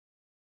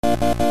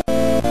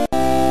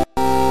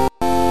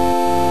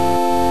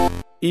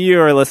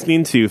You're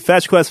listening to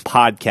Fetch Quest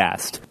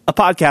Podcast, a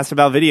podcast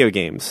about video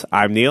games.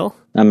 I'm Neil.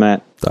 I'm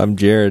Matt. I'm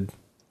Jared.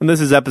 And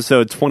this is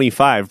episode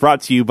 25,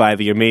 brought to you by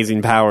the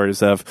amazing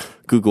powers of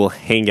Google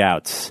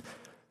Hangouts.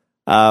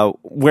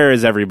 Where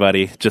is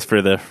everybody, just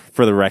for the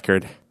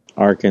record?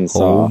 Arkansas.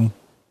 Home,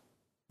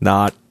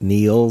 not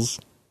Neil's.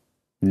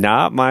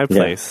 Not my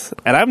place.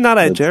 Yeah. And I'm not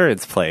at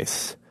Jared's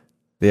place.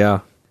 Yeah.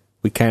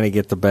 We kind of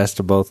get the best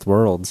of both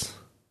worlds.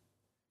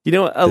 You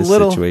know,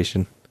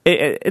 situation.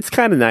 It's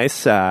kind of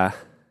nice.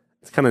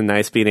 It's kind of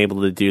nice being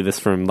able to do this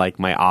from like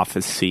my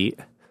office seat,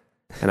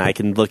 and I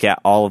can look at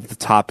all of the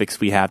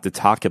topics we have to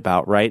talk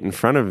about right in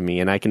front of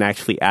me, and I can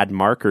actually add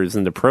markers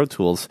into Pro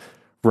Tools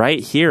right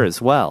here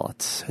as well.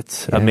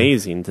 It's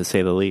amazing, to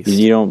say the least.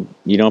 You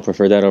don't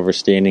prefer that over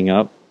standing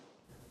up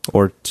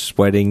or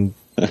sweating?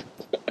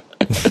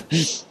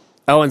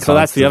 Oh, and so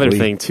that's the other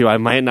thing too. I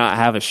might not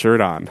have a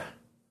shirt on,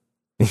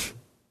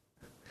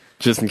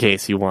 just in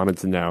case you wanted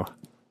to know.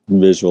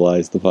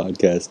 Visualize the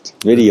podcast.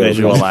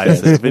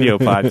 Visualize the video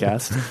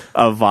podcast.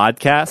 A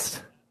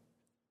vodcast?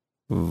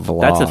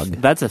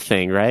 Vlog. That's a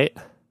thing, right?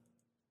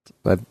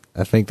 I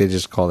think they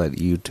just call that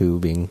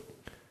YouTubing.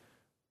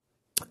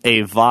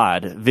 A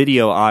VOD,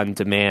 video on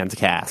demand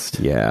cast.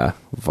 Yeah,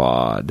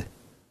 VOD.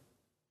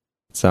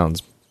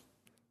 Sounds...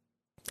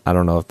 I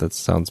don't know if that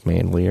sounds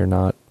manly or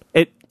not.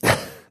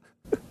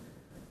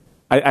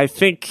 I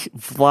think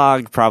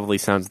vlog probably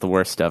sounds the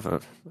worst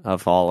of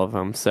all of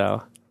them,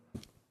 so...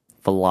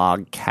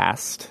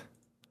 Vlogcast.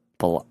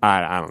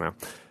 I don't know.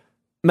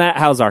 Matt,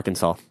 how's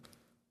Arkansas?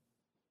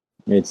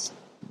 It's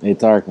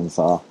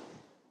Arkansas.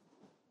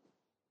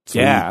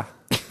 Sweet. Yeah.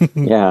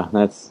 Yeah,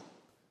 that's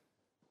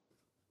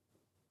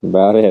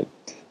about it.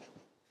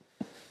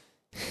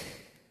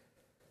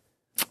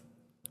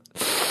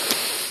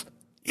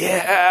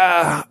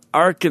 Yeah,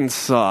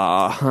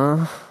 Arkansas,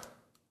 huh?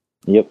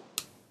 Yep.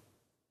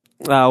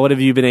 What have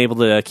you been able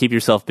to keep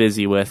yourself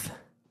busy with?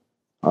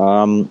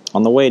 On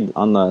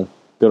the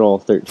good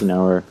old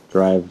 13-hour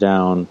drive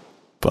down.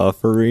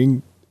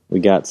 Buffering. I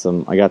got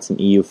some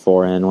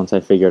EU4 in once I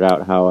figured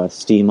out how a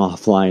Steam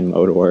offline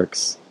mode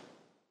works.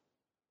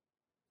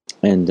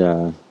 And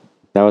that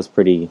was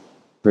pretty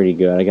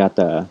good. I got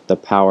the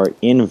power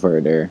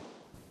inverter.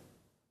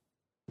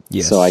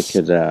 Yes. So I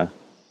could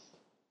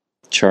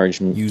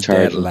use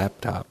that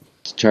laptop.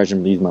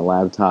 Use my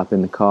laptop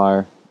in the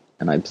car,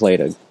 and I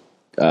played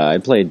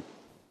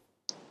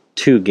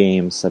two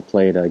games. I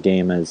played a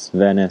game as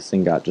Venice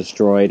and got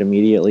destroyed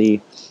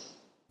immediately.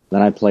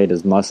 Then I played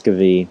as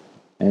Muscovy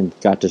and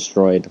got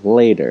destroyed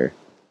later.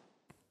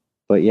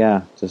 But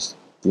yeah, just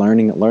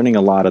learning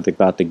a lot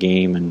about the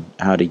game and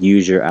how to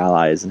use your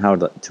allies and how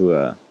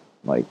to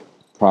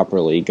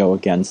properly go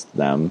against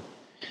them.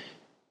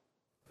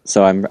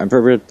 So I'm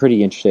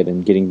pretty interested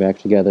in getting back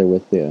together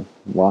with the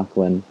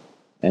Lachlan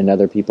and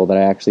other people that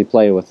I actually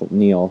play with,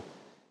 Neil,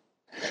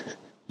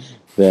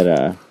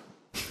 that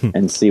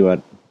and see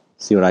what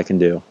I can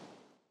do.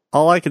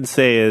 All I can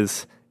say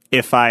is,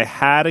 if I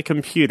had a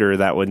computer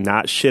that would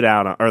not shit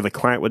out, or the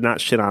client would not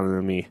shit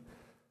on me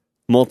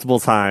multiple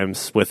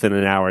times within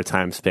an hour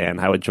time span,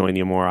 I would join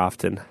you more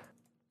often.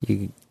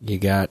 You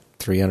got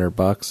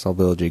 $300? I'll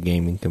build you a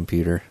gaming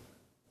computer.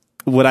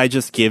 Would I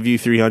just give you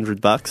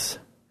 $300?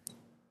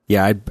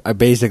 Yeah, I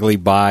basically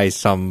buy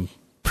some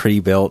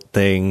pre-built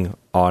thing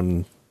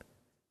on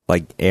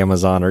like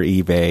Amazon or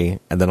eBay,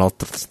 and then I'll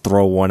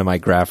throw one of my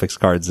graphics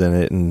cards in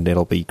it, and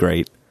it'll be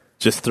great.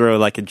 Just throw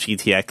like a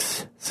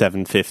GTX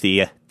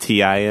 750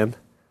 Ti in?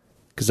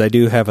 Because I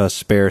do have a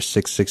spare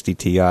 660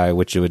 Ti,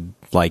 which would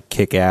like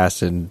kick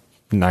ass in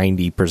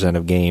 90%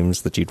 of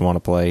games that you'd want to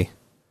play.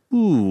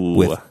 Ooh.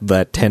 With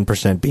that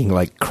 10% being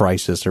like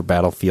Crysis or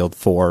Battlefield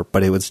 4,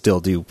 but it would still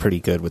do pretty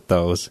good with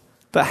those.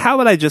 But how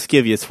would I just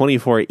give you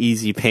 24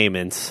 easy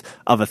payments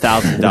of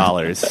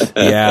 $1,000?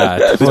 Yeah.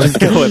 Let's just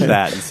go with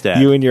that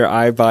instead. You and your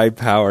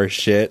iBuyPower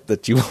shit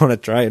that you want to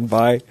try and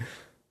buy.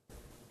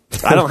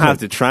 I don't have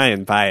to try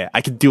and buy it.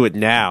 I can do it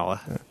now.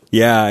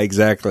 Yeah,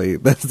 exactly.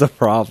 That's the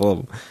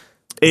problem.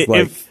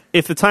 If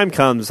the time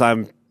comes,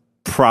 I'm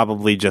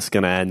probably just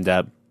going to end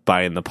up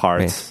buying the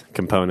parts,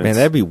 components. Man,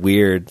 that'd be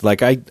weird.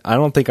 Like, I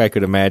don't think I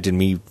could imagine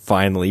me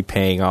finally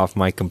paying off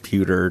my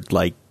computer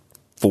like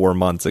 4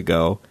 months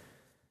ago.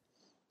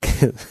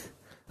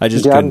 I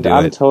just couldn't do it.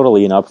 I'm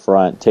totally an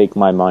upfront, take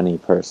my money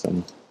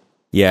person.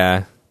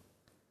 Yeah.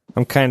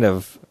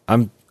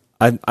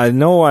 I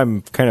know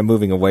I'm kind of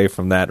moving away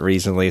from that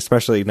recently,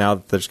 especially now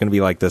that there's going to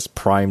be like this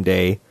Prime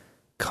Day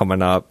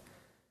coming up,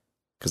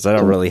 because I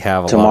don't really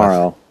have a tomorrow.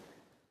 lot of...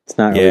 It's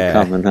not really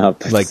coming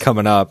up. Like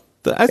coming up.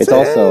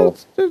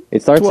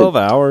 It starts 12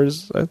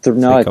 hours. At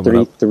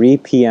 3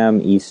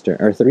 p.m.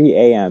 Eastern, or 3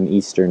 a.m.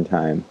 Eastern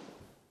time.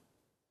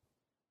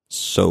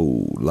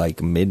 So,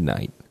 like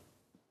midnight.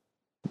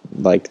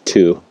 Like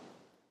 2.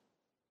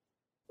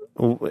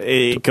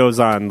 It goes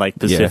on like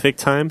Pacific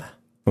time?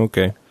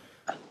 Okay.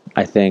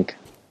 I think.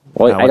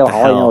 Well, all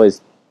I know is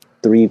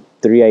 3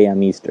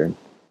 a.m. Eastern.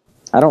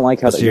 I don't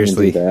like how they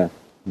do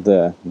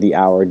the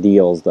hour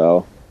deals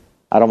though.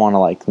 I don't want to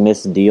like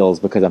miss deals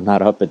because I'm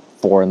not up at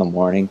 4 in the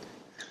morning.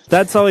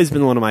 That's always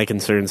been one of my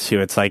concerns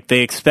too. It's like they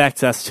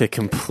expect us to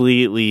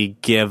completely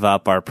give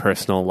up our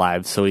personal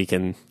lives so we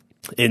can,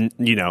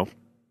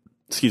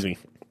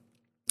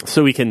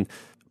 so we can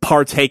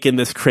partake in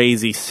this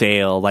crazy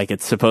sale like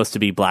it's supposed to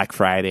be Black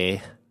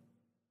Friday.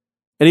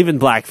 And even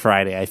Black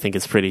Friday, I think,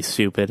 is pretty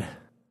stupid.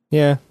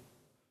 Yeah.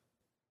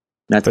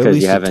 That's But at because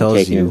least you it haven't tells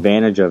taken you.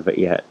 advantage of it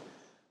yet.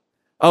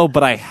 Oh,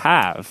 but I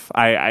have.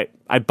 I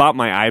bought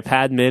my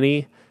iPad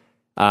Mini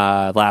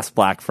last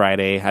Black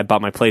Friday. I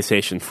bought my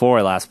PlayStation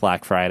 4 last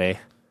Black Friday.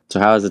 So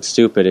how is it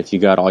stupid if you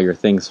got all your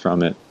things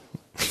from it?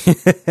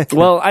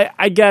 Well,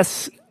 I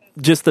guess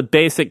just the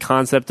basic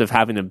concept of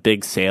having a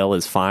big sale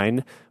is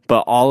fine,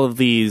 but all of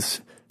these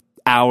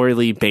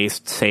hourly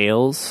based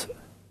sales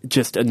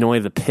just annoy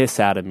the piss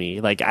out of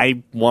me. Like,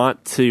 I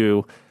want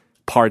to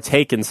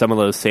partake in some of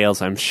those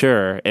sales, I'm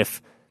sure,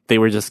 if they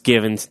were just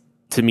given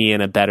to me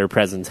in a better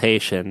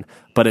presentation,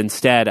 but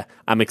instead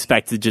I'm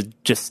expected to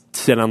just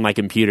sit on my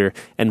computer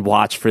and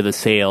watch for the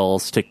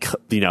sales to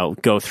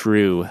go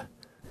through,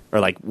 or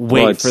like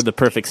wait for the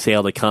perfect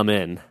sale to come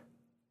in.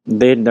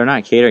 They're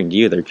not catering to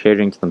you; they're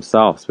catering to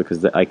themselves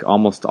because like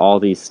almost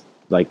all these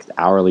like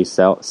hourly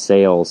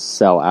sales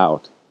sell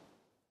out.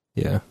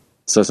 Yeah.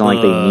 So it's not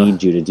like they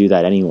need you to do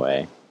that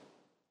anyway.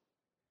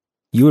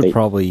 You would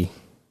probably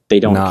They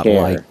don't not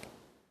care. like.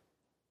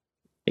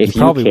 If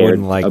you you probably cared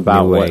wouldn't like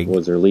about what Newegg.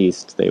 was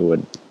released,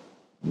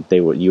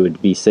 you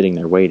would be sitting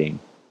there waiting.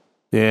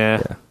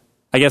 Yeah.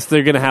 I guess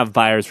they're going to have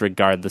buyers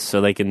regardless,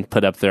 so they can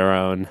put up their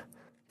own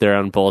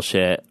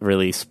bullshit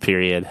release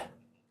period.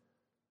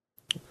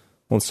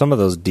 Well, some of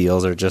those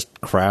deals are just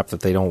crap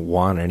that they don't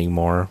want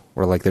anymore.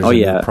 Or like there's a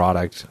new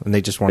product and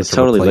they just want It's to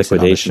totally replace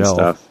liquidation it on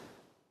the shelf. stuff.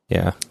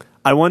 Yeah.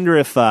 I wonder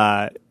if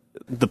the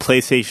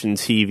PlayStation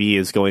TV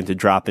is going to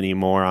drop any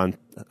more on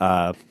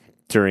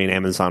during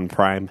Amazon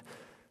Prime,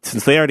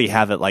 since they already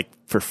have it like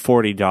for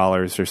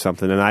 $40 or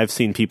something, and I've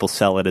seen people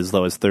sell it as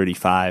low as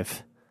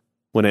 $35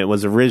 when it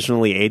was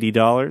originally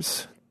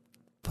 $80.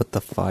 Put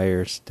the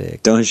Fire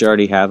Stick. Don't you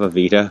already have a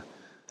Vita?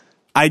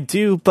 I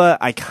do, but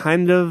I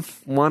kind of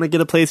want to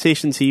get a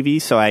PlayStation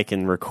TV so I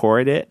can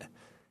record it,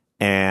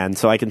 and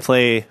so I can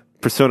play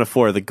Persona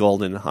 4 The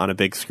Golden on a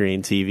big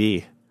screen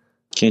TV.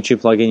 Can't you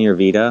plug in your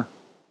Vita?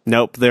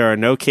 Nope, there are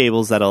no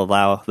cables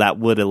that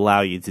would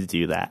allow you to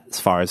do that, as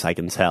far as I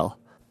can tell.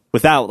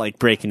 Without, like,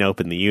 breaking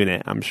open the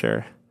unit, I'm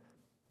sure.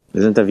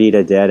 Isn't the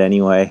Vita dead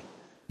anyway?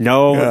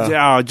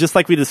 No, just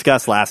like we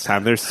discussed last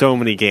time, there's so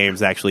many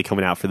games actually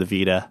coming out for the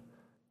Vita.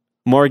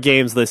 More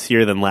games this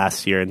year than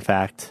last year, in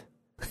fact.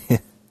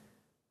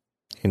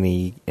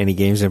 Any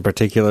games in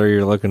particular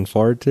you're looking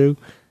forward to?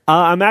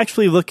 I'm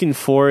actually looking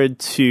forward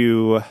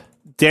to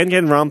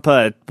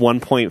Danganronpa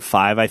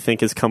 1.5, I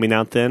think, is coming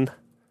out then.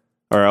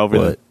 Or over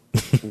What?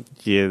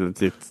 Yeah,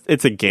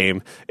 it's a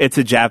game. It's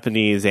a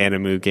Japanese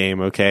anime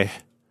game, okay?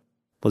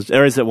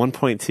 Or is it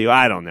 1.2?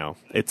 I don't know.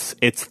 It's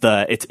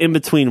in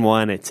between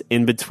 1, it's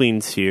in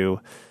between 2.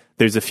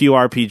 There's a few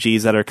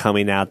RPGs that are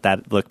coming out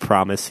that look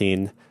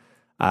promising.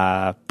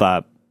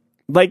 But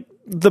like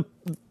the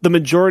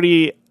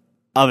majority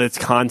of its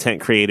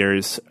content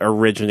creators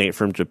originate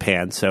from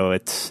Japan, so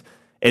it's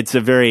a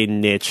very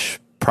niche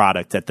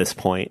product at this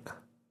point.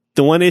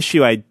 The one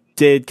issue I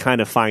did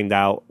kind of find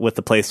out with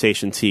the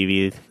PlayStation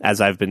TV,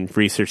 as I've been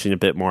researching a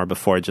bit more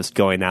before just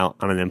going out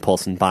on an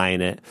impulse and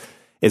buying it,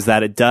 is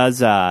that it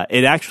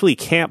actually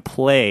can't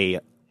play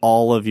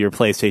all of your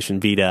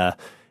PlayStation Vita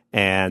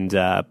and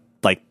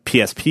like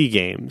PSP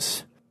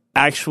games.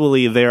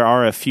 Actually, there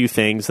are a few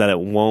things that it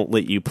won't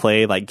let you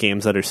play, like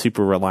games that are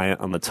super reliant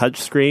on the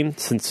touchscreen,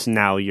 since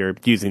now you're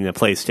using the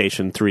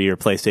PlayStation 3 or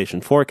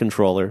PlayStation 4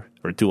 controller,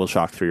 or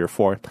DualShock 3 or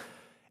 4.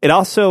 It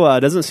also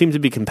doesn't seem to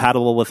be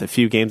compatible with a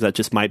few games that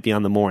just might be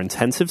on the more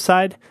intensive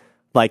side,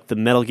 like the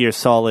Metal Gear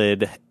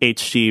Solid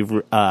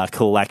HD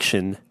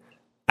collection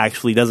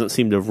actually doesn't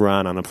seem to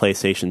run on a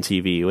PlayStation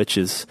TV, which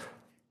is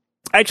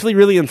actually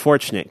really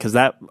unfortunate, because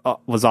that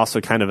was also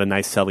kind of a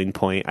nice selling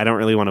point. I don't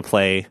really want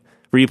to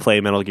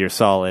replay Metal Gear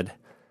Solid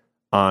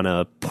on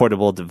a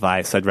portable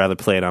device. I'd rather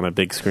play it on a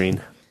big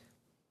screen.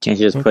 Can't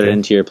you just put it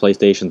into your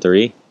PlayStation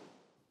 3?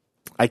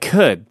 I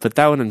could, but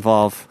that would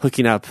involve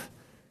hooking up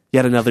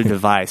yet another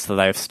device that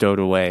I've stowed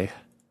away.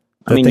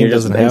 I mean, thing you're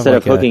just, doesn't have, instead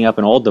of like, hooking up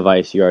an old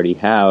device you already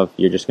have,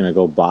 you're just going to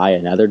go buy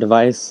another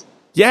device?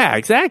 Yeah,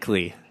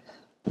 exactly.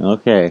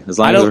 Okay, as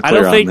long as we're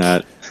clear on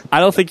that. I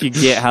don't think you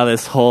get how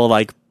this whole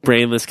like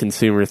brainless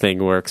consumer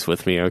thing works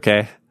with me,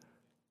 okay?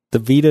 The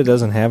Vita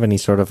doesn't have any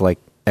sort of like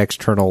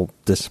external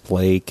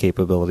display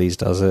capabilities,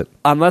 does it?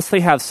 Unless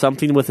they have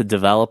something with a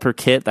developer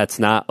kit that's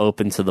not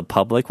open to the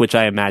public, which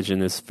I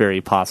imagine is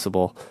very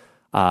possible.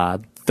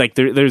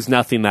 There's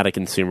nothing that a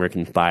consumer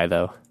can buy,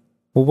 though.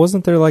 Well,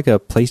 wasn't there like a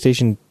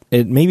PlayStation...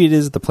 maybe it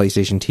is the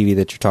PlayStation TV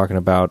that you're talking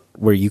about,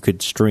 where you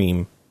could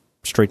stream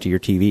straight to your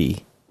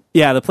TV.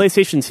 Yeah, the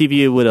PlayStation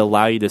TV would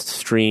allow you to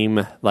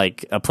stream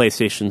like a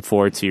PlayStation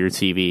 4 to your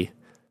TV.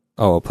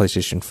 Oh, a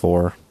PlayStation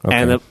 4. Okay.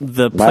 And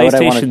the Why would I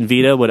PlayStation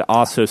Vita would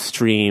also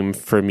stream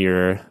from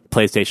your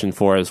PlayStation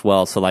 4 as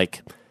well. So,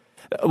 like,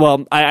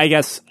 Well, I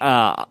guess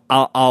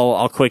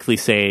I'll quickly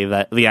say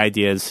that the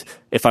idea is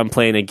if I'm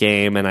playing a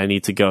game and I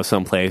need to go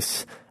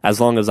someplace, as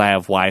long as I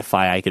have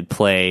Wi-Fi, I could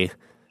play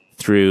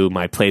through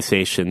my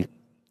PlayStation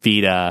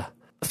Vita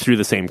through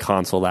the same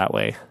console that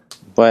way.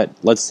 But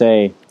let's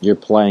say you're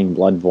playing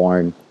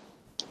Bloodborne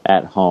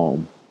at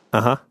home,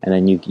 Uh-huh. and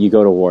then you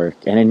go to work,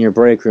 and in your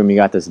break room you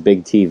got this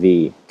big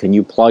TV. Can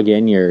you plug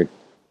in your...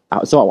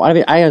 So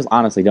I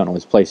honestly don't know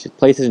what's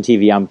PlayStation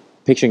TV. I'm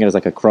picturing it as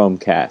like a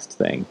Chromecast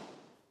thing.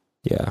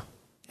 Yeah.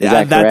 Is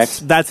that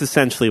correct? That's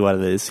essentially what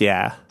it is,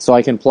 yeah. So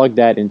I can plug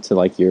that into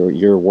like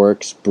your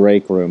work's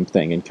break room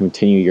thing and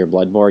continue your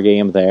Bloodborne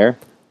game there?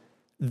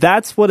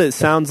 That's what it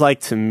sounds like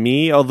to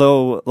me,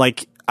 although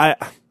like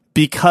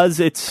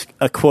because it's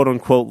a quote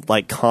unquote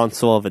like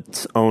console of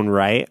its own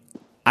right,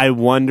 I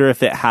wonder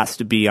if it has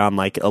to be on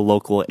like a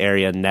local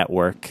area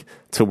network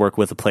to work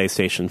with a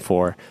PlayStation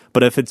 4.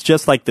 But if it's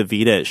just like the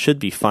Vita, it should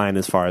be fine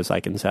as far as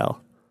I can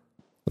tell.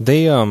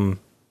 They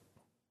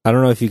I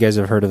don't know if you guys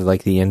have heard of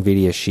like the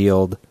Nvidia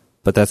Shield,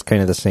 but that's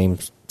kind of the same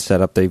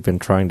setup they've been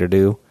trying to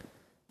do,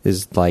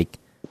 is like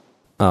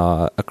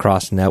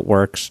across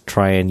networks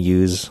try and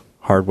use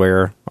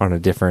hardware on a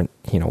different,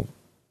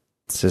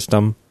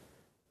 system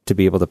to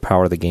be able to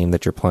power the game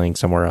that you're playing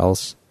somewhere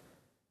else.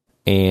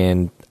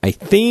 And I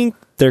think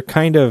they're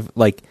kind of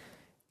like,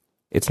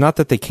 it's not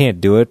that they can't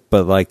do it,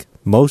 but like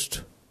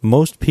most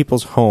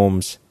people's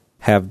homes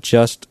have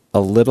just a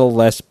little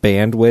less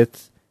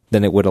bandwidth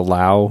than it would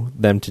allow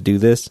them to do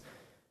this.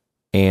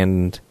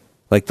 And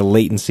like the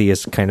latency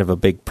is kind of a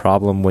big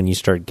problem when you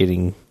start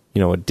getting,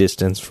 a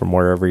distance from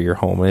wherever your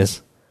home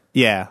is.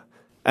 Yeah.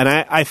 And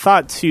I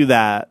thought too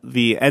that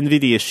the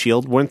NVIDIA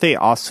Shield, weren't they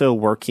also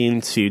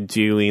working to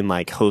doing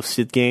like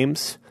hosted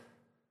games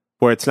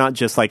where it's not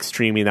just like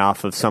streaming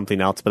off of something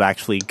else, but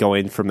actually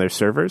going from their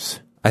servers?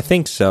 I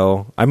think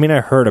so. I mean,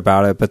 I heard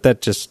about it, but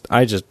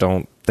I just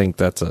don't think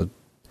that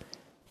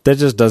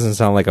just doesn't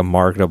sound like a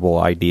marketable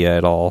idea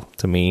at all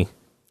to me.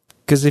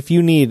 Because if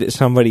you need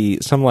some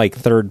like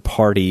third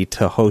party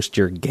to host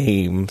your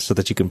game so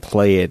that you can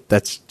play it,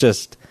 that's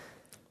just,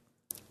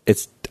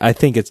 I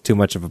think it's too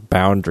much of a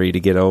boundary to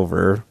get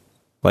over,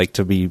 like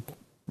to be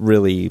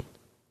really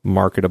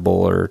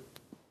marketable or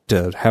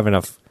to have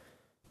enough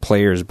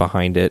players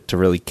behind it to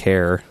really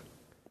care.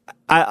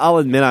 I'll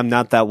admit I'm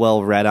not that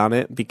well read on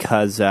it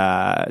because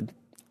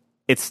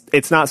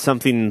it's not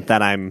something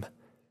that I'm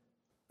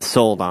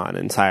sold on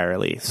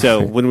entirely.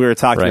 So when we were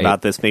talking Right.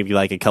 about this maybe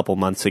like a couple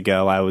months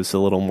ago, I was a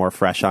little more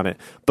fresh on it.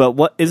 But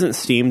what isn't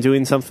Steam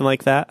doing something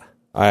like that?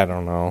 I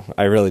don't know.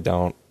 I really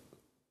don't.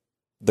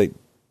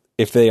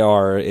 If they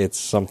are, it's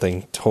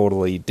something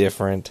totally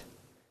different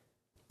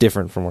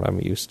from what I'm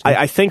used to.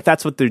 I think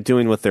that's what they're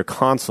doing with their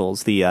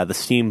consoles, the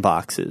Steam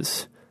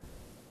boxes.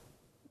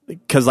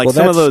 Because like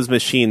some of those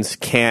machines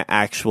can't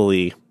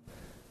actually...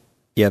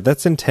 Yeah,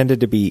 that's intended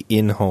to be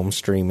in-home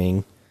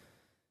streaming.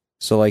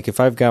 So like if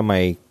I've got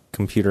my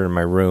computer in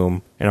my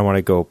room and I want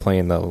to go play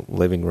in the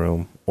living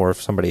room, or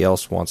if somebody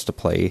else wants to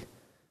play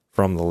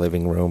from the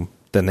living room,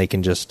 then they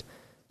can just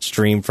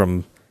stream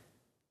from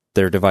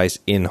their device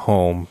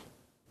in-home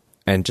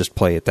and just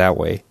play it that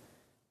way.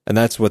 And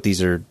that's what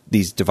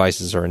these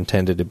devices are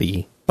intended to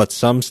be. But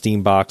some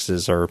Steam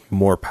boxes are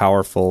more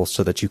powerful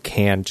so that you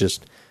can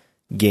just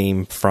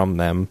game from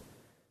them.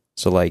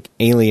 So like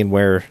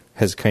Alienware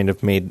has kind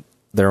of made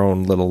their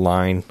own little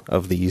line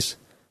of these,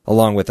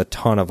 along with a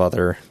ton of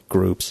other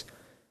groups.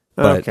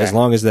 But as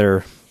long as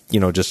they're,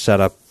 just set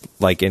up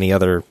like any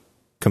other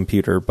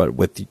computer,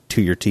 but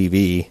to your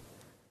TV,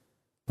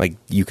 like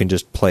you can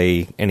just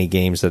play any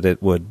games that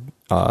it would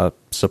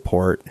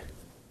support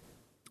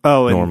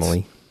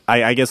normally.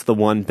 I guess the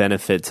one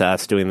benefit to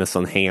us doing this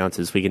on Hangouts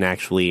is we can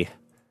actually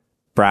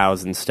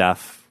browse and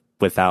stuff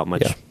without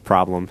much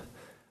problem.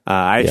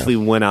 I actually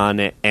went on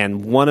it,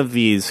 and one of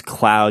these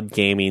cloud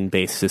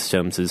gaming-based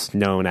systems is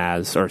known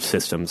as, or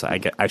systems,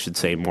 I should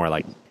say more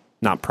like,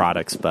 not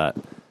products, but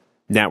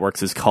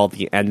networks, is called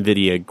the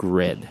NVIDIA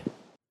Grid.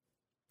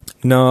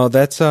 No,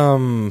 that's,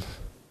 the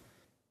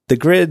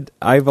Grid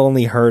I've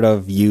only heard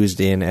of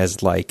used in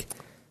as like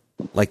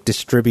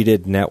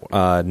distributed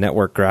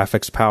network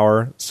graphics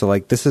power. So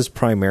like this is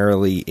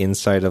primarily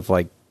inside of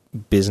like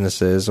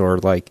businesses or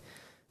like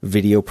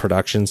video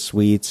production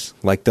suites.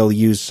 Like they'll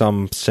use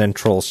some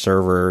central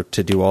server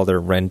to do all their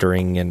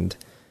rendering and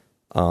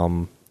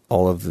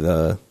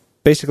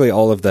basically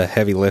all of the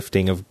heavy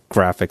lifting of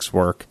graphics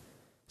work,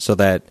 so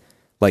that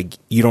like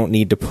you don't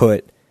need to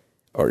put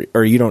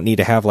or you don't need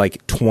to have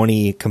like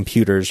 20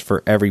 computers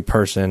for every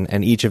person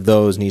and each of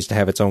those needs to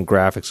have its own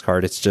graphics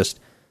card. It's just,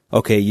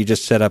 okay, you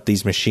just set up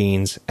these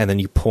machines and then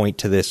you point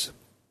to this,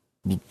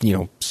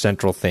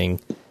 central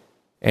thing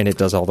and it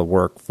does all the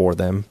work for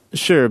them.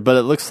 Sure, but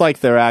it looks like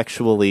they're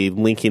actually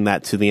linking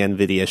that to the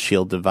NVIDIA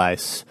Shield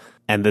device.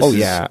 And this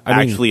is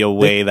actually a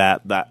way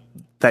that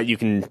you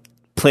can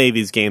play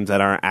these games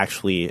that aren't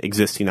actually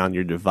existing on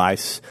your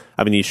device.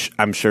 I mean,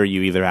 I'm sure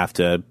you either have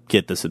to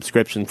get the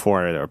subscription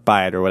for it or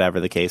buy it or whatever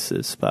the case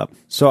is. But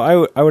So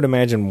I would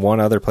imagine one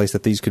other place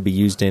that these could be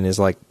used in is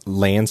like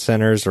LAN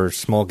centers or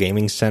small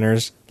gaming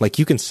centers. Like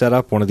you can set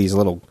up one of these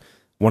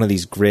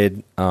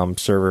grid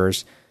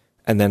servers,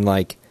 and then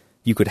like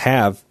you could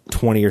have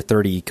 20 or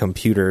 30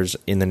 computers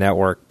in the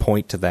network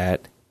point to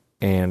that,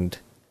 and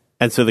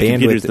so the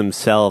computers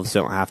themselves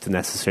don't have to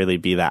necessarily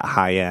be that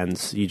high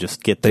end. You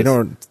just get this.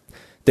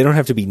 They don't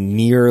have to be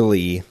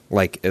nearly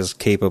like as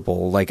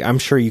capable. Like I'm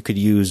sure you could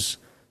use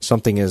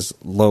something as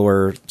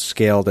lower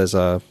scaled as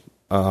a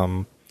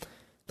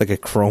like a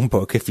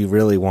Chromebook if you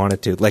really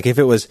wanted to. Like if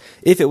it was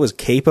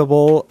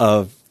capable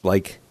of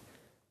like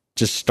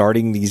just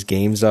starting these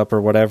games up or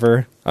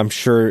whatever, I'm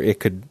sure it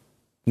could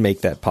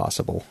make that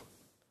possible.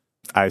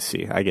 I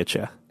see. I get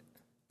you.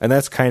 And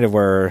that's kind of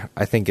where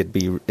I think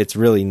it's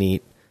really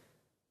neat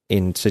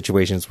in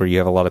situations where you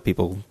have a lot of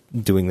people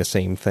doing the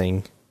same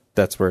thing.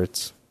 That's where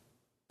it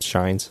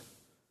shines.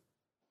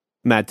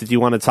 Matt, did you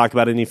want to talk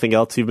about anything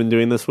else you've been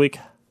doing this week?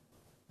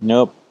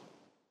 Nope.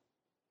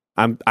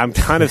 I'm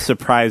kind of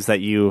surprised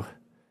that you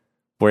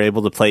were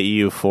able to play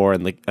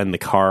EU4 in the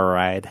car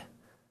ride.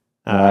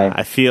 Right.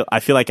 I feel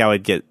like I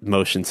would get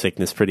motion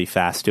sickness pretty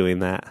fast doing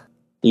that.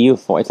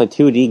 EU4, it's a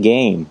 2D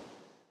game.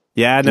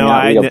 Yeah, Do no, you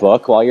not read a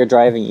book while you're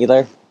driving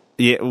either?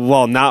 Yeah,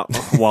 well, not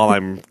while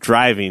I'm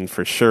driving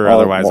for sure. Oh,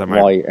 Otherwise, I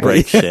might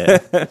break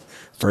shit.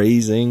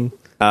 Phrasing.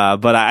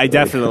 But I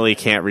definitely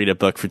can't read a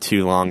book for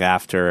too long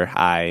after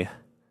I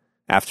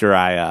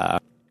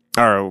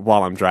or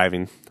while I'm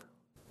driving.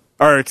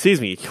 Or excuse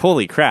me,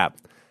 holy crap!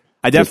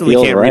 I definitely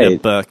can't read a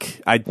book.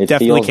 I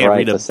definitely can't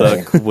read a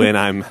book when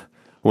I'm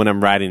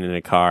riding in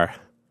a car.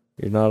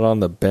 You're not on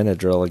the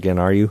Benadryl again,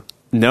 are you?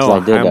 No,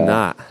 I'm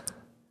not.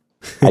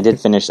 I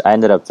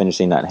ended up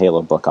finishing that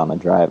Halo book on the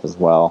drive as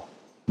well.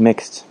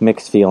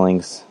 Mixed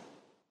feelings.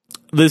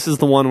 This is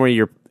the one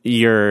where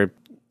you're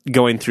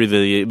going through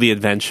the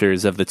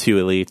adventures of the two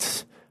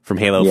elites from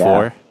Halo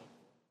 4?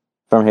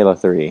 From Halo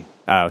 3.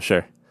 Oh,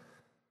 sure.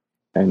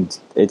 And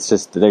it's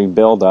just, they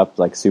build up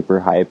like super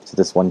hype to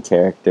this one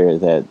character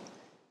that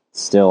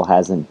still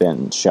hasn't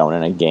been shown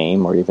in a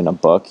game or even a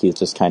book. He's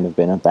just kind of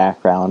been a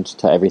background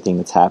to everything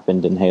that's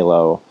happened in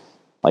Halo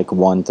like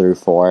 1 through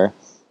 4.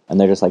 And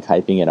they're just like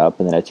hyping it up,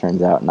 and then it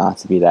turns out not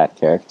to be that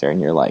character,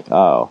 and you're like,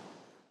 oh,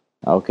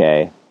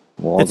 okay.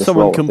 Well, it's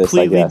someone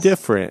completely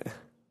different.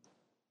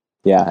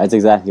 Yeah, that's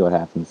exactly what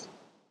happens.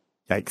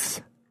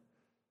 Yikes.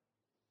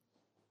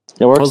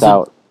 It works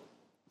out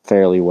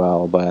fairly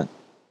well, but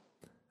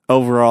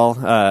overall,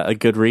 a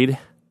good read?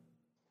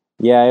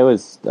 Yeah, it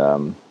was,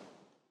 a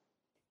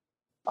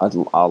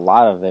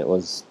lot of it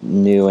was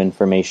new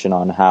information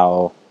on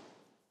how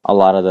a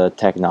lot of the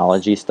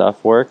technology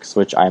stuff works,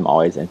 which I'm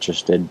always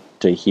interested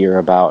to hear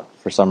about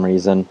for some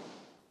reason.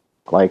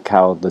 Like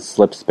how the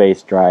slip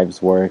space drives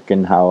work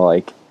and how,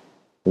 like,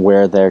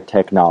 where their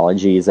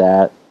technology is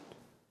at,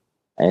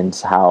 and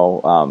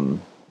how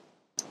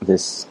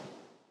this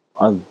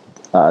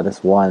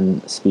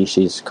one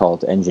species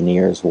called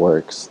engineers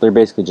works. They're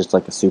basically just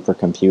like a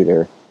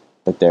supercomputer,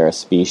 but they're a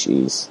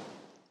species,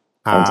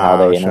 and how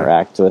they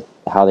interact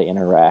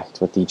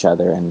with each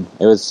other. And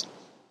it was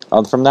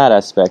from that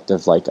aspect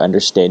of like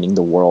understanding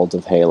the world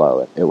of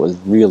Halo, it was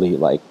really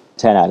like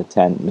 10 out of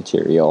 10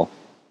 material.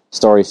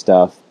 Story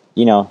stuff,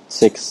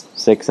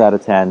 6 out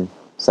of 10,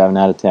 7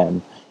 out of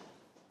 10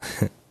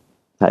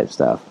 type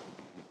stuff.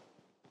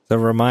 So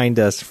remind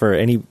us,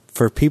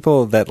 for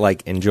people that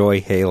like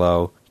enjoy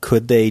Halo,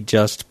 could they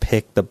just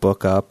pick the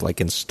book up like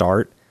and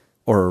start,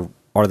 or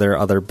are there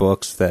other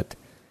books that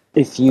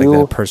if you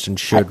like, that person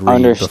should read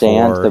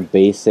understand before? The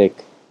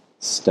basic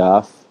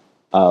stuff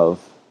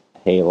of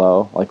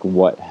Halo, like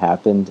what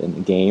happened in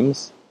the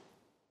games,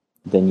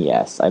 then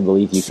yes, I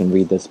believe you can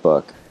read this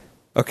book.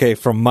 Okay,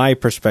 from my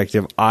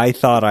perspective, I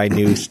thought I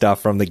knew stuff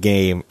from the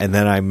game, and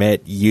then I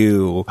met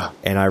you,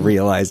 and I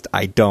realized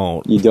I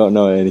don't. You don't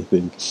know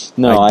anything.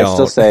 No, I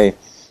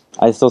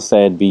still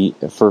say it'd be,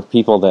 for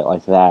people that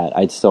like that,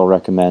 I'd still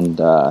recommend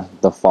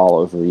the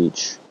Fall of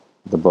Reach,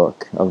 the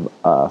book of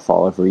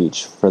Fall of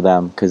Reach for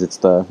them, because it's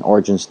the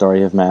origin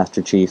story of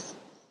Master Chief.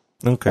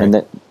 Okay.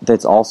 And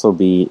that's also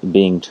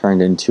being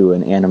turned into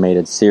an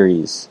animated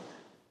series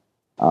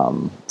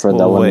for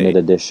the limited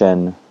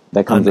edition.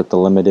 That comes with the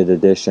limited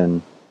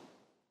edition.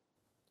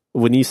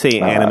 When you say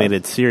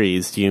animated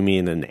series, do you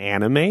mean an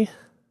anime?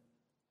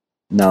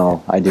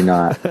 No, I do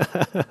not.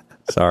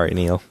 Sorry,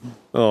 Neil.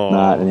 Oh.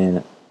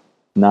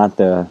 Not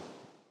the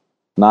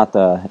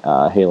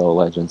Halo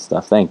Legends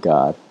stuff. Thank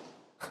God.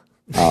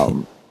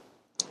 But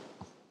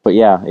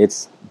yeah,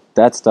 it's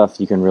that stuff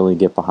you can really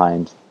get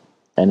behind,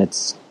 and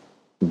it's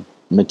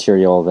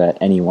material that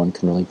anyone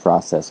can really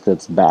process because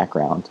it's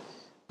background,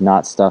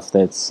 not stuff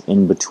that's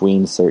in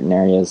between certain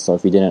areas. So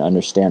if you didn't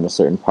understand a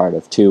certain part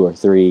of 2 or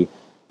 3,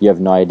 you have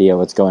no idea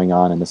what's going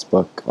on in this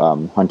book,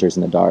 Hunters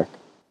in the Dark.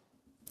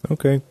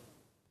 Okay.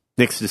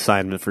 Next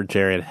assignment for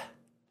Jared.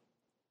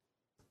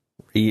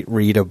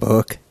 Read a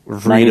book.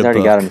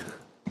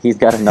 He's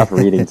got enough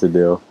reading to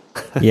do.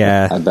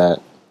 Yeah, I bet.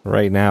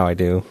 right now I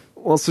do.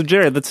 Well, so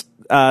Jared, let's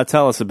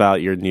tell us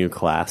about your new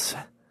class.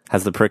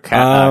 Has the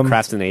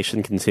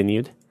procrastination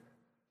continued?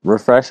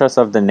 Refresh us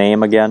of the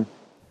name again.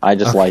 I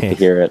just like to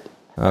hear it.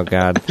 Oh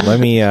God, let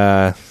me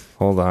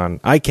hold on.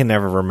 I can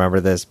never remember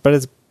this, but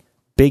it's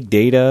big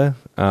data.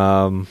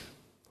 Hold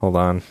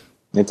on.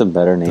 It's a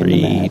better name than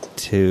 3, that.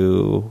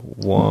 2,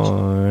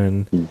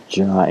 1.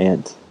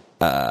 Giant.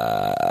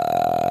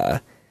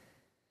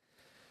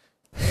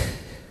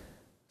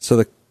 So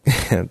the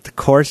the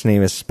course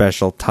name is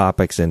Special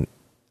Topics in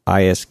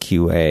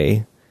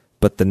ISQA,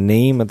 but the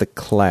name of the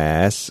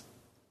class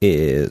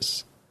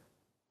is...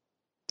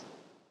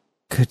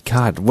 Good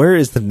God, where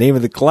is the name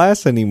of the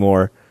class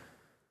anymore?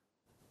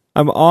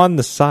 I'm on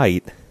the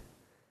site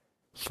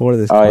for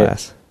this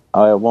class.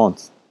 Oh, it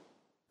won't.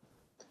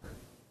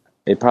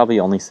 It probably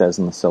only says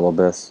in the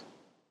syllabus.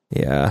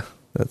 Yeah,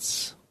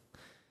 that's...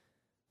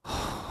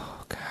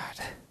 Oh,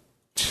 God.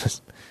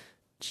 Just...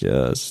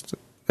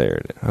 There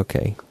it is.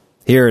 Okay.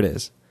 Here it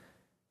is.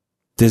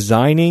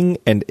 Designing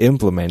and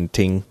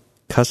implementing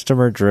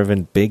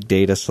customer-driven big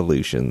data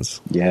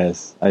solutions.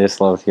 Yes. I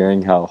just love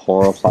hearing how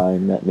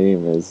horrifying that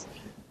name is.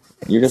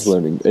 You're just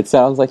learning. It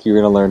sounds like you're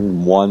going to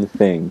learn one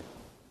thing.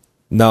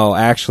 No,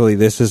 actually,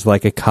 this is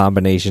like a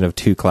combination of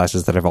 2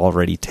 classes that I've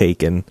already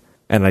taken,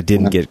 and I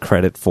didn't get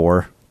credit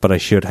for, but I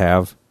should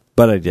have.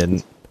 But I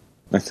didn't.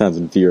 That sounds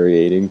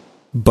infuriating.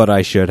 But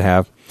I should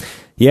have.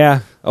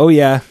 Yeah. Oh,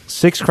 yeah.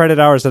 6 credit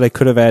hours that I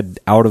could have had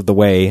out of the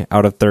way,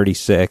 out of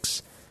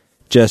 36,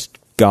 just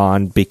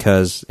gone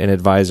because an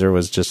advisor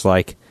was just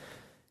like,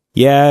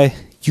 yeah,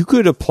 you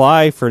could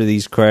apply for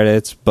these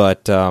credits,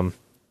 but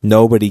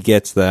nobody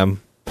gets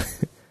them.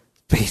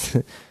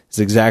 It's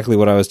exactly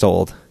what I was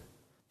told.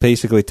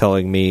 Basically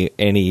telling me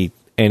any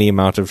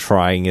amount of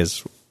trying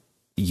is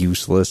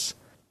useless,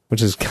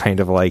 which is kind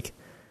of like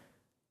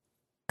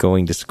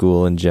going to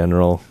school in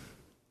general.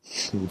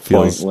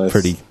 Feels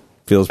pretty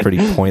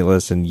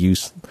pointless and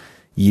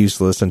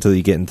useless until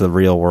you get into the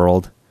real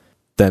world.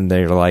 Then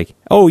they're like,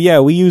 oh yeah,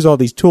 we use all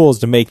these tools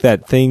to make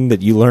that thing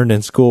that you learned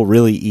in school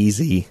really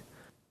easy,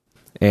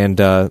 and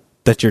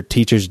that your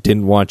teachers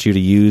didn't want you to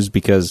use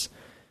because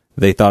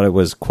they thought it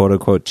was quote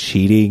unquote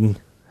cheating,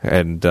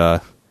 and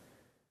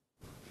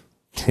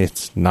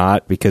it's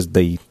not, because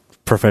the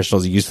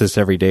professionals use this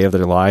every day of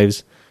their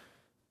lives,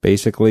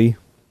 basically.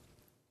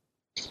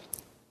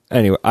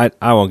 Anyway,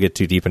 I won't get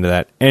too deep into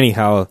that.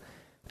 Anyhow,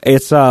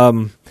 it's I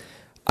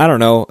don't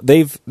know.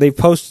 They've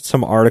posted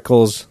some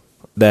articles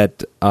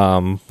that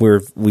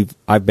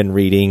I've been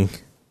reading.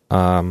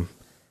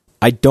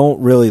 I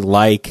don't really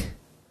like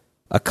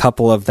a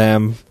couple of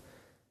them.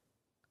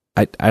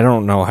 I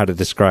don't know how to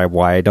describe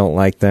why I don't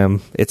like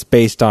them. It's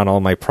based on all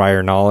my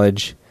prior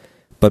knowledge,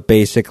 but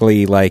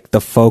basically, like, the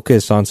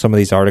focus on some of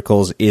these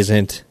articles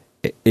isn't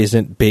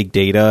big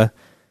data,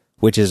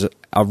 which is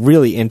a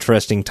really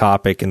interesting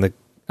topic in the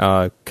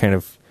kind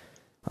of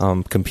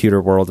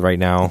computer world right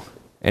now,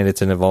 and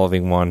it's an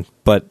evolving one.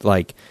 But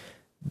like,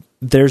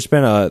 there's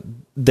been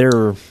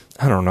they're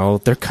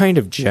kind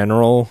of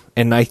general,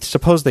 and I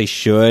suppose they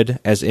should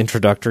as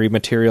introductory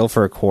material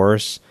for a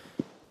course,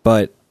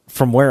 but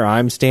from where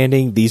I'm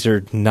standing, these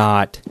are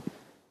not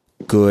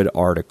good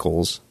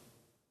articles.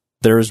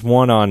 There's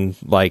one on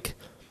like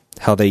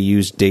how they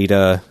use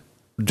data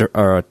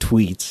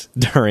tweets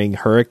during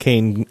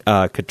Hurricane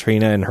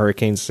Katrina and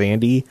Hurricane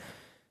Sandy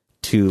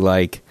to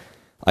like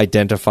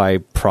identify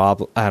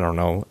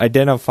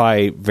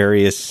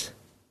various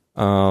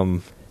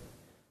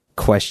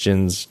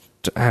questions.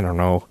 I don't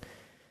know.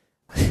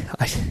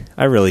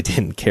 I really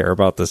didn't care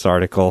about this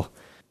article.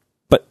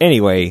 But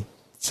anyway,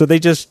 so they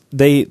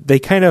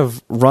kind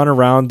of run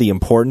around the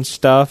important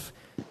stuff,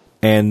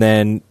 and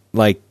then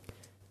like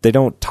they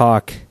don't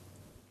talk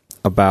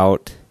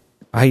about...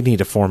 I need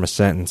to form a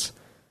sentence.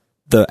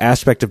 The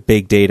aspect of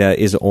big data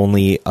is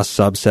only a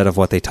subset of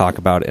what they talk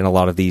about in a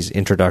lot of these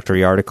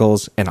introductory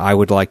articles, and I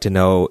would like to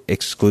know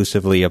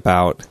exclusively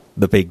about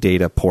the big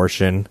data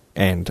portion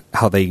and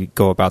how they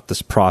go about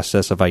this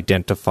process of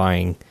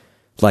identifying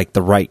like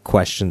the right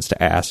questions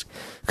to ask.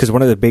 Because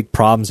one of the big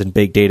problems in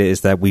big data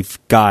is that we've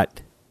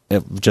got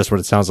just what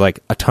it sounds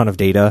like, a ton of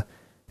data,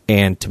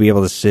 and to be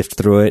able to sift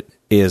through it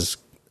is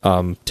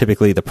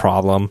typically the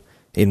problem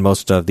in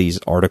most of these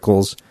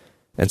articles.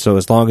 And so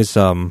as long as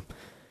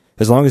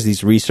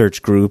these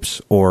research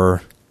groups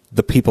or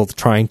the people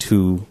trying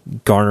to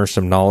garner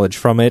some knowledge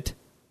from it,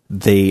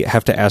 they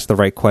have to ask the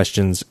right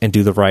questions and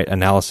do the right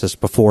analysis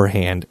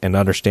beforehand and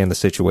understand the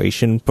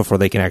situation before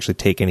they can actually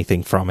take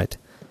anything from it.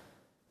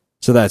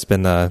 So that's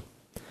been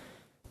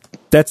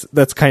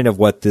that's kind of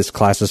what this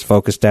class is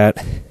focused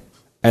at.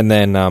 And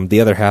then the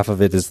other half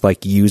of it is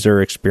like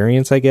user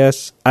experience, I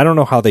guess. I don't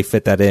know how they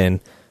fit that in,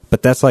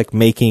 but that's like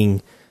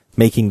making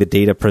the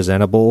data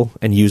presentable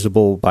and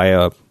usable by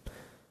a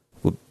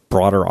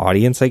broader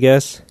audience, I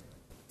guess.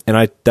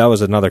 And that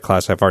was another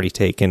class I've already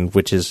taken,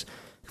 which is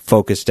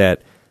focused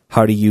at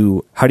how do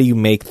you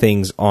make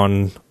things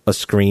on a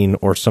screen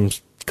or some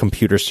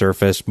computer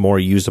surface more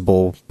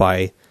usable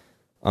by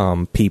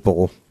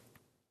people,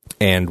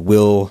 and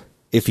will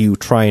if you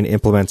try and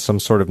implement some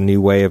sort of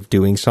new way of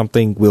doing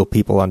something, will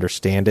people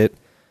understand it?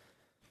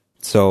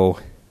 So,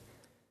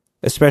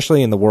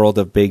 especially in the world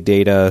of big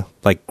data,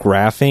 like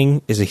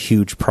graphing is a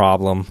huge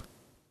problem.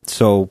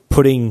 So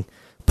putting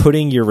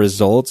your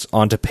results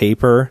onto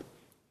paper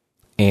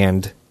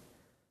and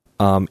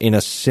in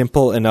a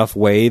simple enough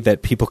way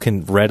that people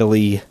can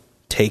readily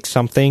take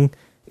something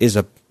is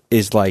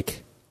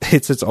like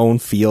it's its own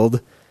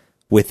field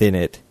within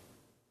it.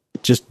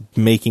 Just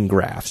making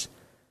graphs.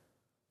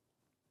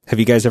 Have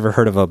you guys ever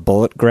heard of a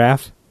bullet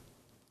graph?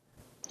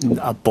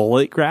 A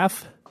bullet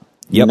graph?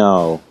 Yep.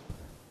 No.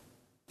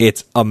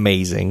 It's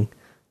amazing,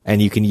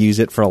 and you can use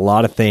it for a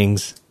lot of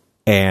things.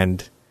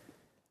 And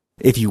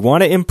if you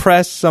want to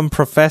impress some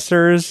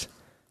professors,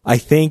 I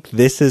think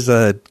this is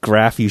a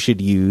graph you should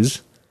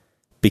use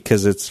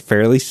because it's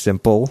fairly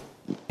simple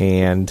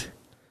and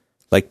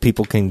like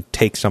people can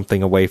take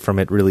something away from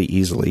it really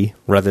easily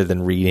rather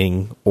than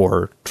reading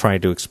or trying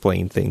to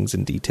explain things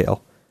in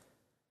detail.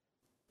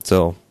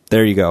 So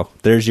there you go.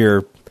 There's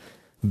your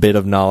bit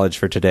of knowledge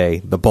for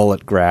today, the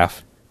bullet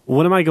graph.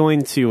 When am I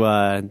going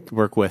to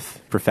work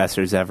with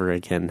professors ever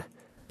again?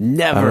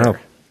 Never. I don't know.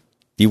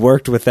 You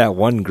worked with that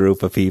one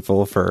group of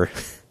people for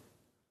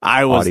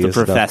I was audio the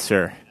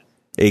professor. Stuff.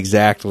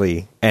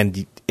 Exactly.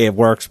 And it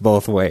works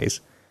both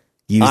ways.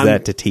 Use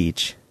that to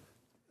teach.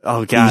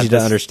 Oh, God. Easy to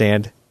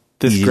understand.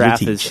 This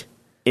graph is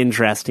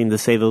interesting, to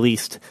say the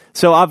least.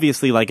 So,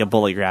 obviously, like a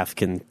bullet graph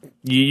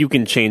you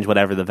can change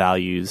whatever the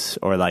values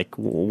or, like,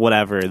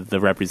 whatever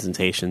the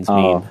representations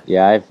mean.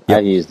 Yeah,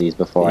 I've used these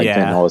before. I Yeah.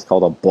 didn't know it was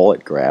called a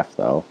bullet graph,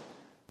 though.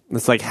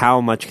 It's like,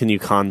 how much can you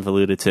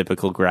convolute a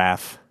typical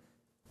graph?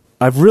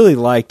 I've really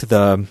liked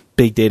the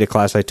big data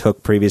class I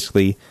took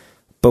previously,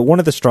 but one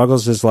of the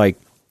struggles is like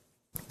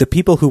the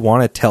people who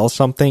want to tell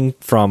something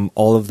from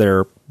all of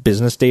their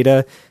business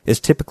data is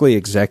typically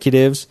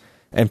executives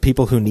and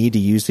people who need to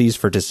use these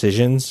for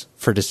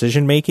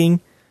decision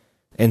making.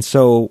 And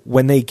so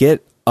when they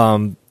get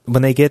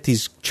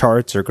these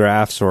charts or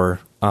graphs or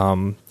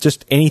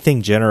just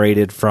anything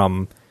generated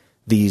from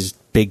these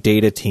big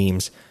data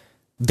teams,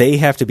 they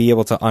have to be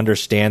able to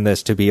understand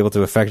this to be able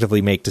to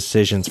effectively make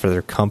decisions for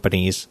their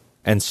companies.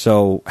 And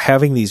so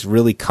having these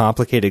really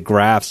complicated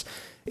graphs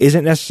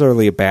isn't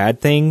necessarily a bad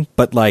thing,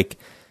 but like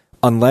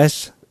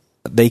unless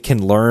they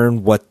can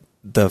learn what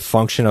the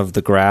function of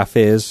the graph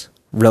is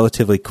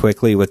relatively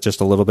quickly with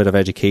just a little bit of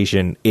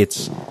education,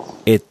 it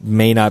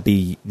may not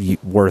be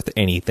worth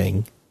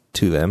anything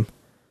to them.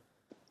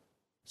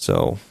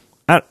 So,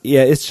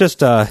 it's just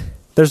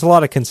there's a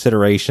lot of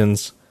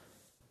considerations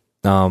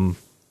when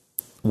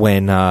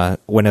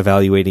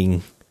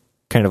evaluating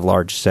kind of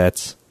large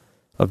sets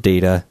of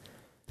data.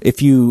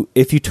 If you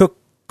took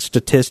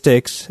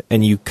statistics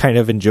and you kind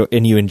of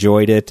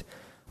enjoyed it,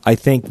 I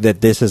think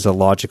that this is a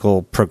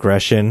logical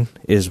progression,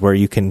 is where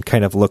you can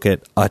kind of look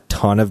at a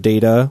ton of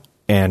data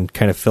and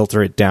kind of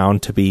filter it down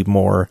to be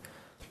more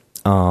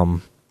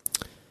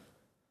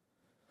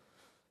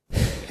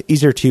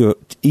easier to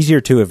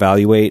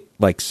evaluate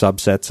like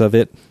subsets of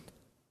it.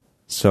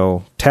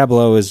 So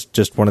Tableau is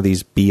just one of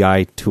these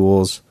BI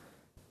tools,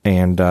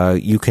 and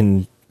you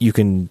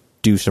can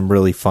do some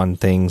really fun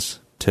things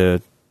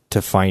to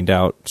find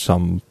out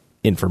some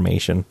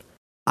information.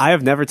 I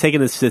have never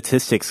taken a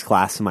statistics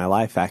class in my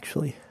life,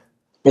 actually.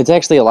 It's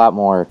actually a lot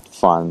more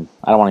fun.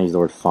 I don't want to use the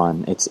word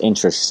fun. It's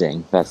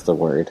interesting. That's the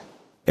word.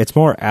 It's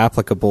more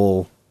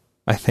applicable,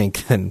 I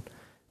think, than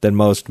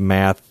most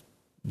math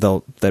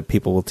that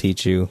people will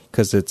teach you,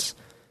 because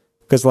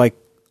like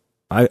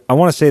I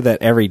want to say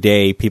that every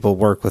day people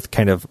work with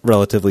kind of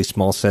relatively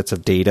small sets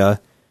of data,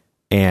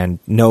 and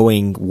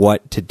knowing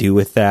what to do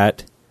with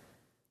that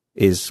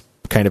is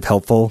kind of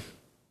helpful.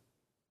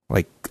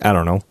 Like, I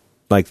don't know,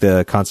 like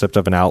the concept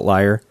of an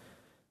outlier,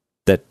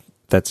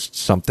 that's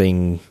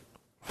something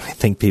I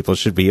think people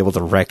should be able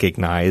to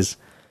recognize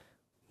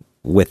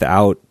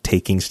without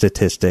taking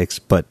statistics,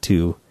 but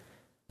to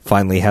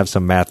finally have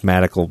some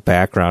mathematical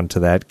background to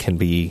that can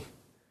be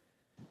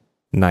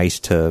nice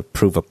to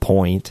prove a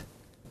point,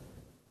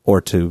 or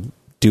to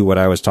do what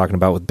I was talking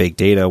about with big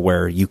data,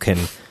 where you can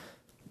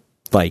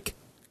like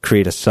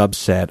create a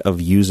subset of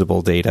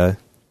usable data.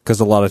 Because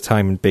a lot of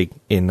time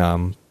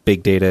in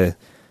big data,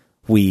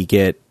 we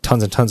get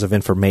tons and tons of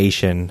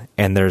information,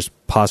 and there's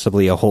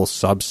possibly a whole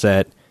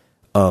subset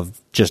of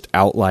just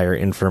outlier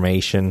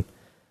information,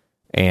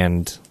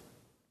 and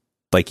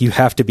like you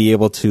have to be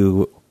able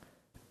to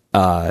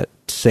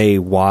say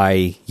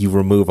why you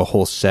remove a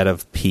whole set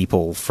of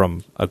people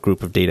from a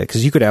group of data.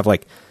 Because you could have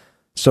like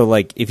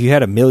if you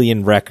had 1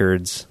 million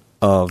records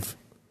of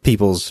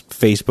people's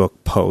Facebook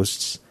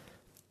posts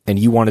and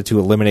you wanted to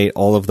eliminate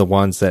all of the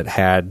ones that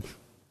had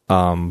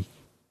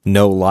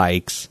no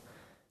likes,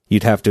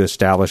 you'd have to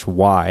establish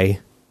why,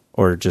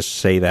 or just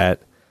say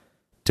that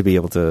to be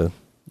able to,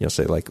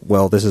 say like,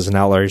 well, this is an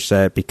outlier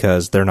set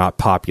because they're not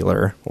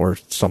popular or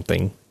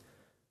something.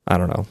 I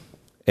don't know.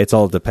 It's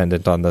all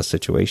dependent on the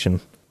situation.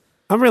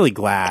 I'm really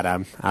glad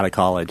I'm out of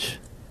college.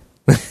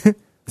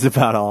 It's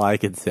about all I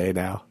can say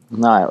now.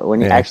 No,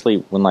 when I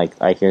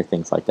hear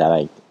things like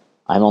that,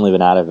 I've only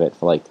been out of it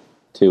for like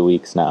 2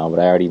 weeks now, but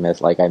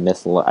I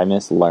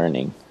miss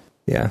learning.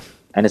 Yeah.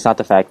 And it's not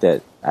the fact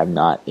that I'm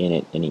not in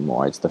it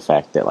anymore. It's the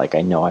fact that like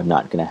I know I'm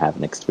not going to have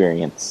an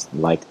experience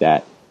like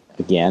that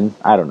again.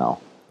 I don't know.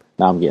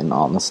 Now I'm getting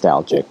all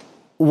nostalgic.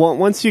 Well,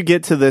 once you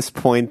get to this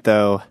point,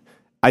 though,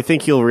 I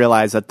think you'll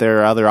realize that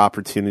there are other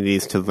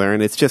opportunities to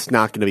learn. It's just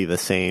not going to be the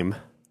same.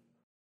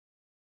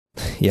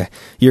 Yeah,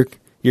 you're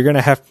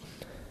gonna have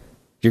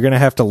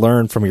to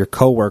learn from your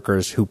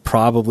coworkers who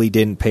probably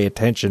didn't pay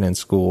attention in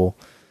school.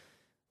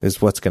 Is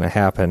what's going to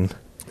happen.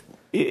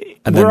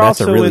 And then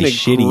that's a really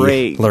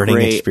shitty learning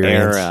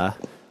experience. Era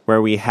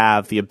where we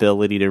have the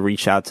ability to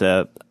reach out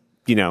to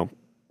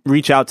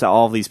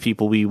all these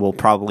people we will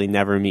probably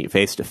never meet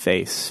face to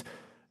face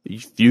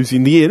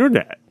using the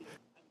internet.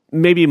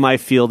 Maybe my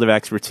field of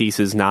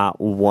expertise is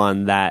not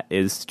one that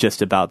is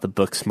just about the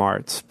book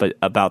smarts, but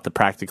about the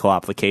practical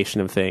application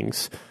of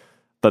things.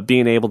 But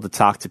being able to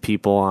talk to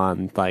people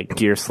on like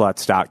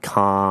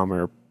gearsluts.com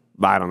or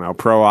I don't know,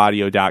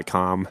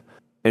 proaudio.com,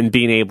 and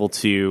being able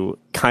to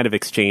kind of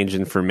exchange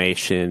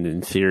information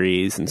and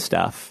theories and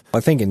stuff. I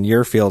think in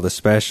your field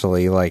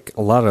especially, like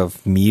a lot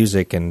of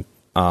music and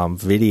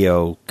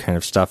video kind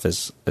of stuff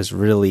is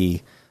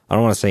really, I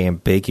don't want to say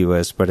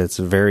ambiguous, but it's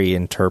very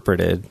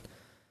interpreted.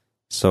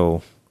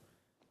 So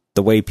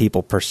the way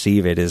people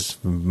perceive it is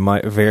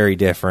very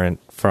different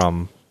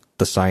from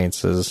the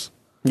sciences.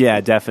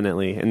 Yeah,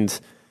 definitely. And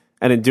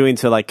in doing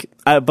so, like,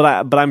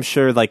 but I'm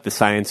sure like the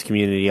science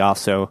community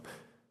also,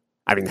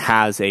 I mean,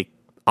 has a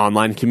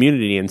online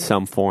community in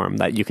some form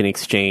that you can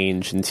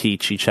exchange and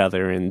teach each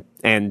other and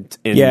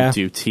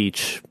do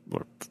teach.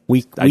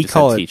 We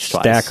call it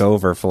Stack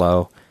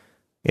Overflow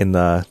in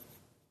the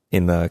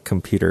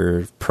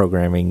computer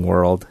programming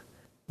world.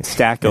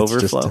 Stack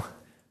Overflow.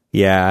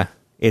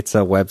 It's a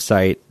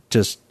website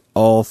just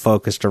all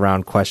focused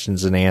around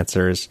questions and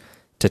answers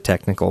to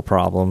technical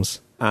problems.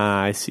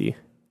 I see.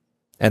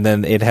 And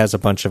then it has a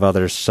bunch of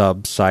other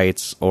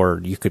sub-sites,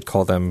 or you could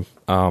call them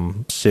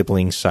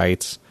sibling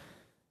sites,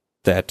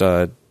 that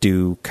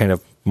do kind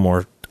of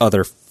more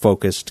other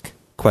focused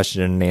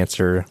question and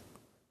answer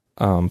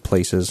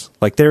places.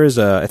 Like there is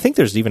I think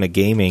there's even a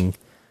gaming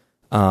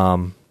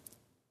version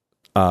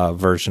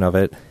of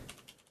it.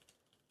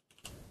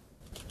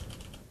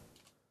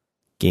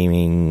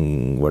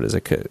 Gaming, what is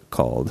it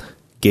called?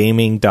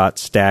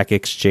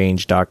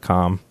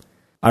 Gaming.stackexchange.com.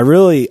 I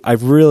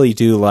really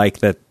do like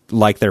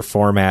their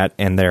format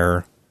and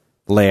their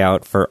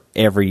layout for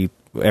every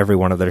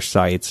one of their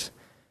sites,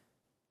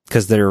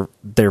 because they're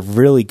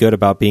really good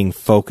about being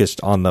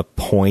focused on the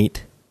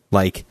point.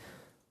 Like,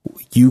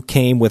 you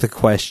came with a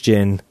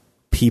question,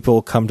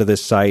 people come to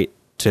this site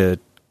to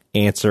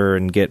answer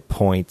and get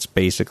points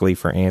basically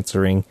for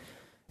answering.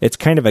 It's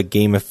kind of a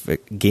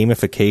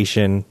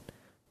gamification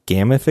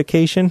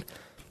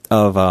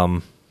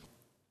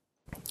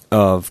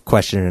of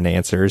question and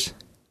answers.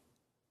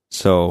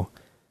 So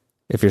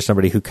if you're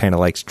somebody who kind of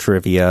likes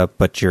trivia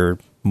but you're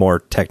more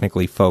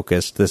technically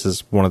focused, this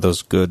is one of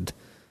those good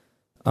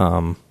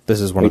this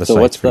is one of the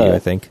sites for you, I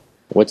think.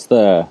 What's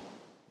the,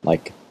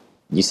 like,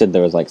 you said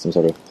there was like some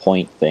sort of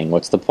point thing.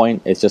 What's the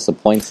point? It's just a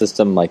point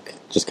system, like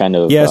just kind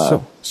of...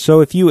 Yeah,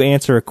 so if you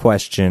answer a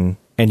question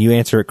and you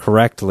answer it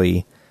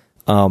correctly,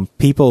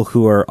 people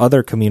who are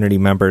other community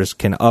members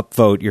can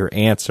upvote your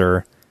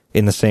answer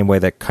in the same way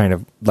that kind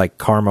of like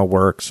karma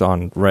works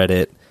on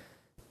Reddit.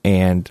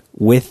 And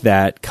with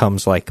that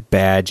comes like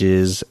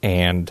badges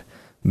and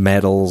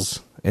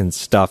medals and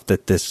stuff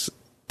that the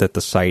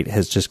site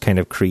has just kind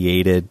of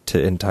created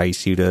to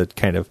entice you to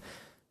kind of,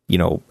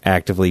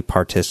 actively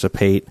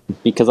participate.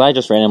 Because I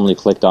just randomly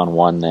clicked on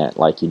one that,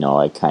 like,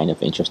 it kind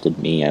of interested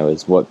me. I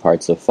was, what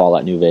parts of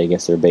Fallout New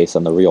Vegas are based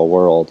on the real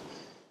world?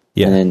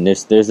 Yeah. And then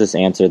there's this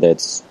answer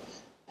has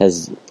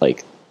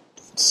like,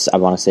 I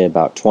want to say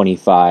about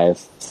 25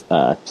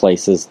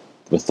 places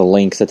with the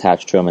links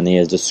attached to them, and he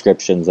has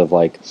descriptions of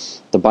like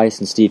the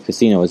Bison Steve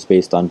Casino is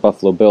based on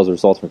Buffalo Bill's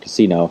Resort from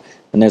Casino,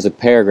 and there's a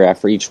paragraph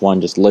for each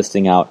one just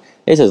listing out.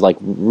 This is like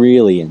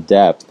really in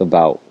depth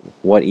about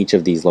what each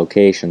of these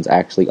locations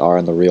actually are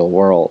in the real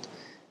world.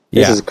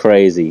 This is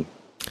crazy.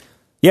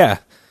 Yeah.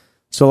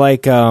 So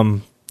like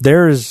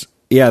there's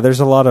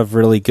a lot of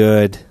really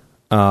good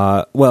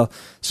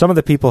some of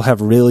the people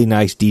have really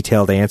nice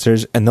detailed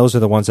answers, and those are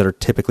the ones that are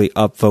typically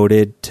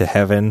upvoted to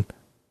heaven.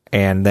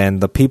 And then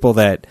the people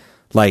that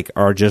like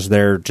are just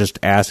there just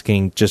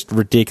asking just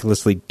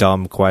ridiculously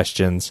dumb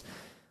questions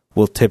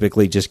will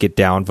typically just get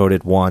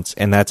downvoted once,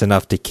 and that's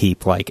enough to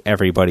keep like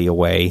everybody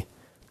away.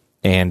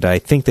 And I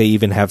think they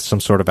even have some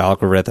sort of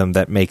algorithm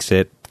that makes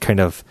it kind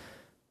of,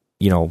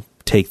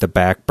 take the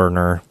back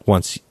burner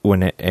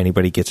when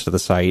anybody gets to the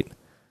site.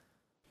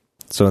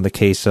 So in the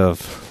case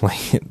of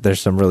like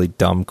there's some really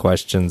dumb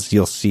questions,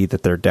 you'll see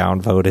that they're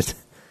downvoted,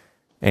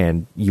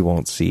 and you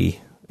won't see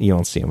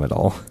them at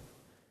all.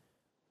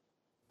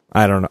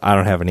 I don't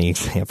have any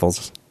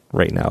examples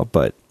right now,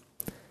 but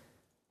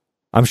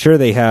I'm sure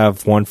they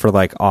have one for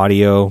like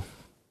audio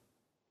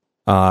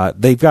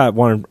They've got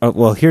one.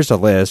 Well, here's a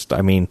list.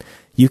 I mean,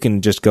 you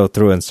can just go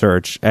through and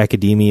search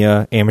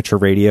Academia, Amateur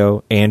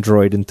Radio,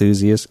 Android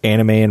Enthusiast,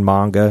 Anime and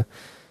Manga,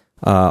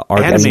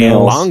 Anime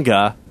and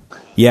manga.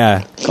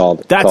 Yeah,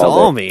 That's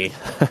all me.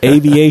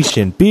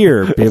 Aviation,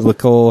 beer,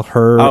 biblical,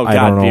 her. Oh I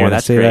God, don't know beer. what to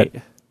That's say great.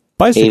 that.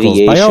 Bicycles,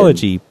 Aviation.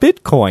 biology,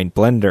 Bitcoin,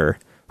 Blender.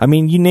 I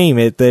mean, you name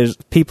it. There's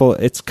people.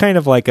 It's kind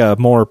of like a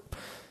more.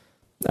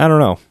 I don't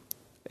know.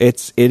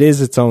 It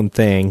is its own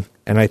thing,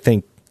 and I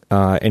think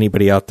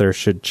anybody out there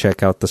should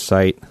check out the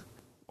site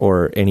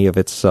or any of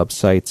its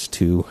sub-sites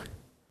to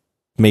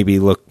maybe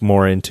look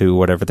more into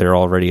whatever they're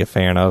already a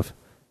fan of.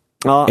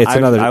 Well, It's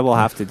another. I will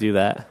have to do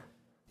that.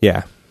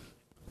 Yeah.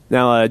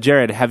 Now,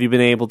 Jared, have you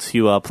been able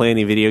to play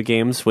any video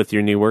games with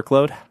your new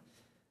workload?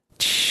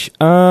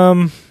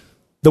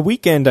 The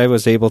weekend I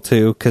was able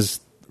to, because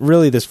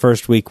really this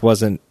first week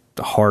wasn't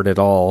hard at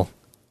all.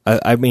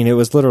 I mean, it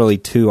was literally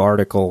 2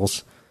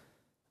 articles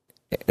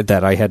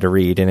that I had to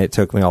read, and it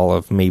took me all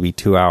of maybe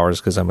 2 hours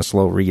because I'm a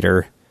slow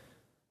reader.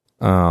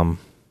 And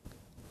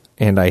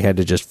I had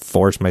to just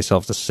force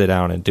myself to sit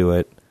down and do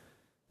it.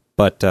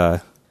 But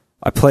I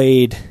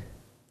played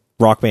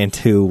Rock Band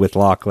 2 with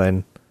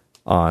Lachlan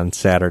on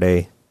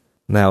Saturday.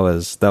 And that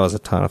was a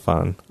ton of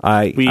fun.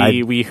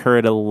 We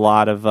heard a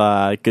lot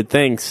of good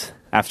things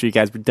after you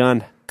guys were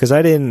done. Because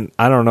I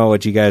don't know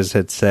what you guys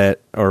had said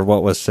or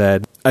what was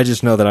said. I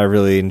just know that I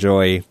really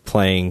enjoy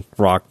playing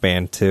Rock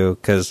Band 2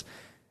 because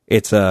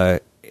it's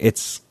the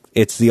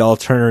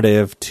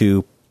alternative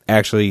to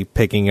actually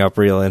picking up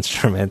real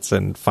instruments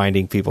and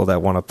finding people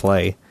that want to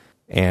play.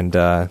 And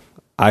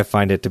I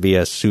find it to be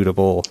a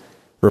suitable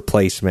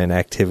replacement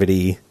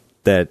activity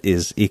that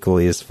is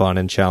equally as fun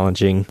and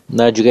challenging.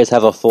 Now, did you guys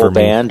have a full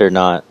band or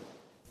not?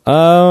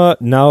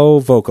 No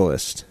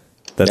vocalist.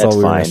 That's all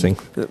we were fine. missing.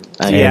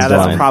 Yeah,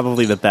 that's fine.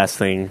 probably the best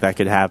thing that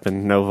could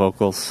happen. No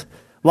vocals.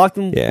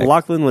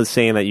 Lachlan was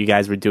saying that you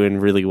guys were doing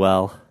really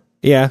well.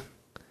 Yeah.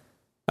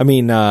 I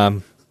mean,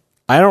 I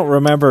don't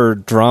remember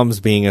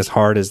drums being as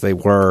hard as they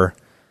were,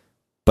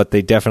 but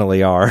they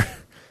definitely are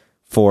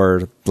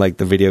for like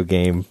the video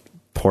game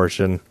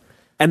portion.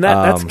 And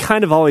that's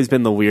kind of always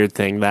been the weird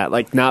thing, that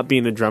like not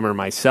being a drummer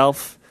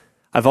myself,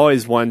 I've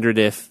always wondered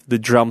if the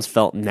drums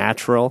felt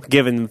natural,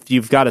 given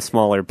you've got a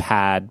smaller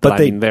pad. But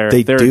I mean, there are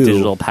do.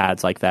 digital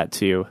pads like that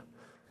too.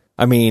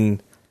 I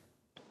mean,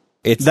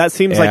 that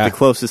seems like the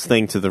closest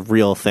thing to the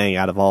real thing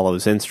out of all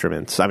those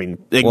instruments. I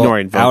mean,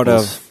 ignoring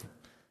vocals.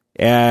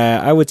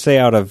 I would say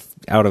out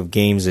of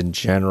games in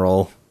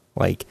general,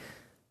 like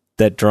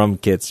that drum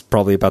kit's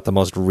probably about the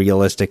most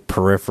realistic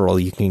peripheral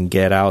you can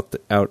get out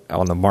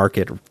on the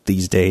market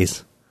these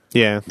days.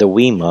 Yeah, The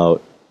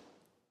Wiimote.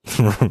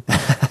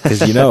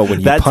 Because when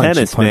you punch,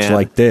 you punch man.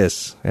 like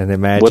this. And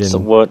imagine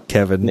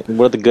Kevin.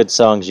 What are the good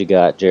songs you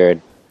got,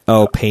 Jared?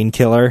 Oh,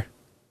 Painkiller,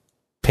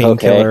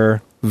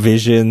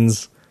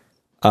 Visions.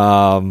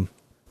 We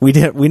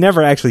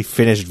never actually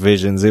finished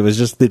Visions. It was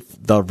just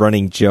the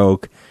running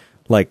joke,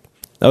 like,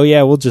 oh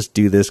yeah, we'll just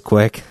do this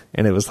quick,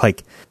 and it was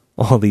like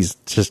all these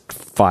just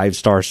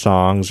 5-star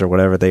songs or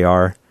whatever they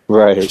are.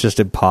 Right. It's just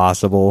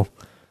impossible.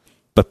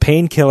 But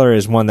Painkiller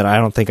is one that I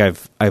don't think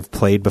I've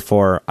played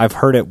before. I've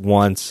heard it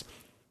once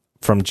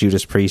from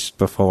Judas Priest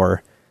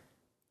before,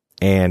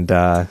 and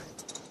that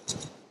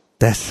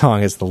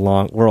song is the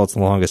world's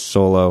longest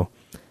solo.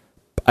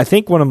 I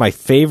think one of my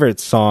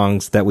favorite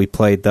songs that we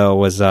played, though,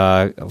 was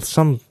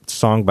some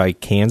song by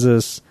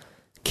Kansas,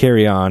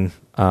 Carry On,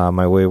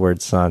 My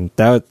Wayward Son.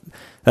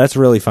 That's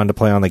really fun to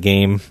play on the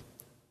game,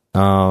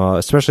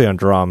 especially on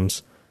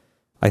drums,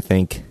 I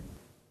think.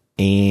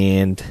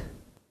 And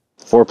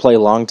 4-play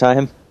Long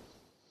Time?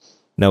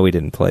 no, we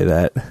didn't play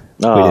that.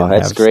 Oh,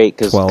 that's great,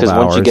 because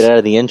once you get out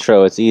of the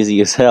intro, it's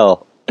easy as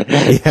hell.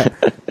 Yeah.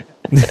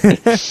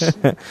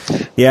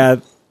 Yeah,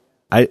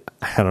 I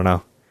don't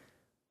know.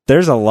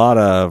 There's a lot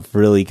of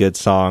really good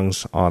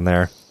songs on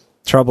there.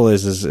 Trouble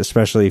is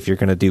especially if you're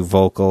going to do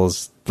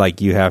vocals,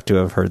 like you have to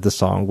have heard the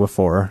song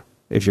before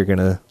if you're going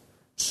to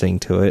sing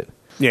to it.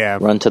 Yeah.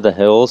 Run to the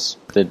Hills.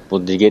 Did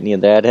you get any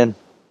of that in?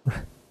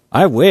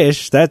 I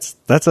wish.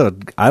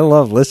 I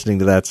love listening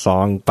to that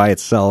song by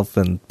itself,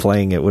 and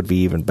playing it would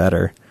be even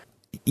better.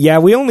 Yeah,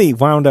 we only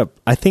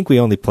I think we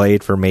only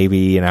played for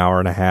maybe an hour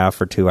and a half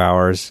or 2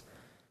 hours.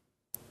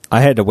 I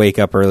had to wake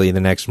up early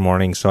the next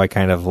morning, so I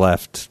kind of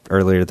left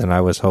earlier than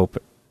I was hoping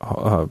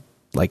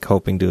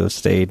to have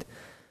stayed.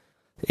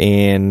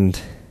 And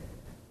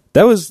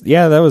that was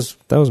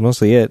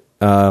mostly it.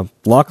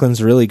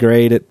 Lachlan's really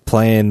great at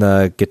playing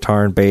the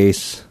guitar and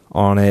bass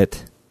on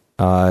it.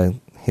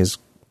 His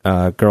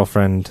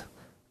girlfriend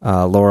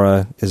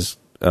Laura is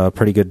a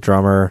pretty good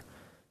drummer,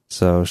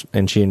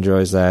 and she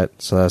enjoys that,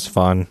 so that's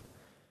fun.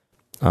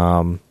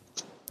 I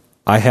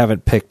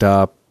haven't picked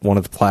up one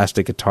of the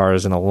plastic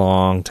guitars in a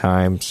long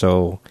time,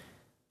 so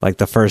like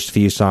the first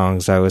few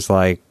songs I was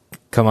like,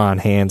 come on,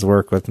 hands,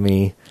 work with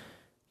me.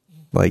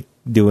 Like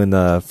doing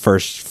the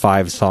first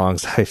 5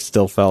 songs, I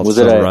still felt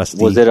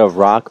rusty. Was it a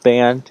rock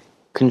band?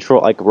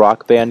 control, like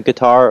Rock Band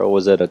guitar, or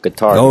was it a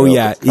Guitar Oh Hero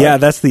yeah, guitar? yeah.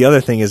 That's the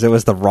other thing, is it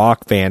was the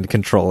Rock Band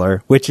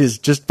controller, which is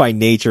just by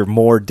nature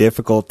more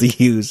difficult to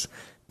use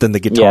than the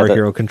Guitar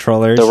Hero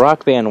controllers. The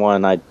Rock Band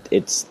one,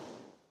 it's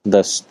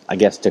I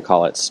guess to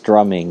call it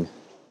strumming.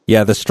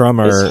 Yeah, the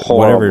strummer, is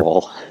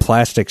horrible. whatever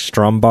plastic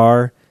strum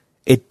bar.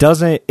 It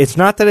doesn't. It's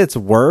not that it's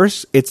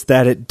worse. It's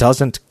that it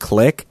doesn't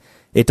click.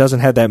 It doesn't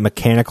have that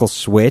mechanical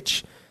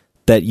switch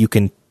that you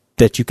can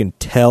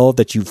tell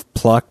that you've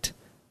plucked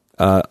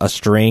a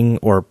string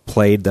or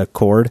played the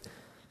chord.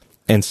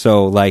 And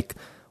so, like,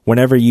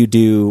 whenever you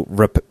do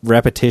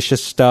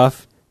repetitious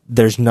stuff,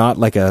 there's not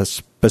like a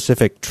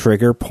specific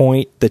trigger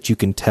point that you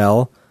can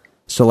tell.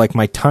 So, like,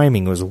 my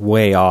timing was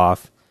way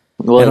off.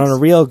 Well, and on a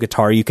real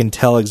guitar, you can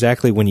tell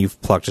exactly when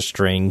you've plucked a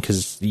string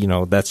because, you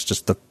know, that's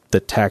just the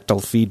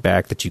tactile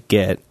feedback that you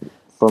get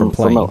from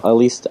playing. At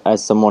least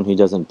as someone who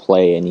doesn't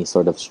play any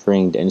sort of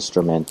stringed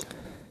instrument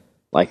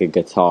like a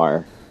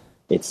guitar,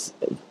 it's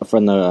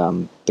from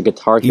the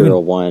Guitar Hero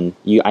one.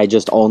 I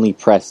just only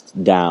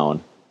pressed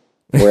down,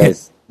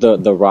 whereas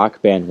the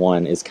Rock Band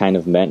one is kind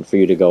of meant for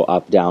you to go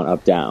up, down,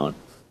 up, down.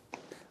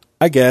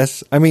 I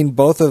guess. I mean,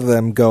 both of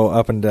them go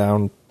up and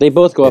down. They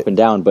both go up and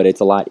down, but it's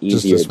a lot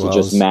easier just as well to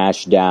just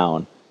mash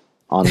down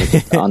on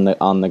the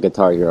on the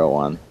Guitar Hero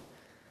one.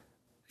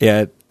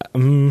 Yeah, I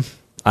don't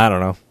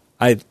know.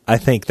 I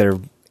think they're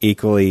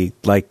equally,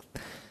 like,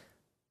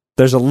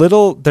 there's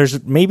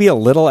maybe a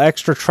little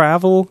extra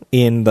travel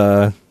in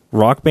the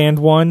Rock Band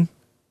one,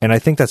 and I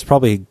think that's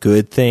probably a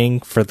good thing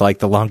for, like,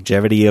 the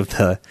longevity of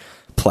the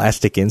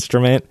plastic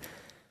instrument.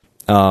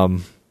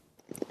 You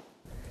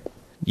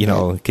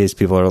know, in case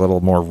people are a little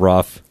more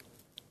rough,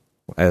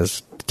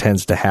 as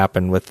tends to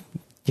happen with,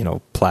 you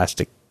know,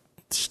 plastic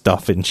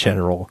stuff in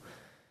general.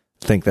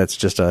 I think that's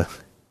just a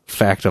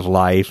fact of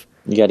life.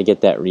 You got to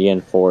get that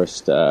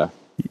reinforced pedal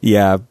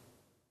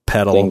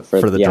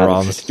for the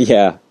drums.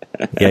 Yeah.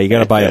 Yeah, you got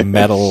to buy a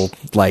metal,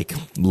 like,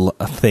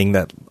 thing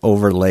that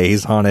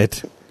overlays on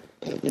it.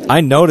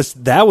 I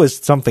noticed that was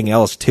something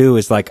else, too,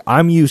 is, like,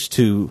 I'm used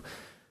to,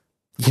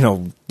 you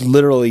know,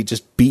 literally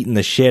just beating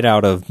the shit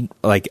out of,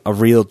 like, a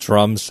real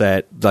drum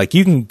set. Like,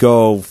 you can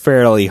go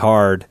fairly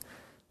hard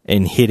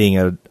in hitting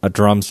a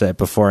drum set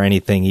before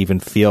anything even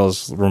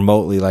feels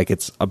remotely like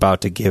it's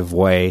about to give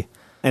way.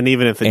 And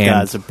even if it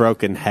does, a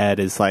broken head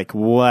is like,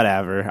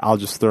 whatever, I'll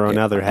just throw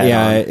another head on.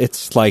 Yeah,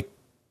 it's like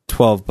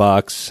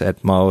 $12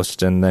 at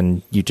most, and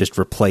then you just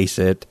replace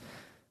it.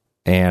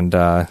 And,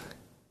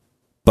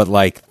 but,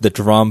 like, the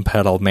drum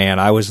pedal, man,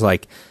 I was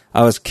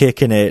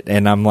kicking it,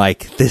 and I'm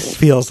like, this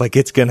feels like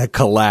it's going to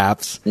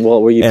collapse.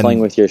 Well, were you playing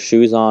with your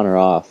shoes on or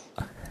off?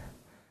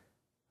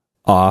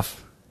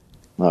 Off.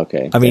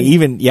 Okay. I mean,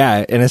 even,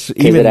 yeah, and it's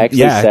even,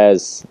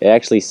 it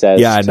actually says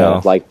yeah,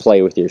 to, like,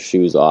 play with your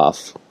shoes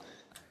off.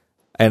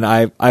 And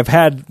I've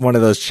had one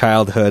of those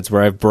childhoods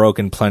where I've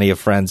broken plenty of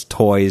friends'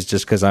 toys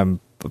just because I'm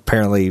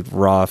apparently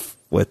rough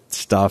with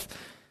stuff.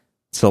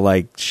 So,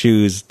 like,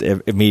 shoes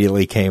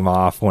immediately came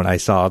off when I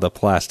saw the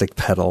plastic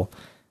pedal.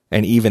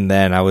 And even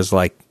then, I was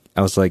like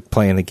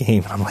playing the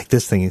game, and I'm like,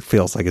 this thing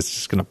feels like it's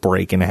just going to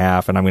break in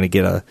half, and I'm going to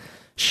get a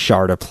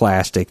shard of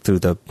plastic through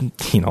the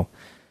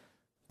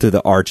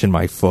arch in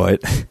my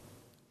foot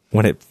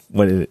when it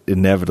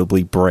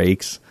inevitably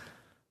breaks.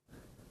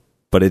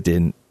 But it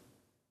didn't.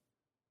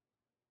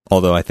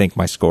 Although I think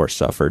my score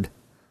suffered.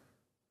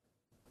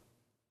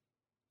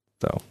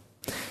 So,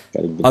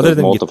 other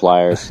than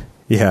multipliers,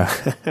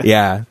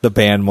 yeah, the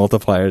band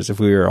multipliers.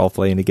 If we were all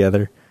playing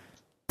together,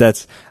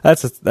 that's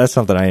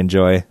something I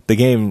enjoy. The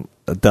game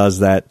does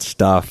that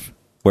stuff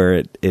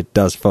where it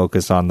does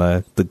focus on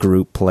the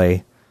group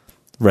play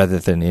rather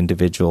than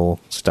individual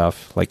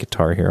stuff like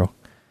Guitar Hero.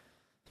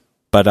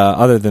 But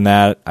other than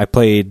that, I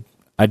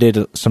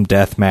did some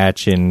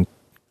deathmatch in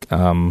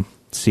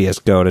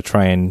CS:GO to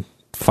try and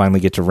finally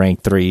get to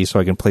rank 3 so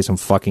I can play some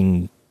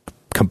fucking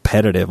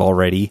competitive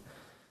already.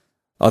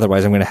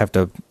 Otherwise, I'm going to have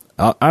to...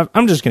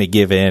 I'm just going to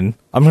give in.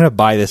 I'm going to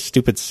buy this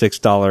stupid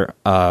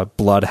 $6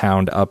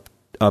 Bloodhound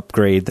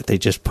upgrade that they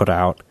just put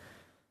out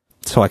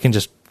so I can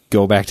just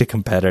go back to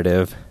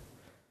competitive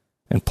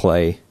and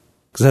play.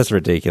 Because that's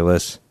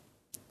ridiculous.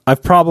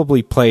 I've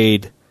probably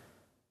played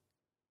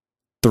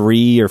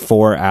 3 or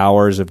 4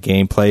 hours of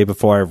gameplay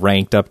before I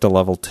ranked up to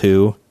level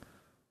 2.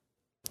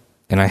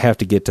 And I have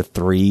to get to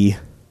 3.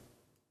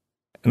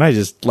 And I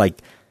just,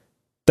 like,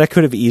 that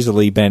could have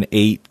easily been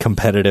 8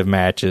 competitive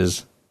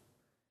matches.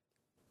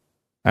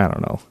 I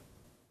don't know.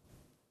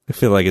 I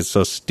feel like it's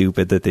so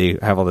stupid that they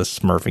have all this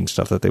smurfing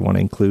stuff that they want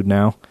to include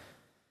now.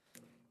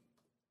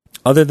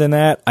 Other than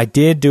that, I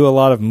did do a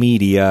lot of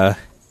media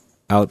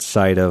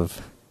outside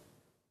of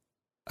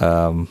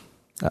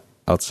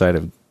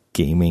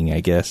gaming, I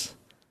guess.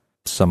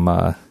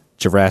 Some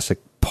Jurassic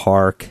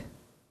Park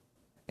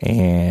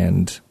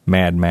and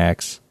Mad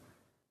Max.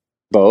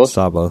 Both?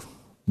 Saw both.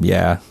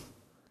 Yeah.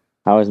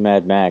 How was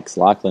Mad Max?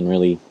 Lachlan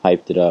really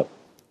hyped it up.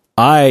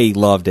 I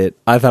loved it.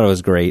 I thought it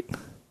was great.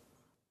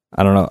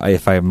 I don't know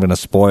if I'm going to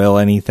spoil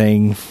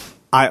anything.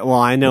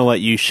 I know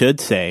what you should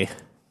say.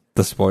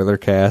 The spoiler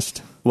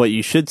cast. What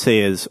you should say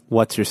is,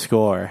 what's your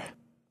score?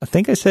 I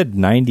think I said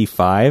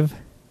 95.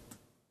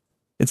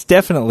 It's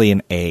definitely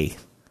an A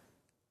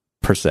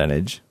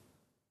percentage.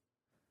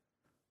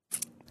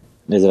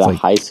 Is it a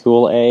high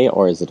school A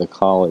or is it a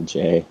college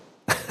A?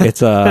 It's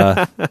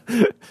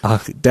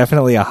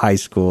definitely a high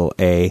school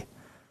A.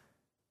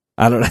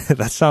 I don't know.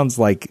 That sounds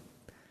like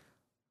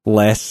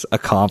less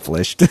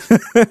accomplished.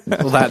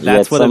 Well,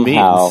 that's what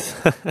somehow,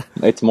 it means.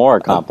 It's more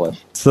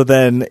accomplished. So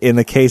then in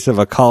the case of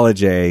a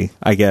college A,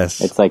 I guess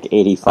It's like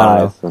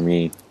 85 for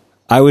me.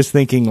 I was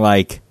thinking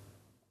like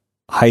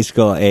high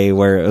school A,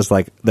 where it was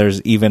like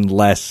there's even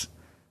less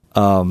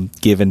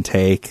give and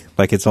take.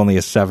 Like it's only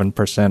a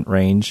 7%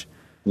 range.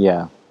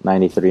 Yeah,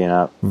 93 and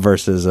up.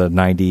 Versus a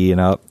 90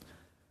 and up.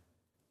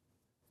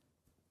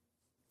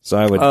 So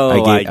I would.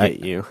 I get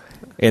you.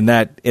 In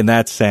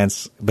that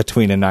sense,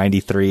 between a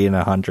 93 and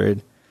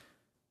 100,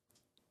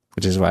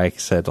 which is why I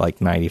said like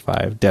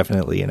 95,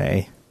 definitely an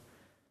A.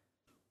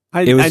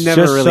 I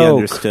never really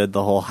understood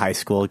the whole high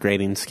school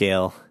grading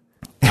scale.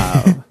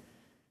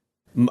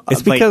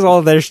 It's because all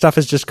of their stuff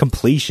is just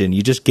completion.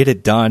 You just get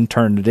it done,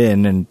 turn it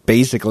in, and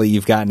basically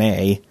you've got an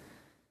A.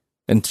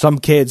 And some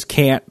kids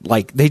can't,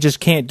 they just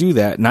can't do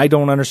that, and I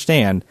don't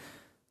understand.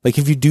 Like,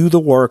 if you do the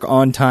work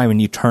on time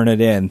and you turn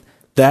it in,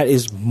 that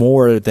is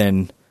more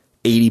than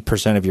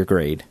 80% of your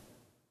grade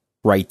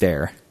right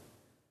there.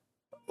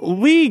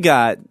 We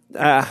got,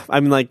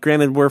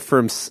 granted, we're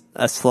from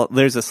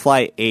there's a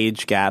slight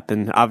age gap,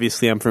 and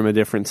obviously I'm from a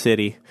different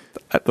city,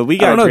 but we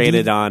got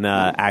graded on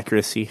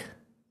accuracy.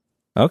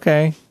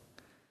 Okay.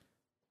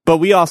 But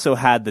we also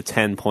had the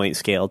 10-point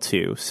scale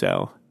too,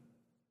 so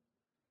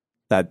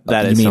that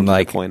is mean something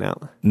like to point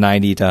out.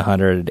 90 to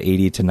 100,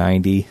 80 to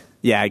 90?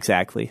 Yeah,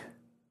 exactly.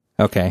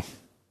 Okay.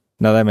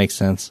 No, that makes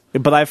sense.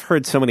 But I've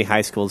heard so many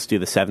high schools do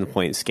the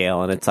 7-point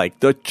scale, and it's like,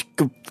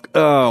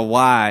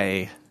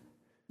 why?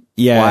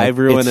 Yeah, why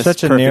ruin it's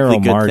such a narrow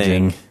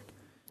margin. Thing?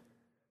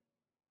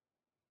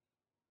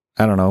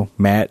 I don't know,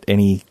 Matt.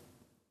 Any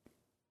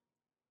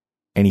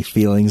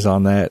feelings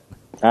on that?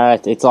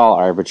 It's all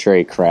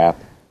arbitrary crap.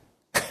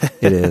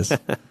 It is.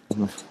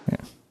 Yeah.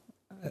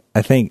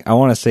 I think I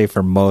want to say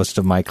for most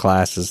of my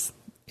classes,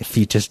 if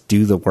you just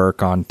do the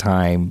work on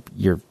time,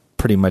 you're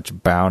pretty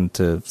much bound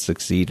to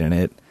succeed in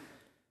it.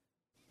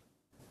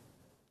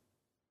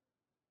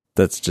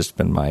 That's just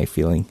been my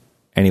feeling.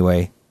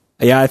 Anyway,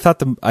 yeah, I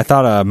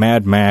thought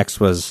Mad Max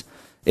was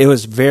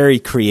very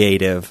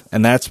creative,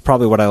 and that's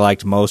probably what I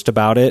liked most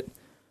about it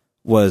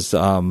was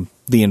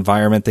the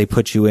environment they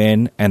put you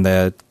in and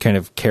the kind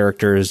of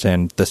characters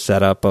and the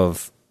setup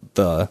of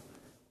the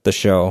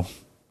show.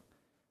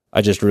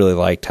 I just really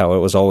liked how it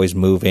was always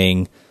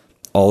moving.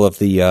 All of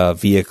the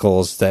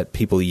vehicles that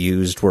people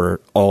used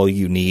were all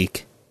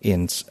unique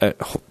in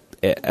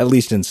at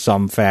least in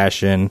some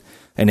fashion.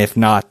 And if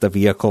not the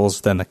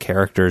vehicles, then the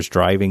characters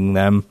driving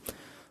them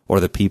or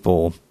the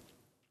people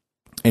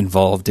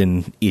involved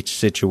in each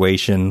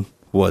situation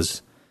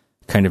was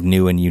kind of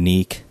new and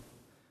unique.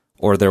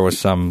 Or there was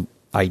some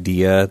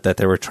idea that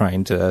they were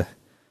trying to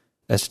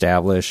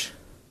establish.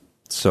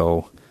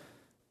 So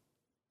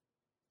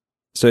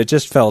it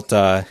just felt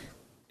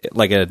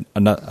like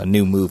a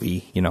new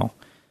movie, you know.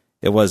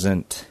 It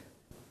wasn't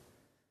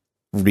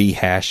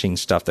rehashing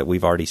stuff that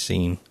we've already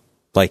seen,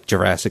 like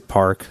Jurassic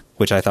Park,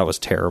 which I thought was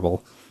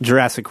terrible.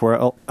 Jurassic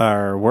World?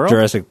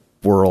 Jurassic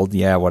World,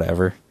 yeah,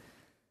 whatever.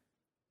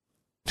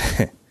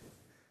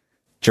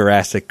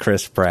 Jurassic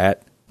Chris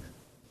Pratt.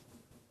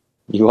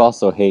 You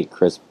also hate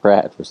Chris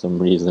Pratt for some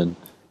reason.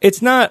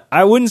 It's not,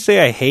 I wouldn't say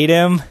I hate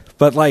him,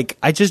 but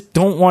I just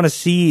don't want to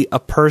see a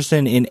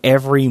person in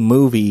every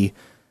movie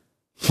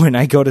when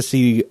I go to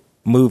see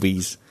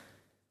movies.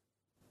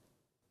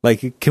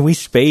 Can we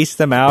space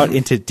them out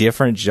into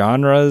different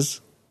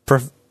genres,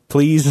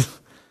 please?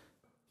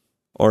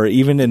 Or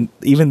even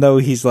though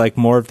he's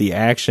more of the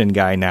action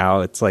guy now,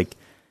 it's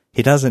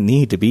he doesn't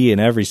need to be in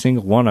every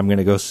single one I'm going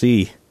to go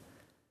see.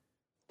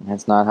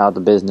 That's not how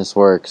the business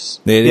works.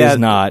 It is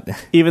not.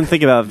 Even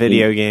think about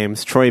video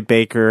games. Troy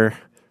Baker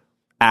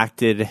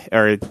acted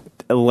or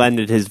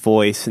lended his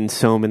voice in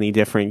so many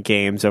different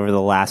games over the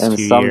last few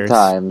years. And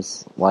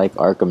sometimes, like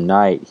Arkham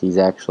Knight, he's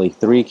actually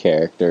 3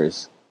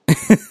 characters.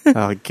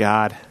 Oh,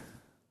 God.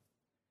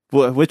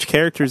 Which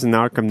characters in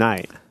Arkham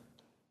Knight?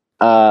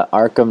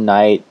 Arkham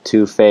Knight,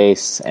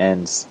 Two-Face,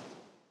 and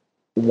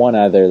one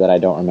other that I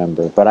don't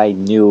remember. But I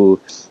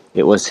knew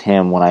it was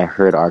him when I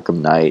heard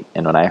Arkham Knight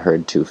and when I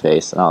heard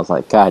Two-Face. And I was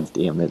like, God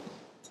damn it.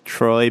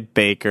 Troy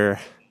Baker.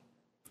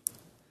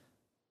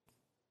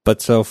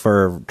 But so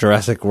for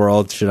Jurassic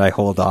World, should I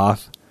hold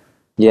off?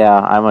 Yeah,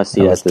 I must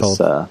see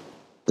that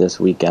this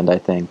weekend, I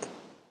think.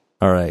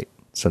 All right.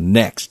 So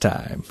next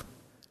time,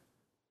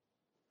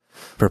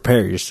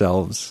 prepare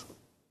yourselves.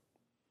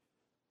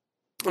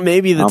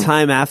 Maybe the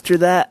time after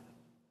that.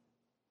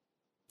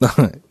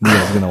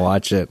 Neil's going to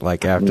watch it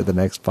after the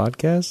next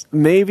podcast?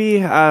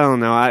 Maybe. I don't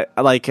know.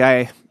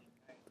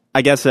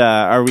 I guess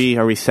are we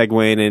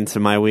segueing into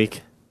my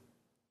week?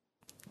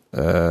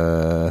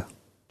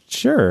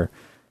 Sure.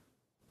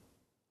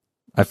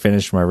 I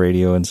finished my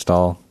radio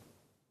install.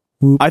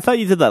 I thought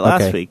you did that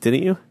last Okay. week,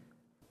 didn't you?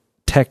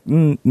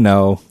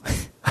 No.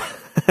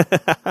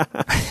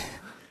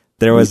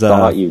 There was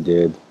thought you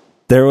did.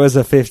 There was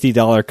a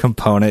 $50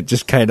 component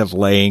just kind of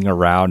laying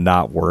around,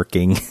 not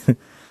working.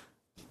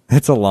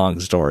 It's a long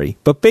story.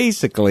 But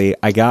basically,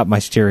 I got my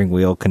steering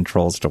wheel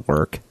controls to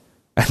work.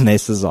 And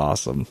this is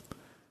awesome.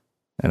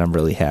 And I'm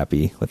really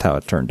happy with how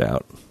it turned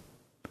out.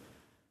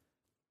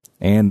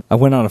 And I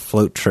went on a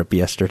float trip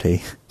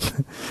yesterday.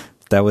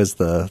 That was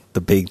the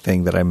big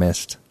thing that I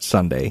missed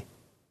Sunday.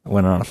 I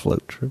went on a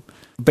float trip.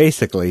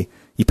 Basically,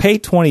 you pay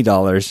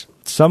 $20.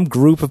 Some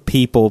group of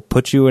people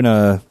put you in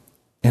a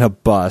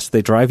bus.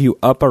 They drive you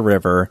up a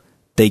river.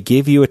 They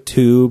give you a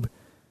tube,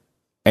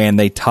 and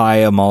they tie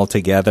them all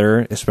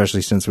together,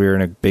 especially since we were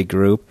in a big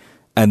group,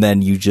 and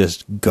then you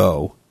just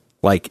go.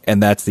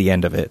 And that's the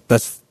end of it.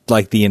 That's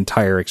like the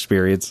entire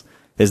experience,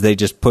 is they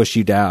just push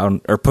you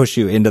down or push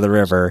you into the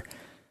river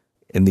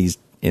in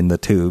the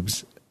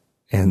tubes,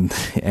 and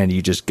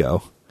you just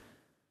go.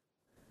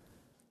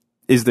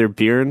 Is there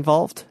beer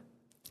involved?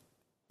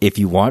 If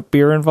you want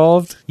beer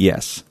involved,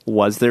 yes.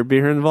 Was there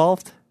beer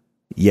involved?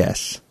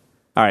 Yes.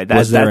 All right,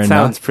 that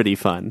sounds pretty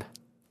fun.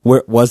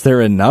 Was there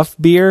enough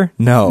beer?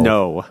 No.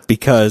 No.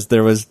 Because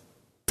there was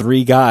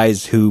 3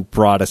 guys who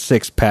brought a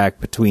 6-pack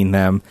between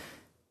them,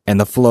 and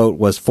the float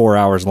was 4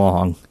 hours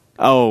long.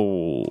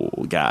 Oh,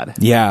 God.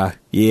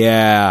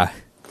 Yeah.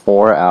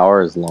 4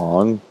 hours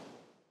long?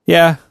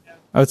 Yeah,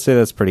 I would say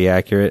that's pretty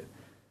accurate.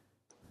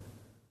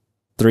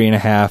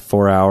 3.5,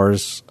 4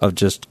 hours of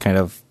just kind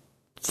of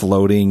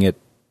floating at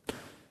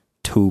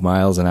 2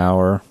 miles an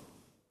hour,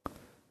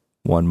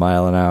 1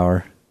 mile an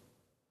hour.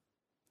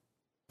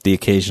 The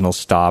occasional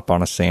stop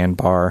on a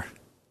sandbar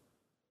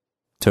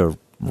to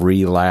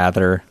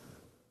re-lather.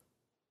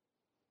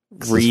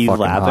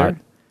 Re-lather?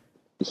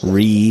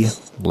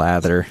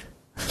 Re-lather.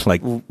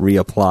 Like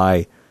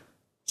reapply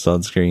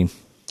sunscreen.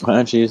 Why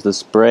don't you use the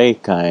spray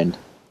kind?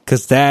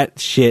 Because that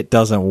shit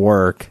doesn't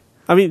work.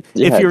 I mean,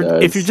 Yeah,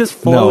 if you're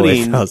just No, it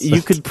floating, doesn't.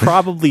 you could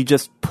probably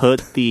just put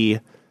the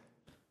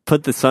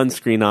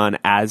sunscreen on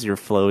as you're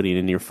floating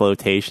in your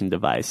flotation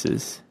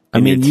devices. I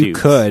in mean, your you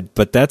tubes. could,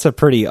 but that's a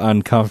pretty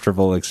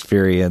uncomfortable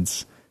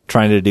experience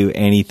trying to do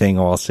anything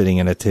while sitting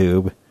in a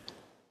tube.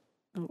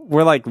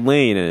 We're like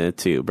laying in a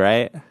tube,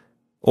 right?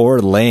 Or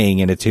laying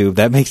in a tube.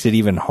 That makes it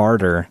even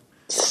harder.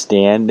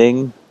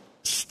 Standing?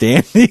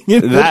 Standing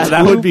in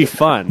That would be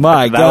fun.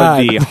 My that God.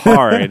 would be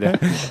hard.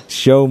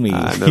 Show me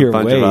And your a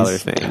bunch ways. of other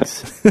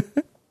things.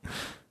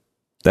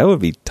 That would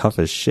be tough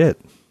as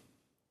shit.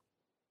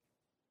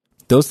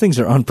 Those things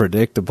are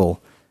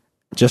unpredictable.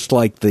 Just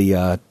like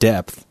the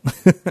depth.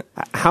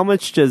 How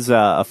much does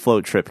a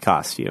float trip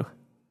cost you?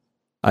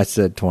 I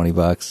said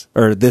 $20.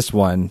 Or this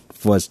one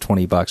was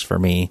 $20 for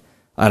me.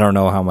 I don't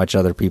know how much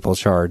other people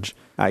charge.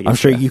 I'm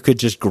sure you could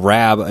just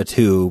grab a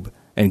tube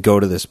and go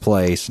to this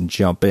place and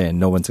jump in.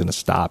 No one's going to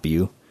stop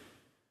you.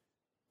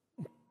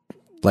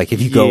 Like if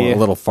you go a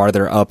little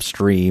farther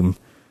upstream,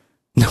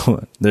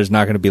 no, there's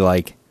not going to be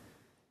like,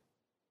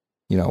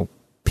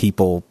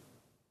 people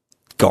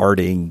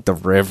guarding the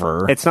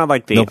river. It's not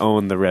like they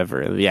own the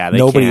river. Yeah,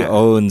 nobody can't.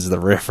 owns the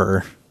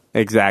river.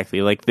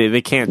 Exactly. Like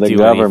they can't The do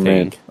government.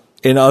 anything.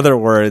 In other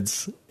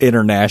words,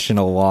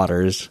 international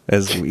waters,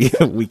 as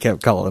we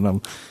kept calling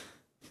them.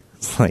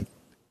 It's like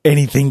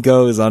anything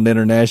goes on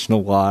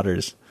international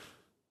waters.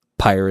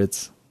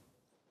 Pirates.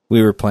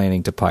 We were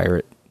planning to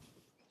pirate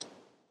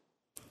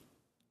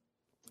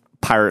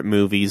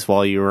movies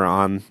while you were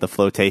on the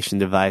flotation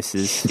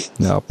devices.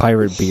 No,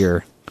 pirate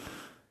beer.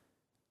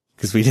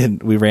 Because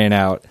we ran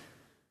out.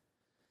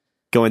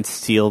 Go and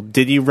steal.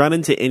 Did you run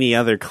into any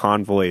other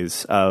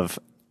convoys of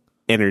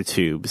inner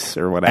tubes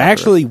or whatever?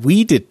 Actually,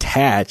 we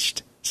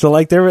detached. So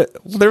like there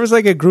was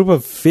like a group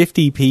of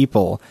 50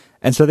 people,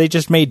 and so they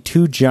just made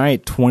 2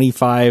 giant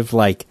 25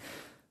 like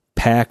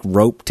pack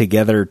rope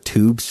together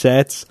tube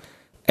sets,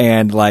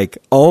 and like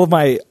all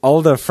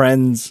the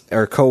friends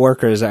or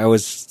coworkers I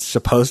was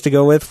supposed to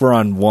go with were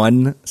on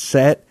one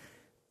set,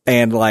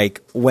 and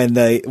like when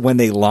they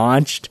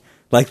launched,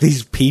 like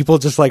these people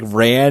just like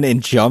ran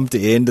and jumped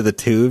into the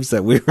tubes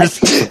that we were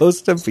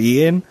supposed to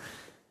be in,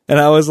 and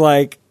I was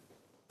like,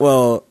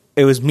 well,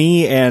 it was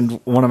me and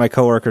one of my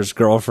coworkers'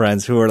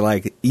 girlfriends who were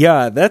like,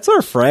 yeah, that's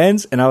our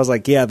friends. And I was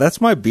like, yeah, that's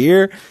my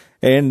beer.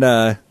 And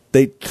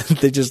they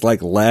just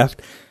like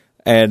left.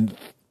 And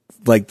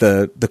like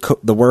the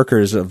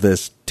workers of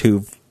this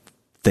tube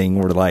thing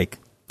were like,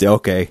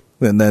 okay.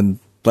 And then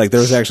like there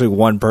was actually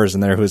one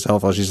person there who was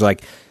helpful. She's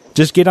like,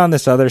 just get on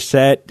this other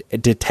set,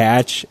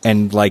 detach,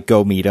 and like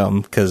go meet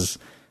them. Because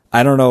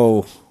I don't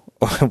know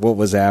what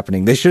was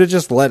happening. They should have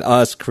just let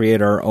us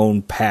create our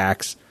own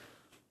packs.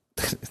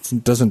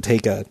 It doesn't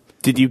take a...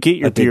 Did you get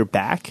your beer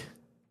back?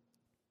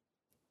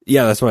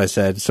 Yeah, that's what I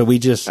said. So we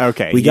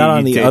Okay, got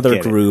on you the did other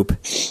get it. group,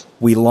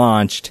 we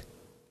launched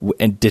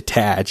and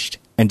detached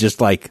and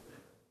just like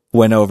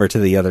went over to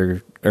the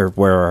other, or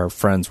where our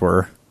friends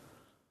were.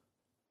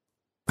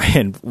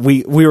 And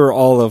we were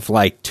all of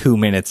like 2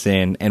 minutes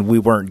in and we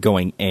weren't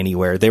going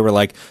anywhere. They were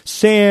like,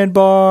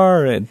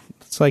 sandbar. And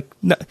it's like,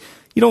 no,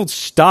 you don't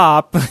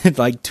stop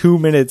like 2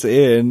 minutes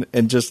in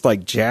and just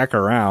like jack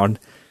around.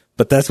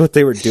 But that's what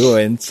they were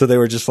doing. So they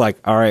were just like,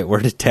 all right, we're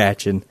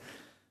detaching.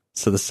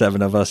 So the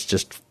 7 of us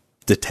just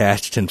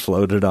detached and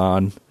floated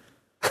on.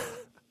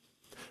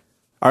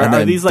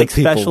 Are these like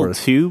special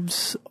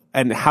tubes?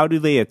 And how do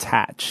they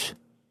attach?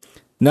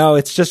 No,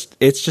 it's just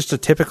a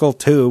typical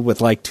tube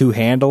with like 2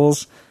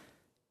 handles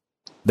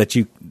that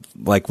you,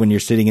 like when you're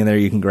sitting in there,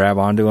 you can grab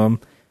onto them.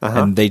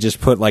 And they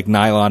just put like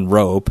nylon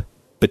rope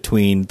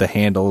between the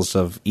handles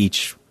of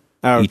each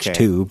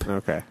tube.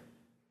 Okay.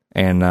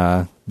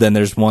 And then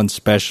there's one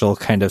special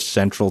kind of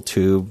central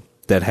tube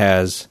that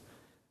has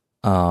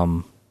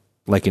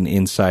like an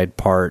inside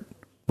part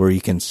where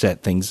you can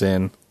set things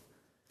in,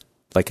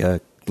 like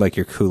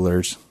your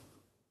coolers.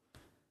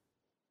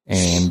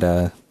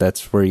 And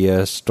that's where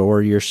you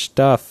store your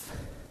stuff.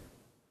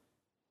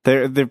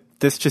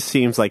 This just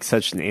seems like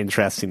such an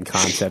interesting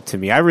concept to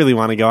me. I really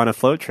want to go on a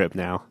float trip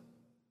now.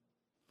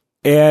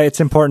 Yeah, it's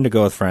important to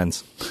go with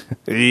friends.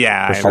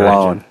 Yeah,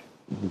 alone.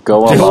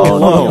 Go Just alone.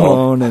 go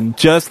alone and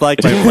just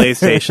like my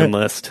PlayStation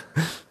list.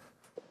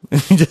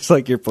 just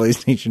like your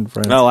PlayStation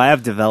friends. Oh, I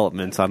have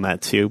developments on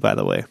that too, by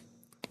the way.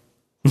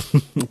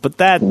 But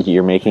that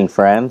You're making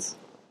friends?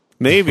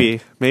 maybe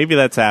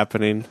that's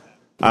happening.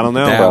 I don't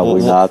know.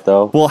 Probably not,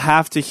 though. We'll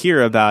have to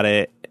hear about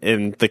it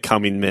in the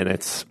coming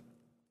minutes.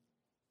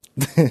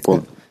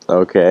 Well,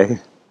 okay.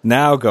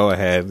 Now go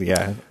ahead.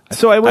 Yeah.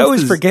 So I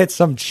always forget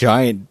some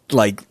giant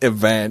like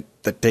event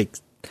that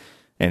takes.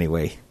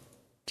 Anyway,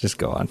 just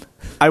go on.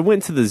 I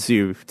went to the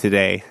zoo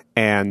today,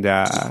 and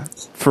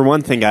for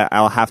one thing,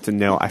 I'll have to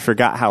know. I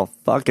forgot how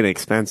fucking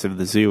expensive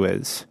the zoo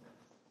is.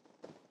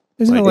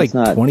 Isn't it like it's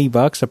not-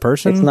 $20 a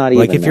person? it's not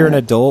like even if you're an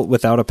that. adult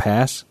without a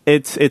pass.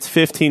 It's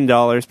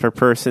 $15 per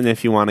person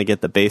if you want to get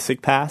the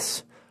basic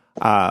pass.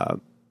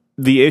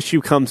 The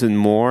issue comes in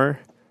more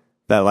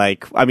that,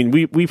 like, I mean,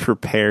 we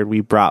prepared.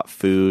 We brought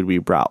food. We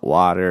brought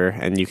water,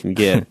 and you can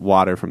get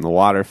water from the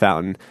water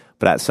fountain.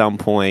 But at some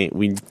point,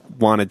 we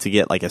wanted to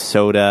get like a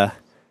soda,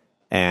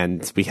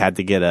 and we had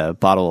to get a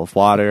bottle of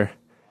water.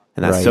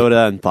 And that Right.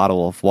 soda and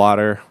bottle of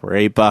water were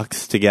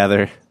 $8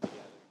 together.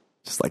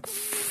 Just like,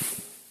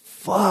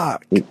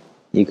 fuck.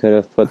 You could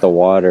have put the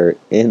water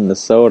in the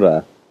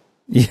soda.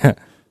 Yeah.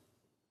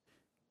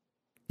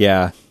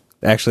 Yeah.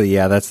 Actually,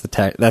 yeah, that's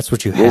that's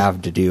what you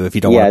have to do if you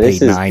don't want to pay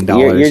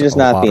 $9. You're just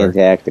not water. being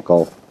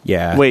tactical.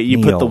 Yeah. Wait, you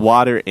Neil. put the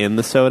water in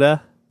the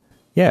soda?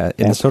 Yeah,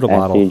 in the soda After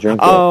bottle. you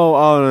drink it.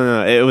 Oh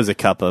no! It was a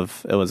cup of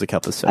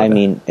soda. I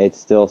mean, it's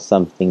still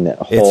something that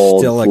holds It's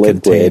still a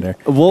liquid. container.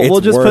 we'll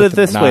It's just put it worth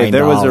this way: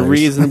 there was a $9.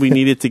 reason we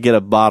needed to get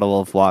a bottle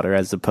of water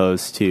as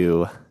opposed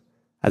to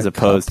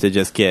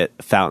just get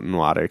fountain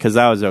water, because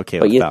I was okay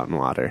with fountain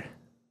water.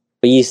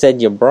 But you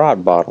said you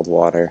brought bottled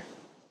water.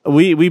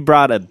 We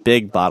brought a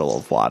big bottle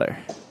of water,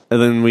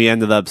 and then we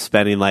ended up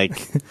spending like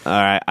all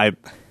right.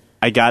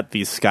 I got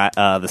the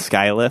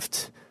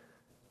Skylift.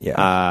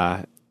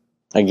 Yeah.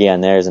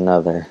 Again, there's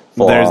another.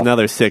 flaw. There's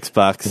another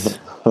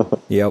 $6.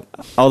 Yep.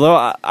 Although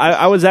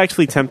I was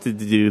actually tempted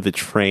to do the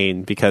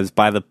train, because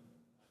by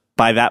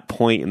that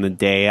point in the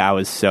day I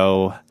was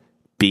so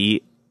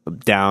beat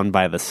down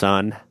by the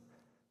sun.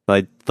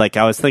 Like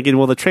I was thinking,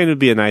 well, the train would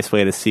be a nice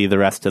way to see the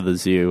rest of the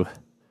zoo,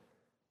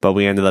 but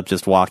we ended up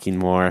just walking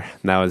more.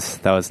 And that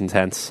was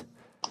intense.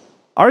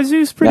 Our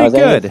zoo's pretty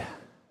good.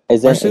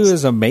 Our zoo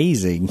is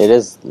amazing. It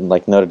is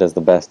like noted as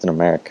the best in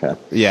America.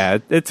 Yeah,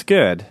 it's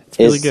good. It's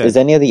really good. Is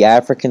any of the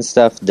African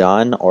stuff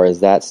done, or is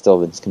that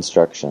still in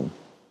construction?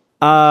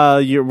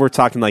 We're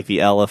talking like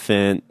the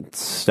elephant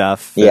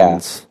stuff.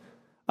 Yeah.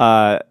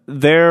 And,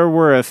 there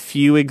were a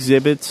few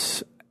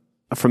exhibits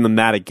from the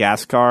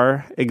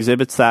Madagascar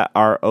exhibits that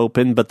are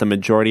open, but the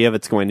majority of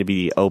it's going to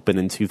be open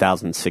in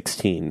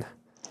 2016.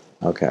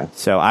 Okay.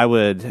 So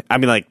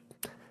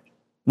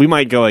we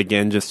might go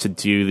again just to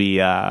do the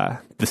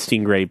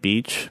Stingray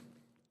Beach.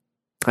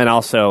 And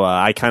also,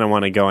 I kind of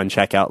want to go and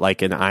check out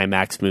like an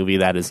IMAX movie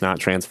that is not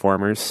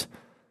Transformers.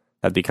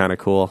 That'd be kind of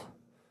cool.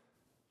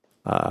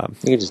 You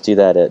could just do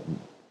that at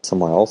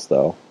somewhere else,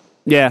 though.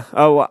 Yeah.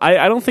 Oh,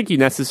 I don't think you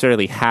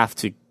necessarily have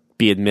to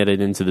be admitted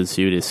into the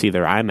zoo to see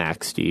their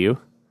IMAX, do you?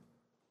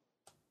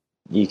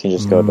 You can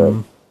just go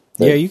to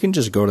Yeah, you can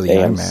just go to the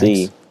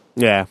AMC. IMAX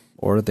Yeah.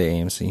 or the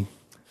AMC.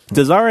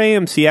 Does our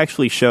AMC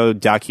actually show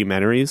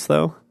documentaries,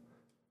 though?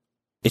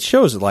 It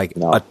shows like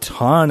No. a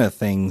ton of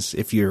things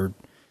if you're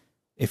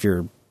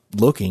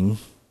looking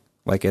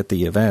like at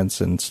the events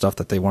and stuff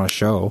that they want to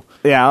show.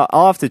 Yeah,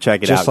 I'll have to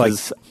check it Just out,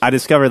 because I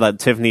discovered that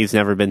Tiffany's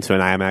never been to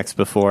an IMAX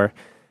before,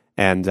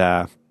 and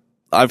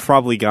I've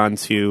probably gone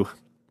to,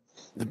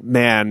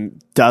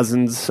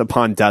 dozens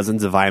upon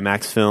dozens of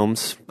IMAX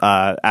films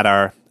at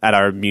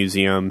our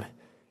museum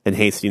in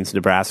Hastings,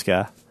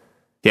 Nebraska.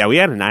 Yeah, we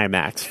had an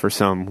IMAX for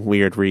some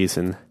weird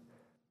reason,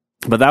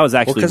 but that was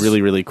actually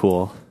really, really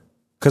cool.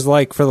 Because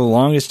like for the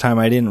longest time,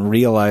 I didn't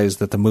realize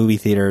that the movie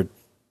theater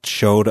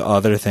showed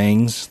other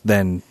things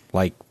than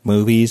like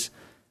movies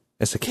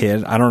as a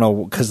kid. I don't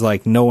know, because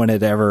like no one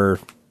had ever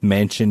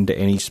mentioned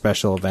any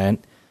special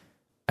event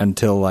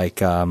until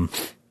like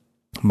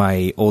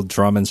my old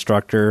drum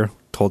instructor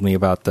told me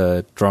about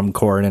the Drum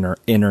Corps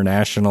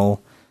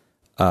International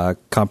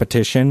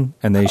competition,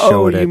 and they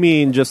showed it. Oh, you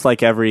mean just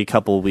like every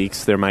couple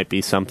weeks there might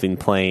be something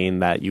playing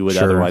that you would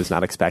otherwise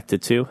not expect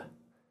it to?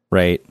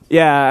 Right.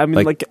 Yeah, I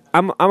mean, like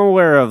I'm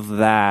aware of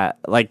that,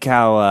 like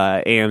how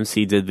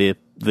AMC did the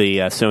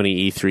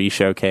Sony E3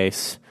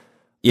 showcase.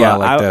 Yeah,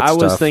 but that I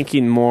was stuff.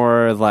 thinking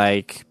more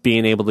like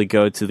being able to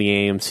go to the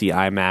AMC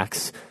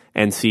IMAX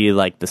and see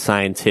like the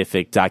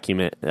scientific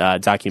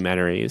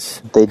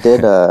documentaries.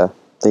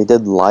 They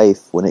did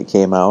Life when it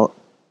came out.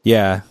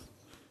 Yeah.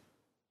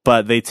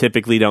 But they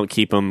typically don't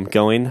keep them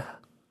going.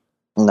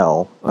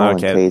 No one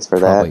Okay. pays for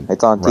Probably that.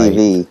 It's on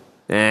TV.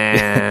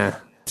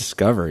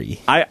 Discovery.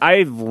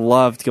 I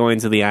loved going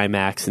to the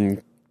IMAX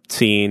and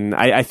seeing.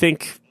 I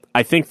think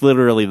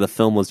literally the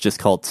film was just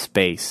called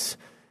Space.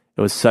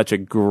 It was such a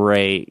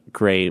great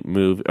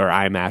movie, or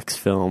IMAX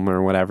film,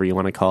 or whatever you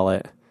want to call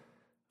it.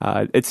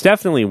 It's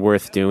definitely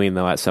worth doing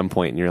though at some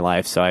point in your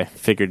life. So I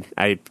figured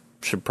I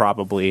should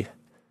probably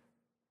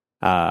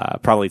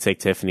take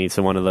Tiffany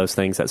to one of those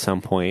things at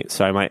some point.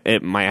 So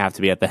it might have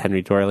to be at the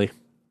Henry Dorley.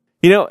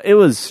 You know, it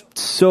was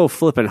so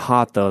flippin'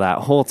 hot though that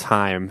whole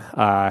time.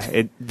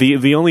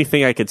 The only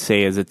thing I could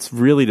say is it's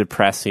really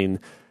depressing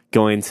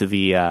going to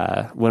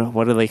the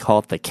what do they call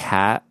it? The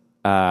cat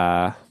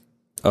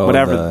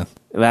whatever.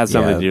 That has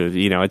something to do with,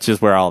 it's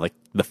just where all the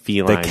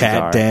felines The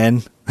cat are.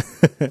 den.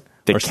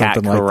 The or cat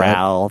something like that.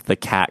 corral, the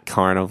cat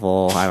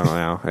carnival. I don't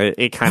know.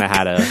 It kind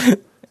of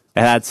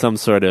had some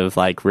sort of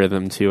like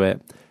rhythm to it.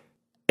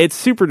 It's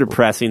super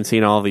depressing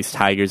seeing all these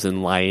tigers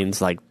and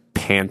lions like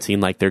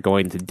panting like they're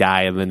going to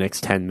die in the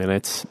next 10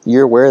 minutes.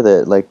 You're aware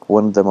that like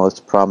one of the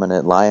most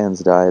prominent lions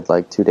died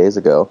like 2 days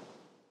ago.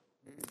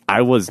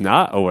 I was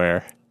not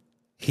aware.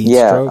 Heat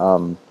Yeah,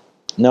 stroke?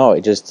 no,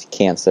 it just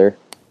cancer.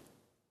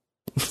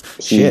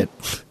 Shit.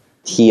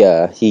 He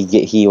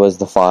was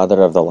the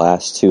father of the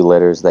last 2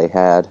 litters they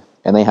had,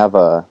 and they have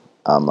a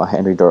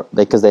Henry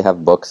because they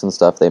have books and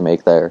stuff they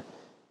make there,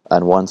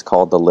 and one's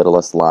called The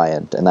Littlest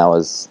Lion, and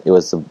it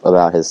was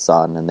about his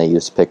son, and they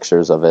used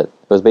pictures of it.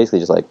 It was basically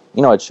just like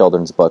a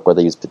children's book where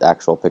they used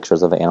actual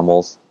pictures of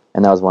animals,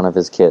 and that was one of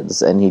his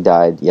kids, and he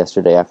died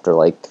yesterday after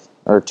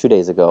or 2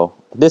 days ago,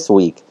 this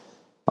week.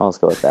 I'll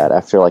just go with that,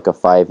 after like a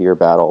 5-year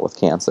battle with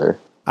cancer.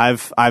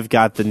 I've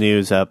got the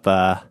news up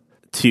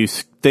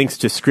thanks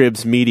to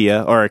Scribs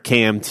Media or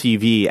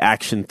KMTV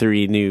Action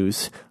 3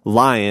 News.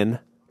 Lion,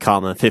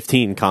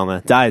 15,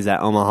 dies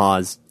at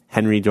Omaha's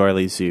Henry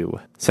Dorley Zoo.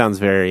 Sounds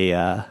very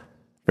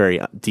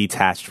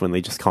detached when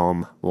they just call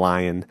him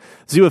Lion.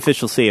 Zoo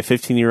officials say a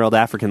 15-year-old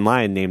African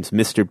lion named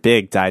Mr.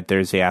 Big died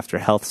Thursday after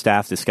health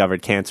staff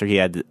discovered cancer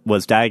he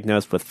was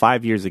diagnosed with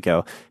 5 years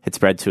ago had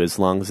spread to his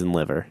lungs and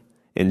liver.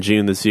 In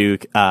June, the zoo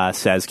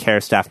says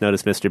care staff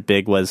noticed Mr.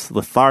 Big was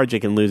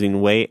lethargic and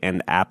losing weight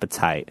and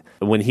appetite.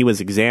 When he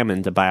was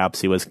examined, a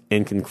biopsy was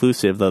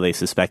inconclusive, though they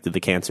suspected the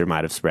cancer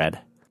might have spread.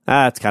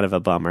 It's kind of a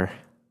bummer.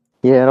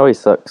 Yeah, it always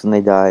sucks when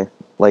they die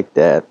like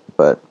that,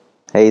 but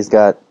hey,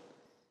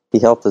 he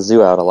helped the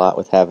zoo out a lot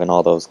with having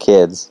all those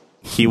kids.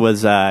 He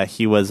was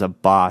a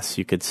boss,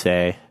 you could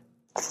say.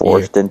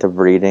 Forced into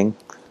breeding.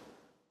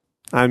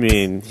 I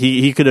mean,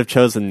 he could have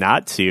chosen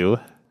not to.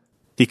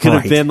 He could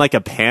have been like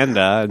a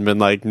panda and been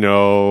like,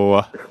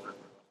 no,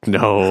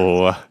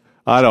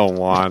 I don't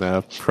want to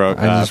I just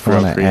want to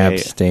procreate.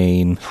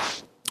 abstain.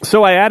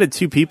 So I added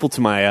 2 people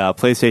to my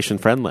PlayStation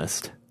friend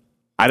list.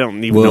 I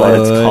don't even know what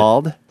it's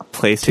called.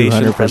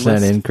 PlayStation friend 200%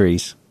 list.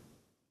 increase.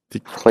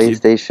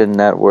 PlayStation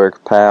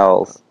Network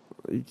pals.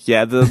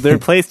 Yeah, they're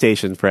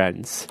PlayStation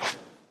friends.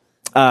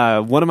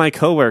 One of my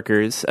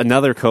coworkers,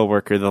 another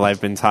coworker that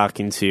I've been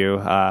talking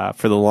to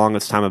for the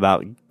longest time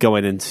about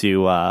going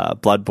into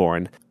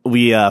Bloodborne,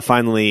 we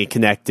finally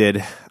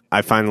connected.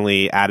 I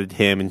finally added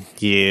him, and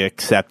he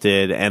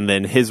accepted. And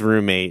then his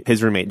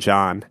roommate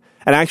John.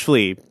 And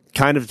actually,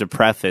 kind of to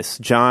preface,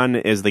 John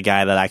is the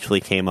guy that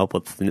actually came up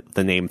with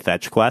the name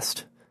Fetch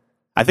Quest.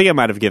 I think I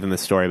might have given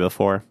this story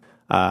before.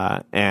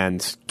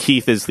 And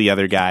Keith is the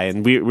other guy,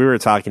 and we were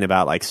talking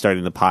about like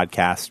starting the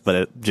podcast, but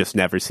it just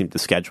never seemed to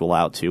schedule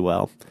out too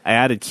well. I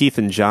added Keith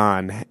and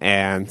John,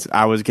 and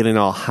I was getting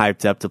all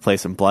hyped up to play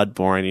some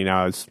Bloodborne.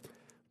 I was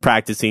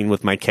practicing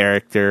with my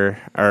character,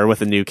 or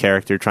with a new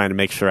character, trying to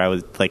make sure I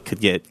was could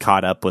get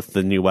caught up with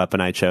the new weapon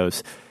I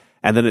chose.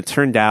 And then it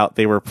turned out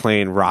they were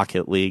playing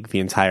Rocket League the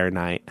entire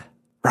night.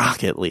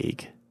 Rocket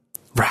League.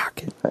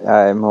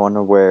 I'm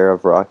unaware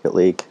of Rocket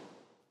League.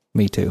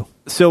 Me too.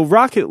 So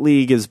Rocket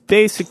League is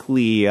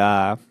basically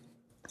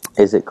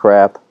Is it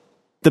crap?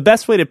 the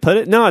best way to put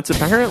it. No, it's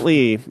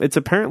apparently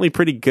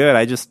pretty good.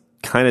 I just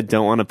kind of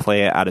don't want to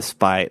play it out of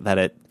spite that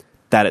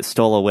it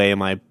stole away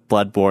my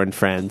Bloodborne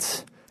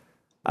friends.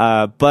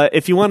 But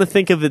if you want to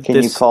think of it Can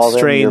you this call them your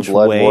strange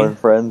Bloodborne way,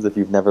 friends if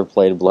you've never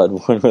played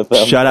Bloodborne with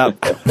them? shut up.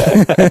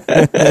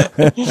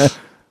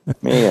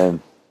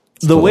 Man.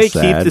 The way Keith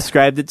sad.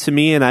 described it to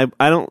me, and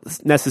I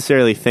don't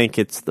necessarily think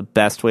it's the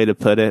best way to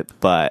put it,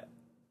 but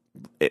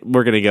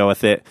we're going to go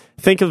with it.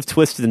 Think of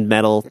Twisted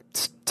Metal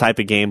type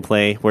of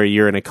gameplay where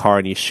you're in a car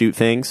and you shoot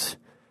things.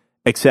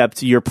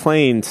 except you're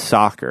playing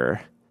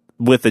soccer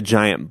with a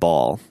giant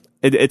ball.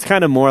 It's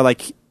kind of more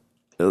like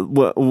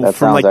That from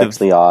sounds like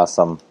actually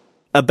awesome.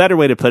 a better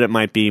way to put it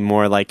might be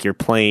more like you're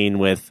playing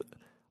with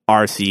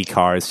RC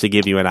cars to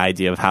give you an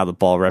idea of how the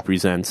ball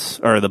represents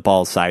or the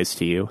ball size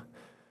to you.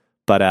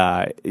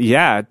 But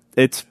yeah,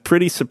 it's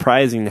pretty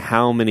surprising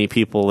how many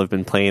people have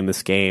been playing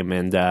this game,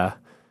 and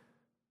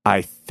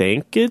I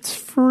think it's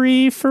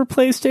free for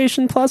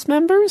PlayStation Plus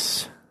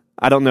members.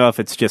 I don't know if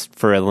it's just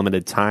for a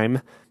limited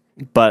time,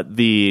 but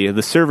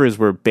the servers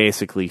were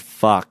basically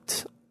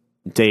fucked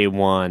day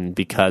one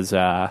because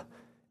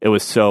it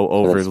was so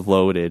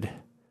overloaded.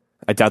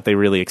 I doubt they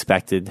really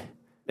expected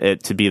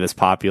it to be this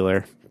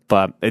popular.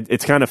 But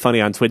it's kind of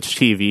funny, on Twitch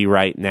TV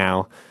right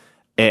now,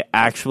 it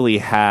actually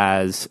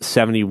has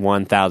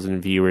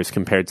 71,000 viewers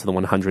compared to the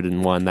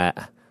 101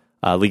 that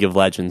League of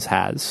Legends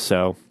has.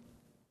 So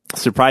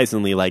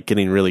surprisingly, like,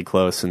 getting really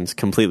close and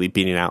completely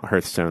beating out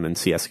Hearthstone and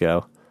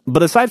CSGO.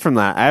 But aside from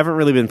that, I haven't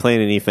really been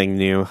playing anything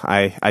new.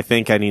 I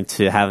think I need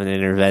to have an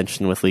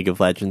intervention with League of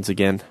Legends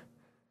again.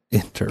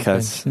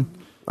 Because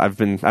I've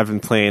been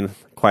playing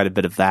quite a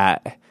bit of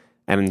that.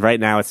 And right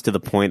now it's to the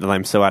point that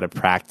I'm so out of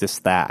practice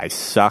that I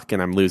suck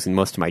and I'm losing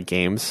most of my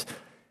games.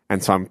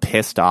 And so I'm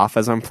pissed off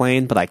as I'm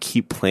playing, but I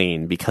keep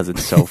playing because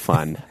it's so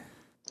fun.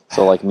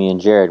 So like me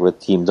and Jared with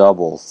team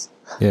doubles.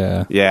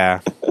 Yeah. Yeah.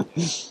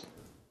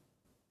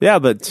 Yeah,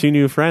 but 2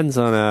 new friends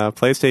on a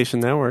PlayStation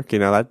Network,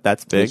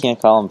 that's You big. can't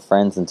call them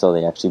friends until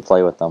they actually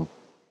play with them.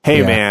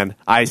 Hey, Yeah. man,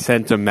 I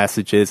sent them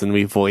messages and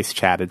we voice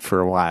chatted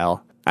for a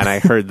while. And I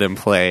heard them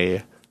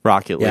play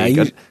Rocket Yeah,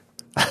 League.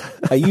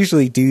 I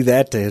usually do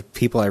that to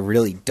people I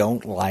really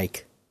don't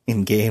like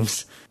in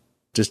games.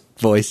 Just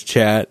voice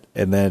chat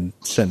and then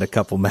send a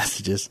couple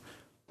messages.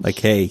 Like,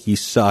 hey, you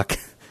suck.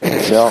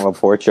 Yeah, I'll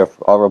report you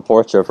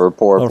for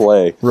poor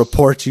play.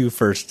 Report you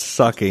for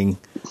sucking.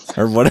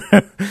 Or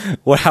whatever,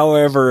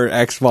 however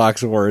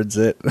Xbox words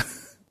it.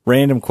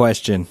 Random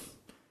question.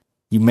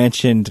 You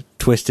mentioned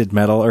Twisted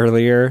Metal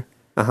earlier.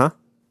 Uh-huh.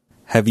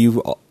 Have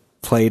you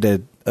played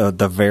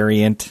the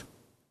variant,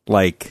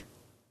 like,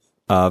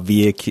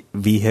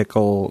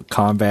 vehicle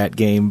combat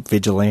game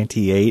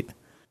Vigilante 8?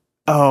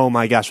 Oh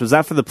my gosh, was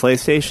that for the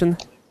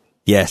PlayStation?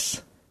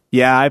 Yes.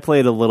 Yeah, I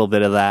played a little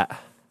bit of that.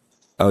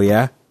 Oh,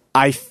 yeah?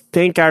 I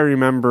think I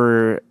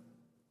remember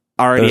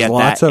already There's at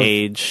lots that of-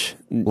 age.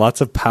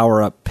 Lots of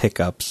power-up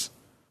pickups.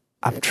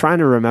 I'm trying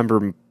to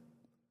remember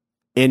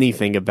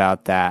anything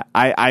about that.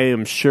 I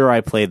am sure I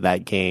played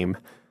that game,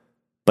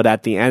 but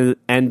at the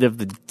end of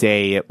the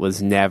day, it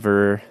was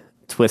never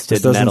Twisted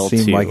This doesn't Metal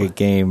seem 2. like a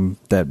game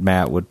that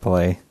Matt would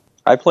play.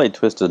 I played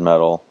Twisted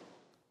Metal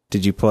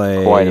Did you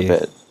play... quite a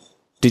bit.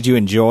 Did you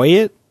enjoy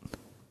it?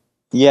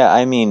 Yeah,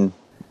 I mean,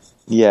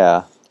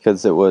 yeah,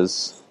 because it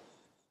was...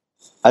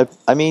 I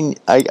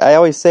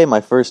always say my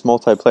first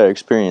multiplayer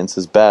experience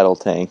is Battle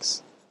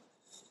Tanks.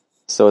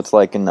 So it's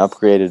like an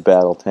upgraded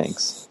Battle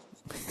Tanks.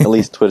 At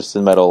least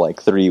Twisted Metal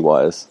like 3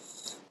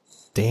 was.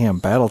 Damn,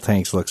 Battle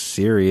Tanks looks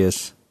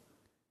serious.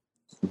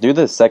 Do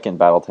the second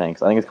Battle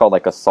Tanks. I think it's called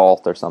like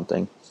Assault or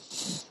something.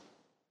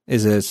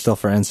 Is it still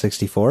for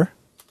N64?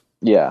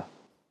 Yeah.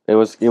 It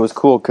was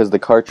cool because the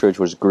cartridge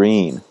was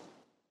green.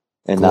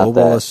 And Global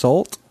not that.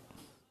 Assault?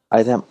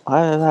 I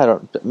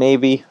don't...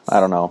 Maybe. I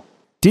don't know.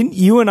 Didn't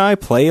you and I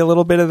play a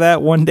little bit of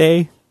that one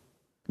day?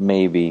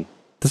 Maybe.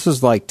 This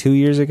was like 2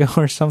 years ago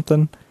or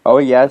something. Oh,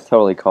 yeah, it's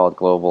totally called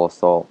Global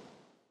Assault.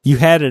 You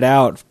had it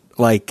out,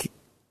 like,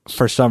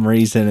 for some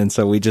reason, and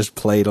so we just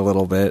played a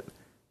little bit.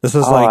 This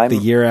was the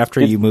year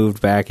after you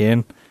moved back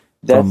in.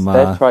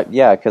 That's right.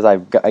 Yeah, because I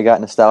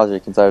got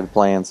nostalgic and started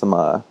playing some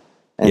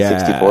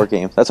N64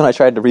 games. That's when I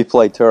tried to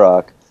replay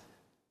Turok.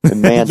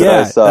 And man, did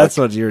I suck. That's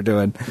what you were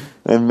doing.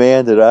 And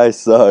man, did I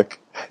suck.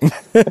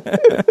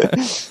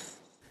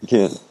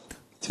 Again,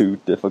 too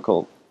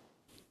difficult.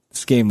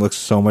 This game looks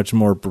so much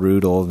more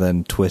brutal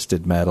than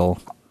Twisted Metal.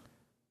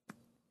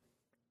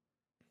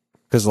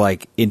 Because,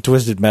 like, in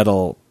Twisted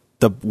Metal,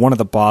 one of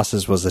the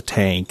bosses was a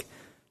tank.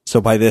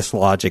 So by this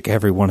logic,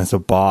 everyone is a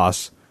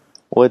boss.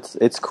 Well,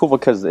 it's cool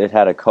because it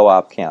had a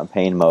co-op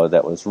campaign mode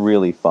that was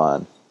really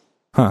fun.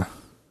 Huh.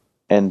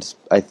 And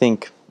I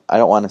think, I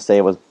don't want to say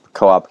it was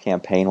co-op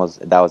campaign,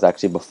 that was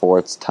actually before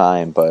its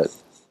time, but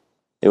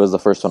it was the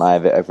first one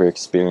I've ever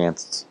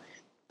experienced.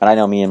 And I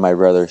know me and my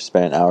brother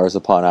spent hours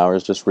upon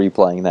hours just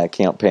replaying that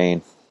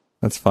campaign.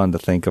 That's fun to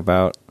think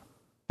about.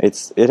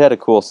 It had a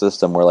cool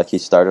system where, like, he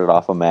started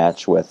off a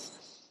match with,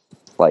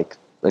 like,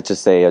 let's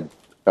just say a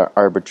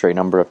arbitrary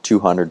number of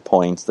 200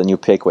 points. Then you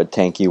pick what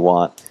tank you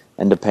want,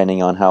 and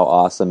depending on how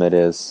awesome it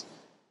is,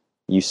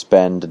 you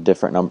spend a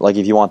different number. Like,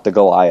 if you want the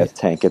Goliath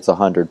tank, it's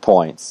 100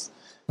 points.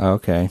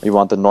 Okay. If you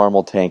want the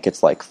normal tank,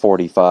 it's like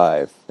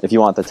 45. If you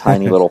want the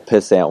tiny little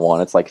pissant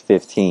one, it's like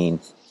 15.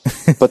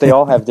 But they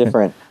all have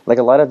different... Like,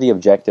 a lot of the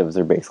objectives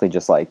are basically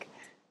just, like...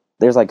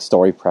 There's, like,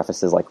 story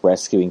prefaces, like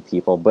rescuing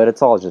people, but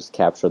it's all just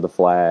capture the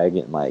flag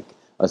and, like,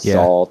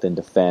 assault and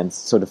defense.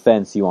 So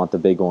defense, you want the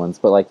big ones,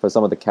 but, like, for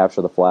some of the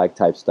capture the flag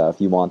type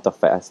stuff, you want the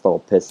fast little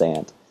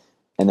pissant,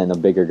 and then the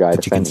bigger guy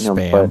But you can defending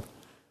him. spam.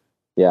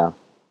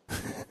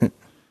 But, yeah.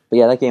 But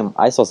yeah, that game,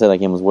 I still say that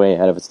game was way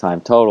ahead of its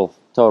time. Total,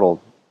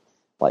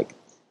 like,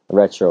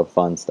 retro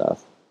fun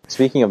stuff.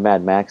 Speaking of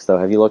Mad Max, though,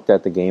 have you looked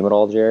at the game at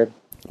all, Jared?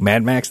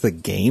 Mad Max the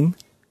game?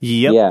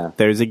 Yep. Yeah.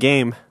 There's a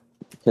game.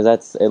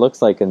 Because it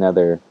looks like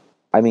another...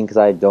 I mean, because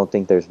I don't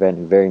think there's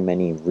been very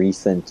many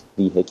recent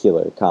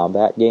vehicular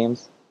combat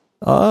games.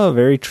 Oh,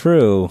 very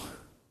true.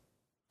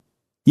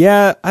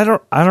 Yeah, I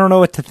don't know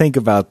what to think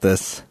about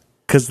this.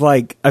 Because,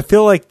 like, I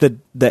feel like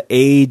the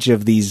age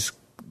of these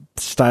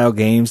style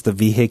games, the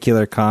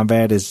vehicular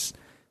combat is...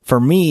 For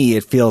me,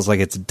 it feels like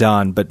it's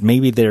done, but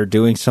maybe they're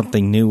doing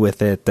something new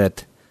with it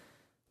that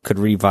could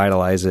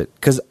revitalize it.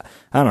 Because,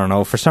 I don't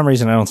know, for some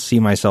reason I don't see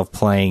myself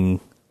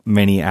playing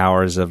many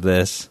hours of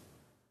this.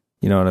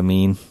 You know what I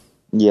mean?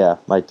 Yeah,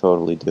 I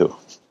totally do.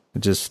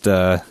 Just,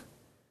 I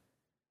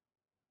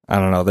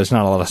don't know, there's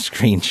not a lot of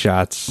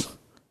screenshots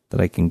that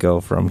I can go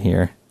from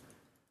here.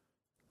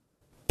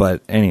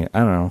 But anyway, I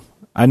don't know.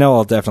 I know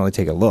I'll definitely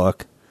take a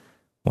look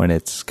when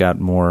it's got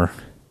more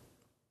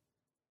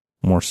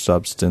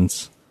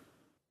substance.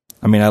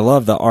 I mean, I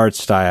love the art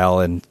style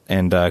and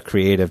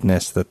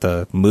creativeness that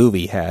the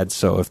movie had.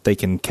 So if they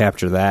can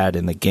capture that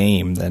in the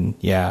game, then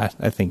yeah,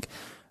 I think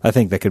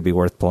that could be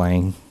worth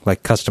playing.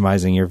 Like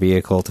customizing your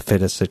vehicle to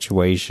fit a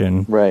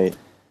situation, Right.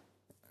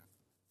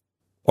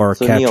 or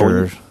So,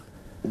 capture. Neil,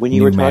 when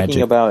you were new talking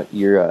magic. about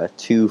your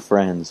two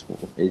friends,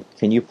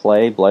 can you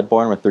play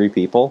Bloodborne with 3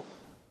 people?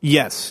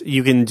 Yes,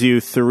 you can do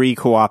 3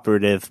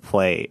 cooperative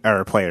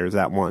players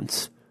at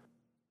once.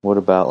 What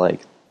about,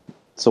 like...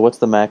 So what's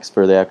the max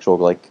for the actual,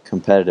 like,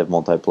 competitive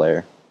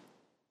multiplayer?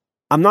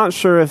 I'm not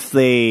sure if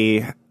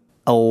they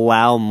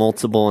allow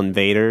multiple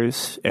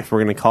invaders, if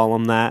we're going to call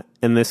them that,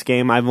 in this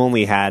game. I've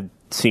only had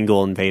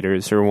single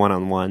invaders or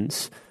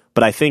one-on-ones.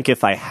 But I think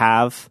if I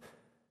have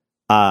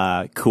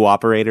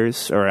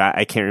cooperators, or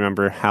I can't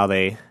remember how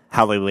they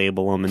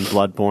label them in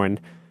Bloodborne,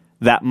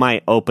 that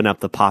might open up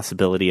the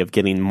possibility of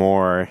getting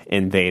more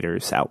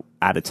invaders out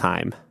at a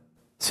time.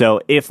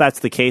 So if that's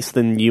the case,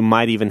 then you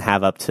might even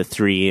have up to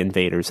 3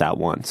 invaders at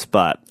once.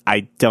 But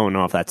I don't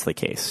know if that's the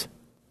case.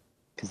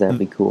 Because that'd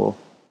be cool.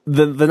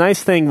 The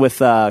nice thing with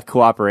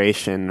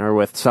cooperation or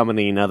with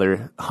summoning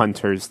other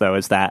hunters, though,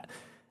 is that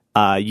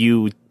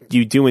you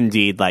do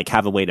indeed like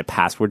have a way to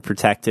password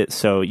protect it,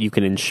 so you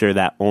can ensure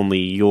that only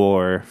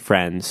your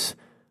friends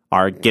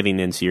are getting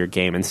into your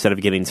game instead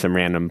of getting some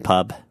random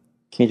pub.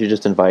 Can't you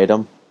just invite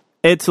them?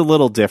 It's a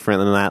little different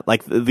than that.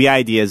 Like the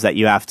idea is that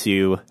you have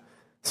to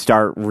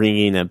start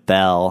ringing a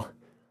bell.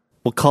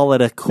 We'll call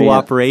it a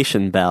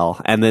cooperation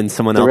bell, and then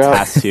someone else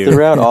has to.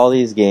 Throughout all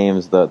these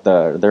games, their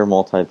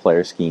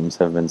multiplayer schemes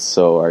have been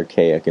so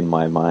archaic in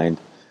my mind.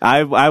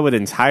 I would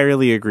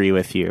entirely agree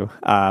with you.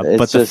 But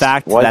It's the just,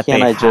 fact why that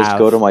can't they I just have,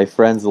 go to my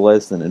friends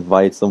list and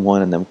invite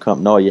someone and them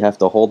come? No, you have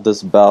to hold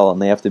this bell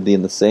and they have to be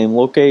in the same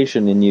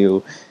location, and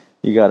you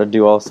got to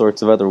do all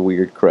sorts of other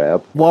weird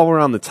crap. while we're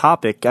on the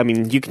topic, I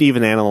mean, you can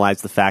even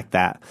analyze the fact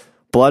that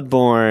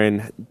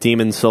Bloodborne,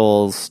 Demon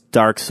Souls,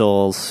 Dark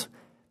Souls,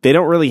 they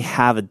don't really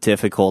have a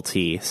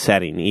difficulty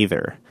setting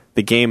either.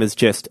 The game is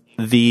just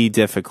the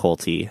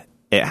difficulty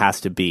it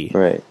has to be.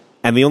 Right.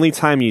 And the only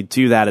time you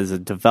do that as a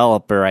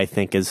developer, I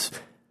think, is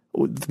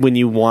when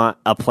you want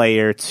a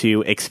player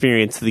to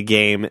experience the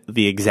game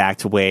the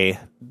exact way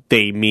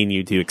they mean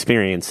you to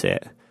experience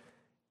it.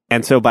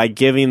 And so by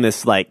giving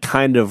this like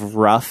kind of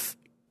rough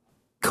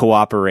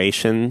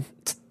cooperation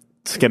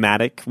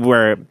schematic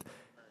where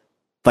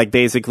like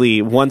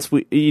basically once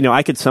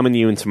I could summon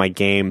you into my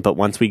game, but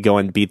once we go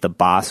and beat the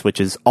boss, which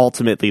is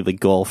ultimately the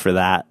goal for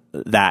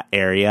that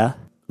area,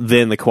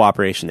 then the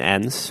cooperation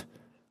ends.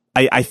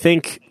 I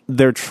think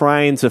they're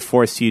trying to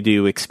force you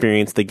to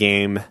experience the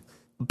game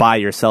by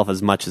yourself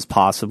as much as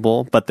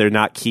possible, but they're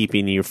not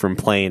keeping you from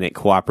playing it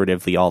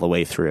cooperatively all the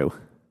way through.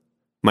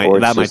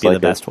 That might be the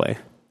best way.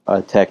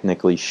 A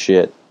technically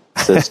shit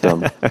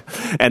system.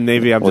 And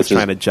maybe I'm just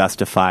trying to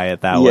justify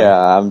it that way.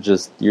 Yeah,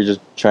 you're just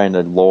trying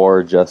to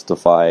lore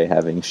justify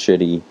having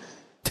shitty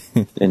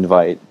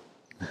invite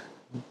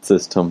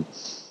system.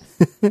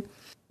 It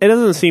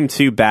doesn't seem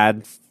too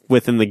bad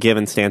within the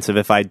given stance of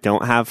if I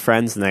don't have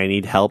friends and I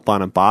need help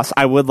on a boss.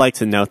 I would like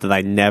to note that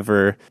I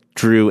never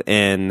drew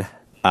in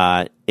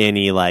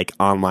any like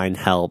online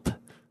help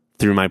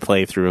through my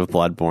playthrough of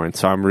Bloodborne,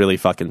 so I'm really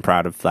fucking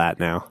proud of that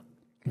now.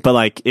 But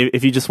like,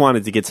 if you just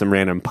wanted to get some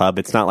random pub,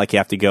 it's not like you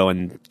have to go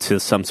into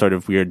some sort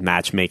of weird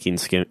matchmaking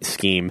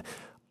scheme.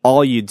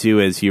 All you do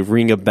is you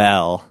ring a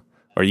bell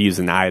or use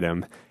an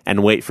item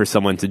and wait for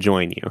someone to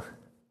join you.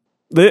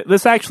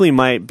 This actually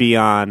might be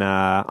on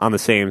the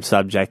same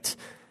subject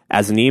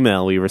as an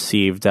email we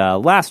received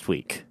last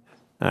week.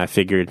 I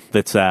figured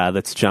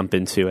let's jump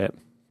into it.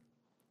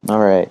 All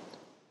right.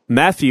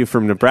 Matthew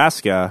from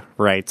Nebraska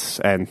writes,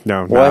 and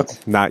no, What?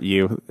 not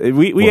you.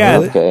 We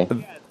had. Okay.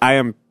 I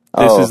am.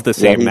 This is the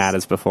same he's- Matt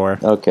as before.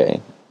 Okay.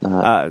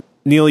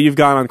 Neil, you've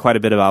gone on quite a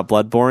bit about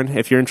Bloodborne.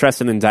 If you're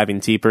interested in diving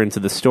deeper into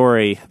the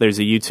story, there's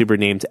a YouTuber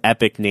named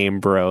Epic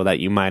Name Bro that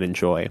you might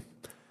enjoy.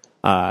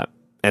 And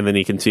then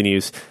he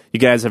continues,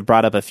 you guys have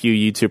brought up a few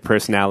YouTube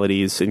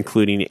personalities,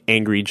 including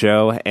Angry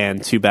Joe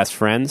and Two Best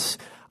Friends.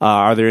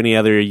 Are there any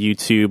other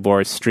YouTube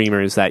or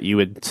streamers that you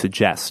would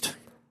suggest?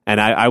 And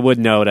I would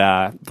note,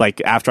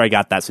 like after I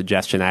got that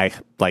suggestion, I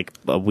like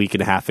a week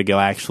and a half ago,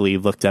 I actually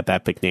looked up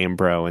Epic Name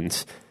Bro,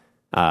 and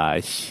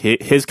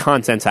his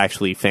content's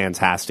actually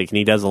fantastic, and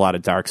he does a lot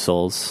of Dark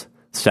Souls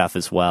stuff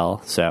as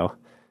well. So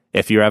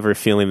if you're ever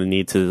feeling the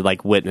need to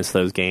like witness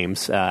those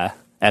games,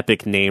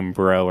 Epic Name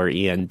Bro, or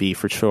ENB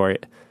for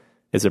short,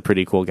 is a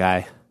pretty cool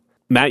guy.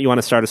 Matt, you want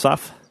to start us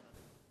off?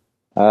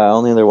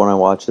 Only other one I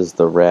watch is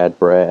the Rad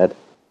Brad,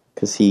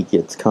 because he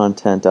gets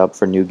content up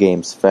for new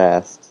games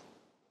fast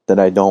that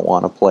I don't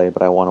want to play,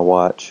 but I want to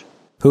watch.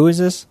 Who is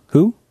this?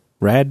 Who?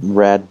 Rad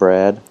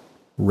Brad.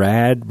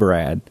 Rad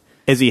Brad.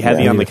 Is he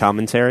heavy on the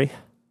commentary?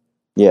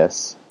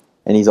 Yes.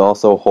 And he's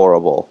also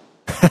horrible.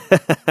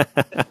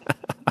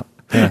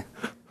 Yeah.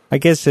 I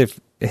guess if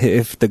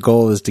the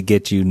goal is to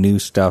get you new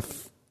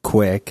stuff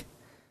quick,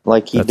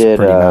 like he that's did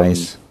pretty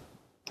nice.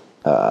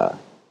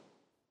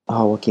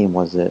 What game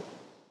was it?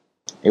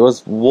 It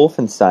was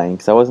Wolfenstein,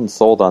 because I wasn't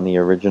sold on the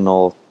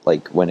original,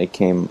 like when it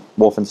came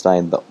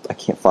Wolfenstein,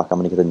 I'm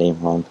gonna get the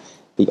name wrong.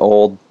 The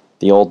old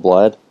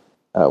blood,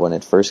 when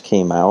it first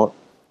came out.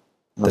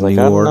 I was The like,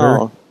 New I don't Order?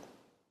 know.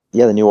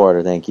 Yeah, the New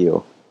Order, thank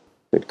you.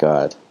 Good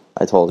God.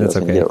 I told you I was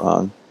gonna get it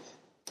wrong.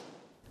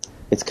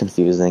 It's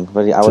confusing,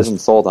 but I wasn't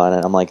sold on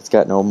it. I'm like, it's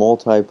got no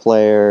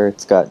multiplayer,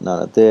 it's got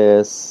none of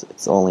this,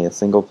 it's only a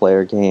single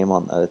player game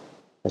on a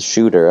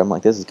shooter. I'm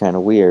like, this is kind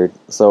of weird.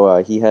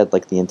 So he had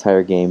like the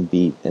entire game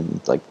beat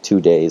in like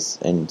 2 days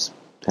and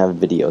have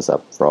videos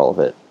up for all of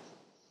it.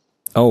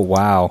 Oh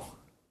wow.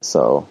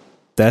 So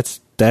That's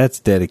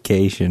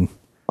dedication.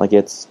 like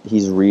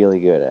he's really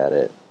good at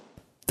it.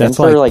 That's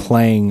and for, like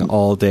playing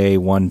all day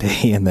one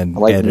day and then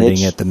like editing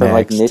niche, it the for next.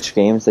 like niche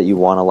games that you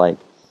want to like,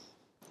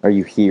 or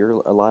you hear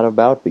a lot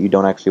about, but you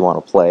don't actually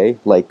want to play.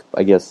 Like,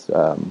 I guess,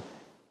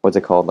 what's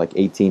it called? Like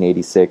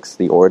 1886,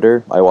 The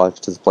Order. I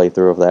watched his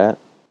playthrough of that.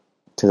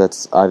 Because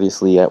that's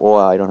obviously, I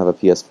don't have a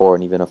PS4,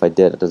 and even if I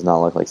did, it does not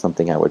look like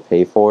something I would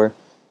pay for.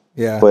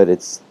 Yeah. But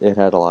it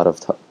had a lot of,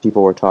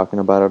 people were talking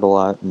about it a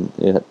lot,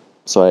 and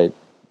so I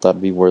thought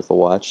it'd be worth a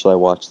watch, so I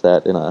watched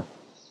that in a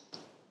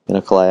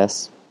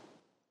class.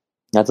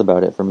 That's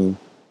about it for me.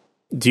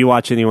 Do you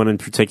watch anyone in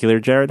particular,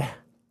 Jared?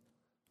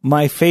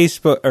 My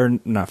Facebook, or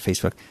not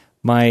Facebook,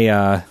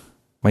 my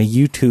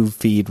YouTube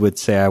feed would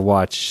say I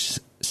watch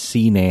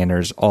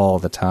C-Nanners all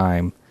the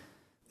time.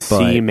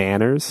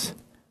 C-Manners?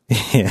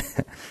 Yeah.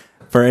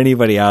 For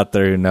anybody out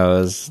there who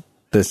knows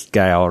this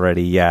guy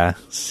already, yeah,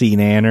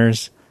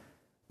 C-Nanners,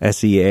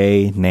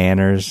 SEA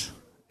Nanners,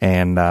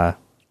 and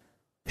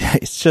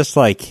it's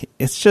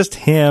just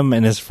him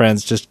and his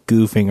friends just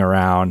goofing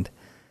around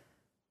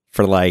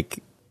for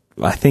like,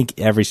 I think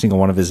every single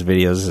one of his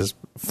videos is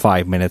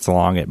 5 minutes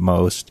long at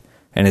most,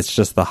 and it's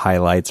just the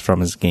highlights from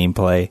his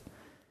gameplay.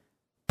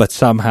 But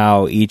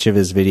somehow each of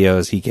his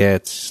videos he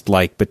gets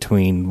like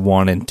between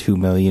 1 and 2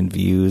 million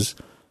views,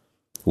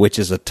 which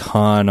is a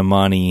ton of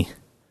money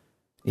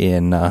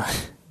in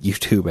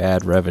YouTube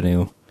ad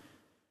revenue.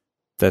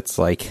 That's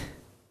like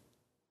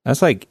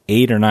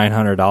 $800 or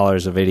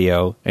 $900 a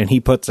video, and he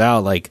puts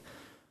out like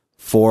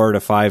 4 to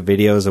 5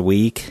 videos a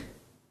week,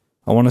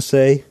 I want to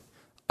say.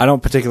 I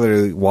don't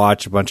particularly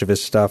watch a bunch of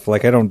his stuff.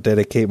 Like, I don't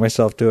dedicate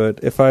myself to it.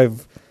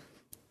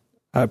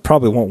 I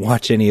probably won't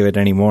watch any of it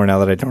anymore now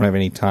that I don't have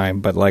any time.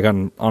 But like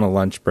on a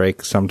lunch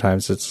break,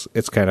 sometimes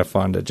it's kind of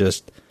fun to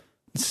just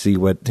see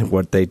what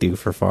they do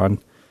for fun,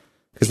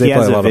 because they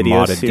play a lot of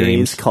modded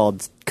games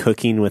called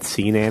Cooking with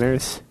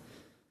C-Nanners.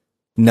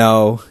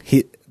 No,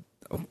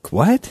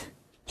 what?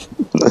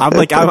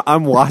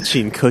 I'm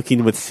watching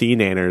Cooking with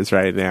C-Nanners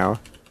right now.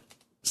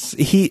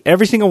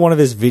 Every single one of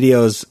his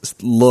videos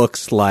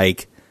looks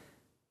like,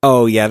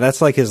 oh yeah,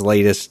 that's like his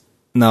latest.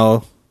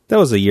 No, that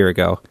was a year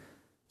ago.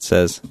 It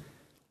says,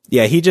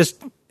 yeah,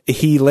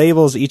 he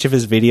labels each of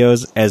his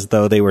videos as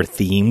though they were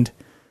themed.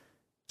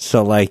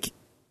 So like,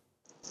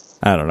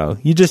 I don't know.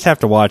 You just have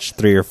to watch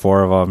 3 or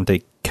 4 of them to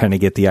kind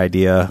of get the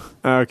idea.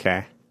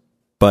 Okay.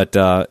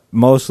 But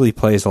mostly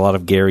plays a lot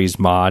of Gary's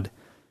Mod,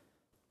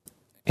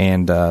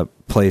 and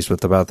plays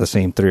with about the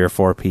same 3 or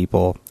 4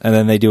 people. And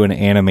then they do an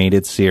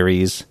animated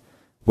series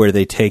where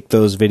they take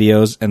those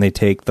videos and they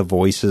take the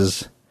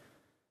voices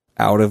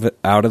out of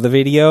the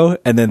video,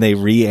 and then they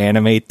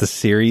reanimate the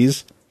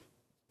series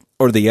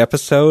or the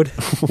episode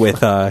with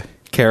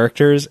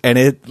characters. And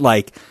it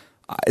like,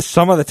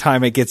 some of the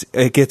time it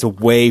gets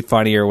way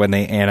funnier when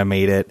they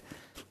animate it,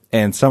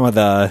 and some of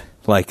the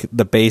like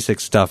the basic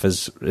stuff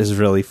is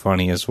really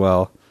funny as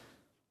well.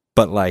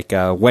 But like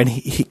when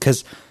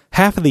because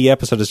half of the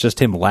episode is just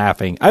him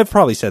laughing. I've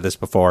probably said this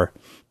before.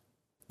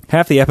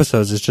 Half the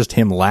episodes is just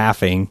him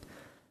laughing,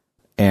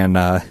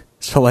 and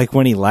so like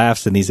when he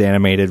laughs in these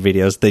animated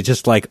videos, they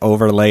just like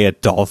overlay a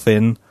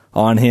dolphin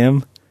on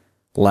him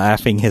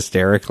laughing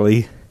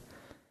hysterically.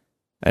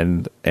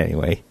 And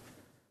anyway,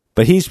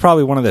 but he's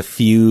probably one of the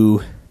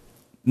few,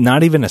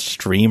 not even a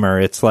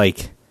streamer. It's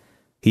like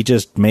he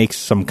just makes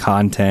some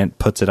content,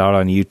 puts it out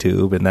on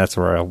YouTube, and that's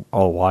where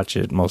I'll watch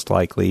it most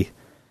likely.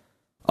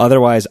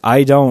 Otherwise,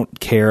 I don't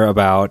care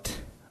about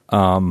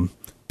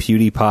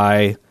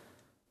PewDiePie.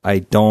 I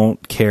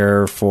don't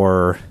care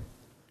for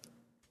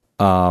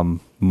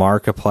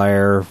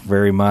Markiplier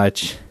very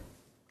much.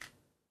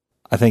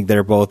 I think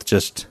they're both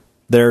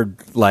they're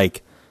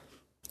like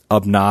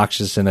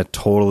obnoxious in a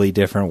totally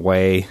different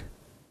way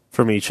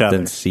from each other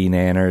than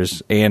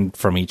C-Nanners, and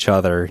from each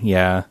other,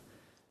 yeah.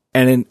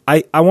 And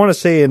I want to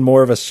say in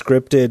more of a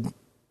scripted,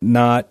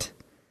 not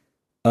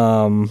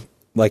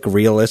like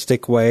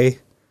realistic way.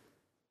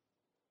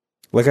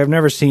 Like, I've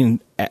never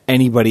seen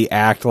anybody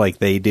act like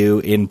they do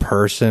in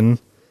person.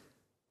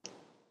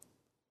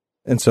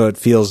 And so it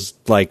feels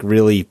like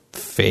really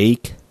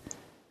fake.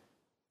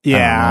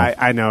 Yeah,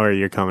 I know where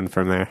you're coming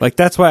from there. Like,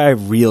 that's why I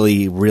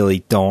really, really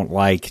don't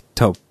like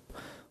to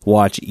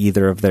watch any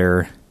of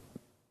their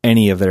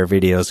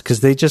videos, because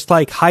they just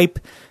like hype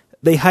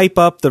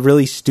up the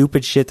really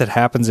stupid shit that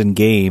happens in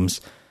games,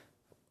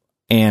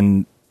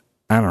 and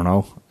I don't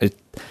know,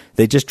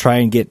 they just try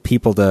and get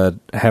people to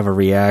have a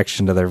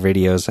reaction to their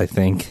videos, I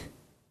think.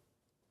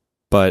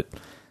 But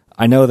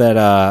I know that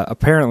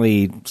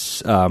apparently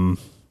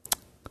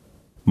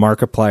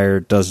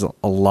Markiplier does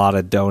a lot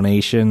of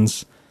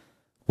donations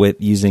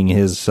with using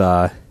his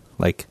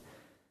like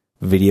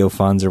video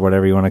funds or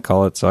whatever you want to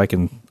call it, so I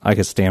can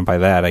stand by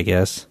that, I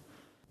guess.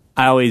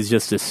 I always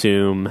just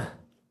assume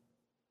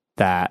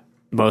that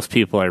most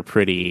people are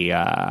pretty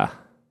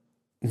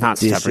not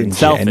stubborn,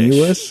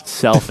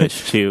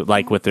 selfish too,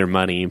 like with their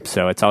money.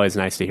 So it's always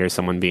nice to hear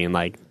someone being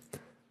like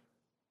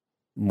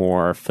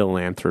more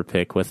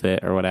philanthropic with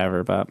it or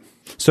whatever. But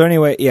so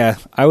anyway, yeah,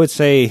 I would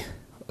say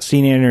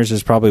C-Nanners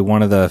is probably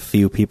one of the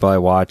few people I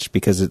watch,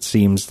 because it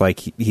seems like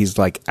he's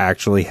like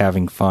actually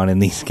having fun in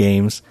these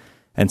games,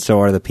 and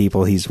so are the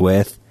people he's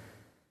with.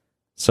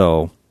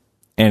 So,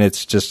 and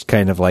it's just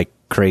kind of like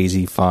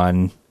crazy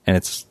fun, and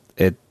it's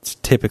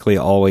typically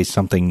always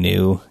something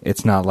new.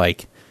 It's not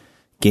like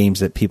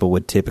games that people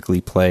would typically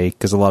play,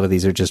 because a lot of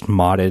these are just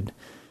modded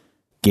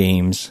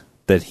games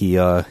that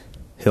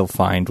he'll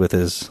find with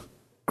his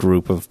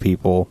group of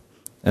people,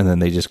 and then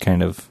they just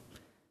kind of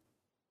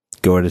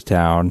go to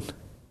town.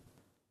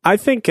 I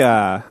think,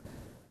 have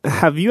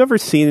you ever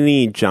seen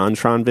any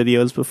JonTron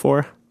videos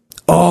before?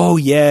 Oh,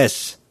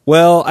 yes.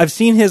 Well, I've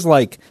seen his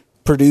like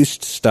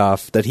produced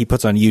stuff that he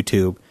puts on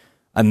YouTube,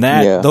 and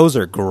those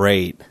are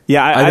great.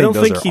 Yeah, I don't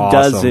think he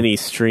does awesome. any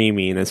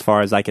streaming, as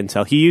far as I can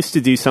tell. He used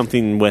to do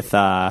something with he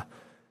had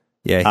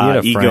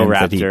a Ego friend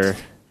Raptor.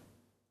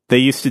 They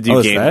used to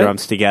do Game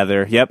Grumps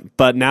together. Yep,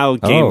 but now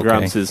Game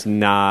Grumps is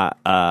not.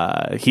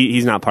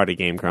 He's not part of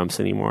Game Grumps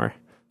anymore.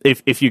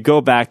 If you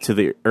go back to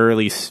the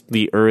early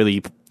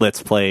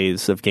Let's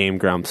Plays of Game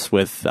Grumps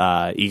with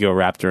Ego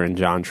Raptor and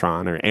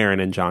JonTron, or Aaron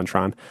and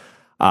JonTron,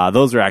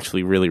 those are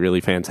actually really,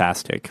 really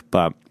fantastic.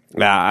 But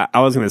I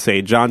was going to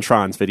say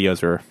JonTron's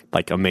videos are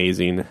like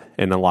amazing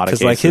in a lot of cases.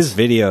 Because like his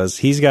videos,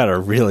 he's got a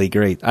really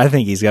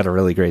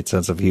great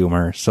sense of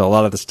humor. So a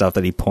lot of the stuff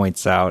that he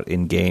points out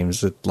in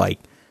games,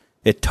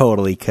 it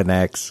totally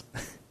connects,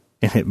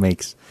 and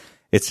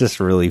it's just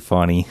really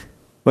funny.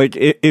 Like,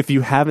 if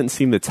you haven't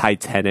seen the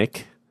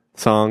Titanic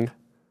song,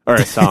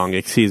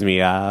 excuse me,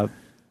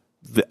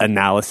 the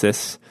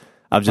analysis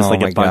of just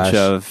like a bunch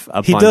of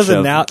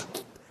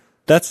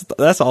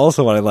That's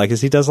also what I like,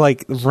 is he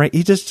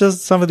just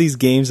does some of these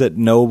games that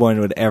no one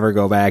would ever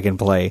go back and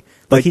play.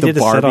 Like he did a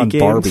set on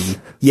games? Barbie.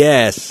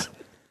 Yes.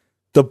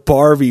 The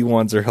Barbie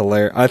ones are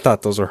hilarious. I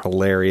thought those were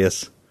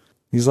hilarious.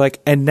 He's like,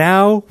 and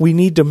now we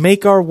need to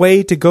make our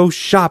way to go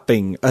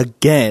shopping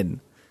again,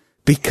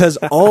 because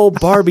all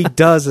Barbie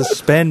does is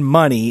spend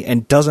money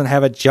and doesn't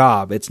have a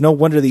job. It's no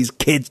wonder these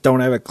kids don't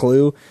have a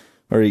clue.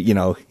 Or,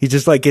 he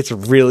just like gets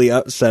really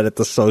upset at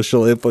the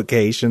social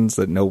implications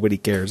that nobody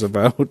cares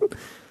about.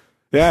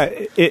 Yeah,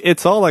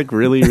 it's all like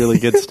really, really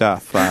good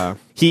stuff.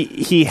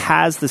 He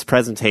has this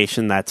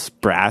presentation that's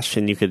brash,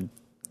 and you could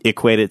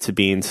equate it to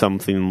being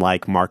something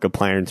like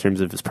Markiplier in terms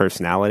of his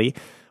personality,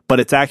 but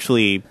it's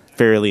actually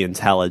fairly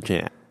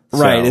intelligent.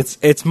 Right,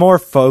 it's more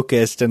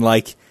focused, and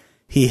like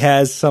he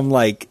has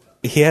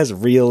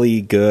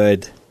really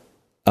good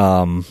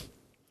I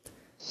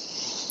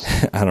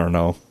don't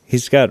know.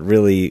 He's got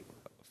really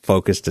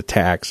focused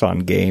attacks on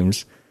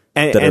games.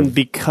 And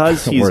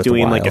because he's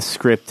doing like a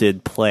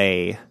scripted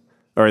play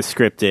or a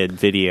scripted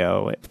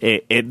video,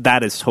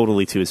 that is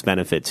totally to his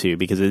benefit too,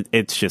 because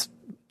it's just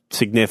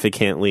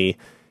significantly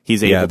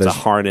he's able to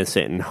harness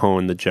it and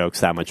hone the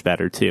jokes that much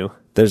better too.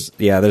 There's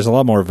a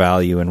lot more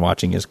value in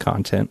watching his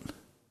content.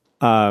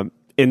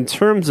 In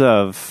terms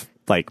of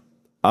like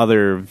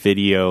other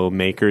video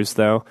makers,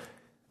 though,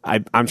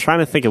 I'm trying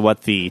to think of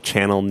what the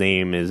channel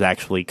name is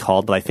actually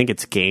called, but I think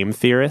it's Game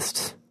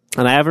Theorists.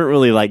 And I haven't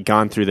really like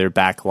gone through their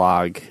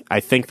backlog. I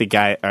think the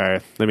guy,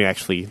 let me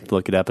actually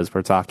look it up as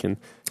we're talking.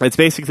 It's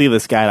basically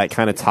this guy that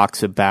kind of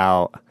talks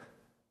about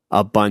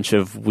a bunch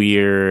of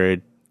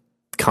weird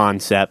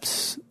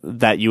concepts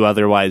that you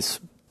otherwise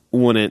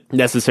wouldn't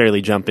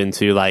necessarily jump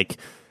into. Like,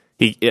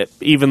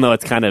 even though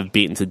it's kind of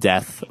beaten to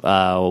death,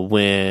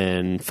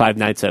 when Five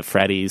Nights at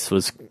Freddy's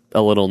was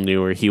a little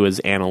newer, he was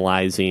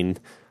analyzing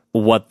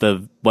what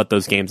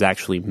those games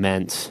actually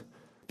meant.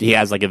 he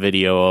has like a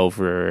video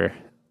over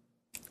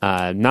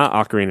not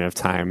Ocarina of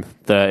Time.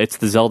 It's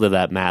the Zelda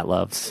that Matt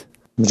loves.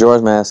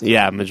 Majora's Mask.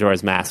 Yeah,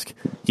 Majora's Mask.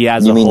 He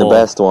has You mean the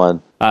best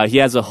one? He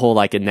has a whole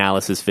like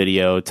analysis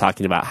video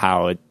talking about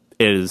how it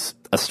is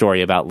a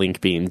story about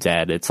Link being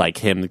dead. It's like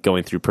him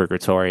going through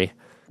purgatory.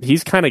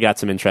 He's kind of got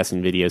some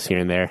interesting videos here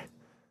and there,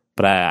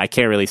 but I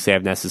can't really say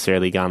I've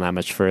necessarily gone that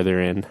much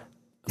further in.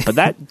 But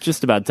that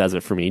just about does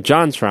it for me.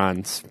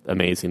 JonTron's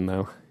amazing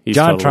though. He's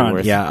totally JonTron,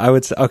 worth yeah, I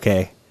would say,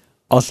 okay.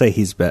 I'll say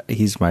he's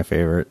my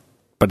favorite,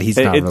 but he's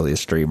not really a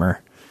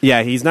streamer.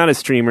 Yeah, he's not a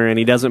streamer, and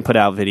he doesn't put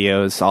out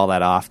videos all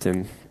that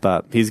often,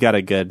 but he's got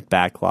a good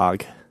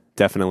backlog.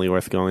 Definitely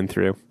worth going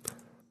through.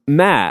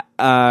 Matt,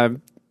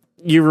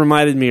 you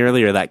reminded me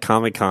earlier that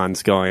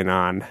Comic-Con's going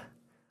on.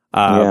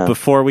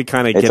 Before we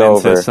kind of get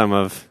into some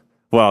of...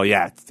 Well,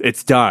 yeah,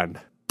 it's done.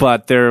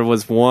 But there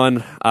was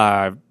one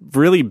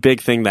really big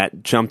thing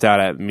that jumped out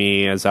at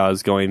me as I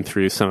was going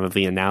through some of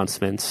the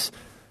announcements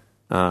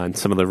and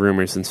some of the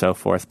rumors and so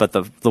forth. But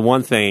the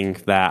one thing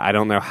that I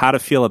don't know how to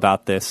feel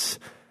about this,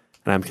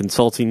 and I'm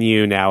consulting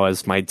you now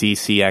as my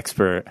DC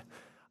expert,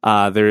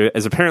 there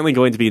is apparently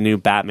going to be a new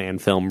Batman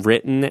film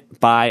written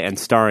by and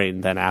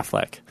starring Ben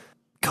Affleck,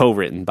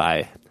 co-written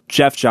by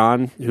Jeff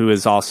Johns, who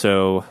is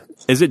also...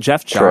 Is it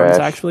Jeff Johns,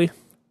 actually?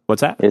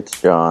 What's that?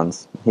 It's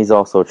Johns. He's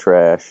also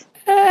trash.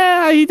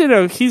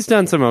 He's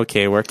done some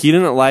okay work. You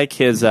didn't like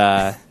his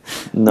No.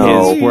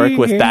 his work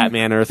with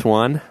Batman Earth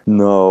 1?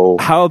 No.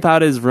 How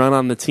about his run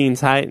on the Teen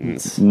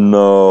Titans?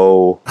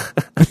 No.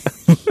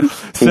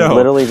 He's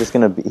literally just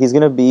he's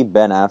gonna be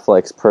Ben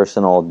Affleck's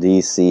personal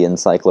DC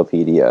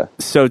encyclopedia.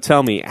 So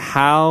tell me,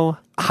 how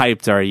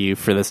hyped are you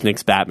for this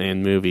next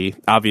Batman movie?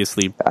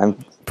 Obviously, I'm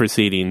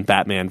preceding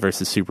Batman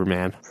versus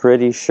Superman.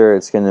 Pretty sure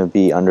it's gonna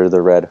be Under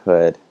the Red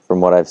Hood,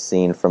 from what I've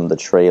seen from the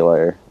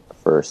trailer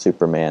for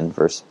Superman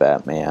versus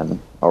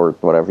Batman, or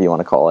whatever you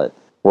want to call it,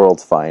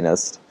 World's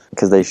Finest,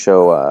 because they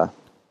show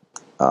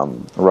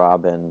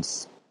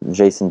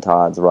Jason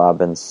Todd's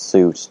Robin's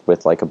suit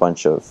with like a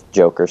bunch of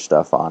Joker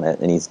stuff on it,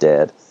 and he's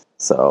dead.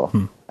 So,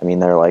 I mean,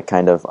 they're like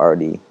kind of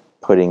already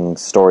putting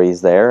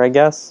stories there, I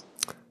guess.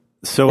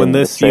 So in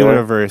this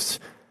universe,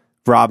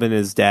 Robin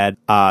is dead.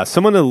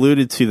 Someone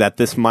alluded to that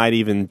this might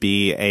even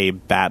be a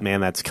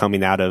Batman that's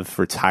coming out of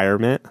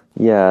retirement.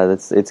 Yeah,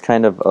 it's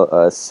kind of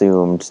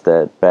assumed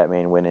that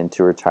Batman went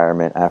into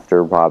retirement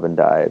after Robin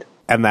died.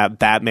 And that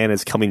Batman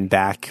is coming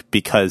back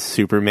because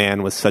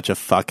Superman was such a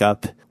fuck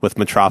up with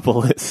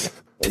Metropolis.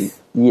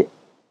 Yeah.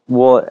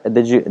 Well,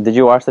 did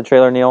you watch the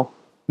trailer, Neil?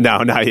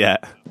 No, not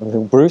yet.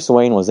 Bruce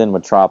Wayne was in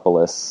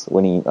Metropolis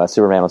when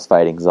Superman was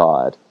fighting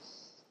Zod,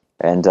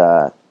 and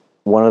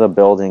one of the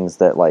buildings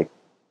that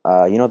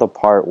the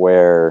part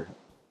where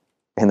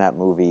in that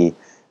movie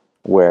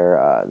where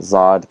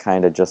Zod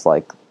kind of just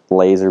like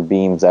laser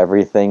beams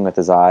everything with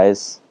his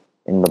eyes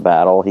in the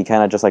battle. He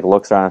kind of just like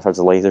looks around and starts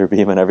laser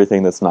beaming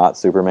everything that's not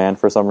Superman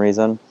for some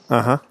reason.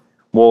 Uh-huh.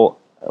 Well,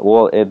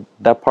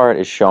 that part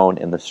is shown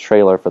in this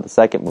trailer for the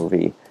second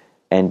movie,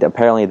 and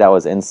apparently that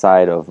was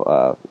inside of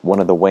one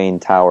of the Wayne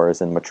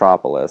Towers in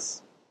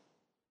Metropolis.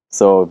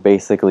 So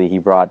basically, he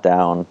brought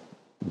down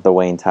the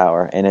Wayne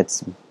Tower, and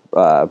it's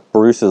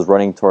Bruce is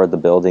running toward the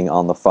building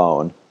on the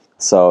phone.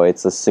 So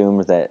it's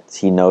assumed that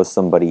he knows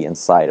somebody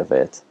inside of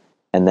it.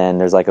 And then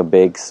there's like a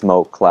big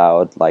smoke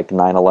cloud, like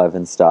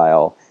 9/11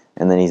 style,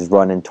 and then he's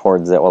running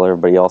towards it while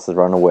everybody else is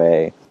running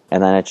away.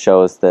 And then it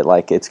shows that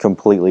like it's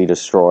completely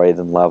destroyed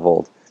and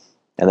leveled.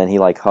 And then he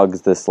like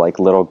hugs this like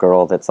little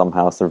girl that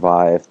somehow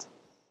survived.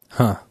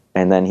 Huh.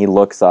 And then he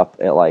looks up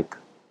at like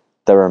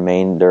the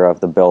remainder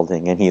of the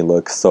building, and he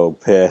looks so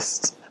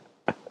pissed.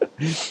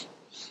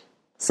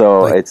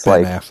 So like it's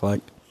Ben like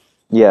Affleck.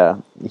 Yeah,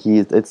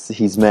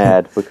 he's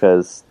mad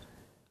because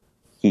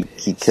he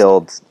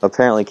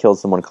apparently killed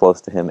someone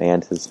close to him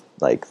and his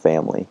like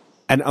family.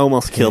 And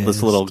almost killed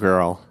this little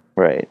girl.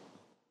 Right.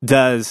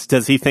 Does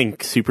he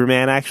think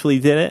Superman actually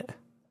did it?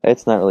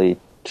 It's not really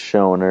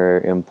shown or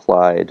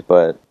implied,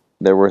 but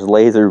there was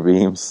laser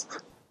beams.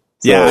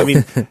 So. Yeah, I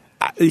mean,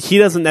 he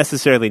doesn't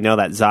necessarily know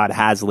that Zod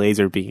has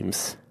laser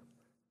beams.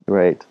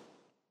 Right.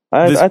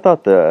 I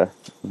thought the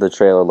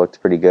trailer looked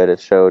pretty good. It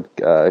showed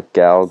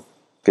Gal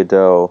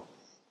Gadot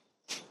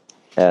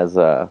as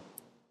a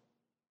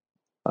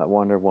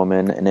Wonder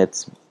Woman, and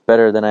it's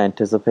better than I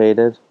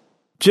anticipated.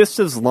 Just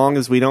as long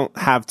as we don't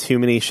have too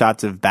many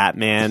shots of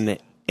Batman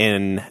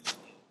in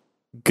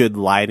good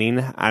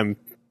lighting, I'm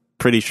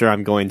pretty sure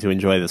I'm going to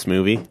enjoy this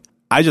movie.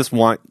 I just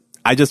want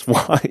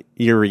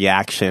your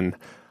reaction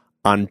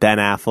on Ben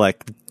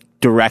Affleck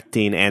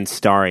directing and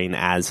starring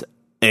as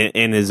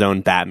in his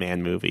own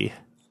Batman movie.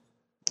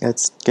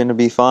 It's gonna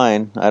be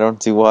fine. I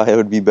don't see why it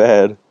would be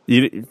bad.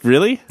 You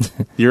really?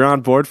 You're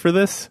on board for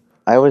this?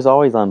 I was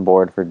always on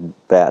board for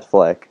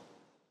Batfleck.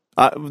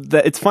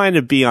 It's fine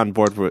to be on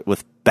board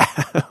with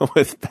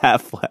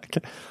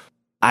Batfleck.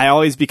 I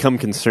always become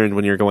concerned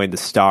when you're going to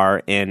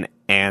star in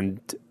and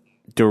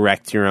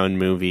direct your own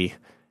movie.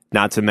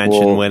 Not to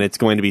mention when it's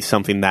going to be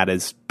something that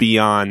is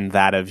beyond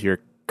that of your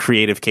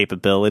creative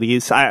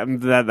capabilities.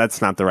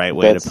 That's not the right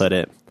way to put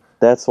it.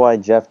 That's why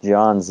Jeff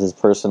Johns, his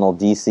personal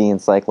DC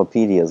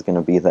encyclopedia, is going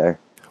to be there.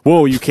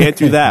 Whoa, you can't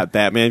do that.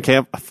 Batman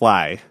can't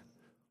fly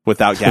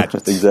without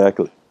gadgets.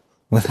 Exactly.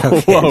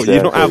 Whoa,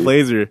 you don't have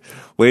laser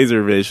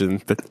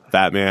vision,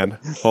 Batman.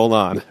 Hold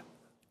on.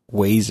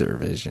 Wazer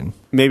vision.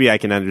 Maybe I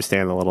can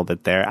understand a little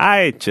bit there.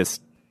 I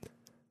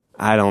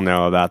don't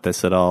know about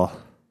this at all.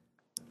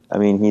 I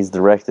mean, he's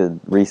directed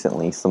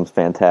recently some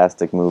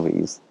fantastic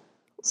movies.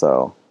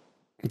 So,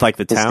 Like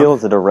The his Town? skill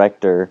as a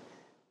director,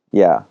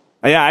 yeah.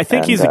 Yeah, I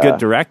think And, he's a good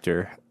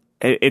director.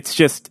 It's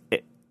just...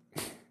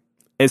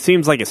 It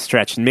seems like a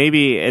stretch. And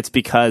maybe it's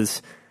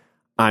because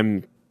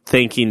I'm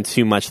thinking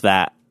too much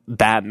that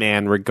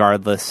Batman,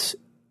 regardless,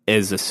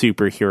 is a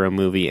superhero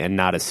movie and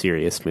not a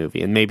serious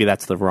movie. And maybe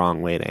that's the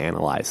wrong way to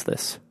analyze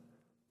this.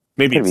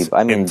 Maybe Could it's be.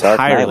 I mean, Dark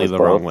Knight entirely was the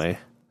wrong both. way.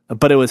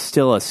 But it was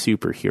still a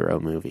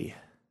superhero movie.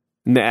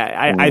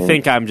 I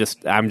think I'm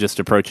just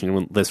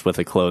approaching this with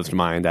a closed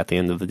mind at the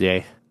end of the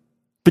day.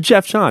 But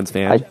Jeff Johns,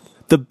 man,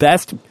 the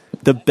best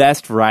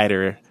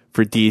writer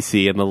for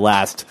DC in the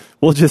last,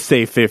 we'll just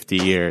say 50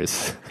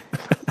 years.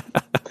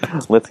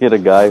 Let's get a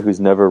guy who's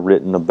never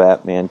written a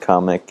Batman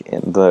comic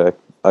and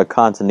a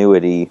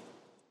continuity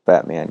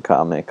Batman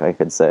comic, I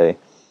could say,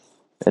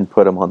 and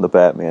put him on the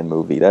Batman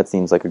movie. That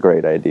seems like a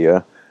great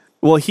idea.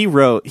 Well, he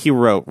wrote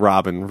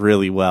Robin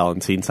really well in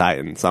Teen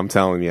Titans. I'm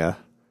telling you,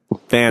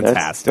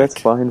 fantastic.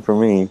 That's fine for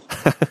me.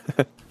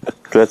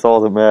 That's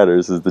all that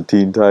matters is the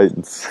Teen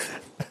Titans.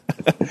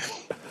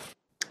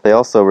 They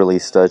also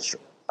released a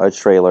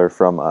trailer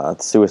from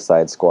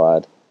Suicide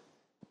Squad.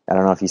 I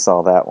don't know if you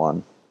saw that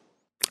one.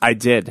 I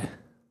did.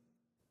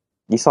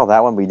 You saw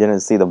that one, but you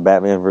didn't see the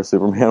Batman vs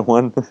Superman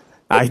one.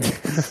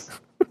 That's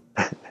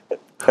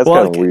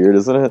Well, kind of weird,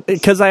 isn't it?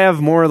 Because I have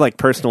more like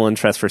personal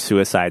interest for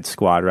Suicide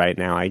Squad right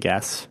now, I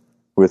guess.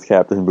 With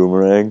Captain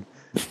Boomerang.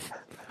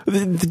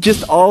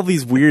 Just all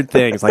these weird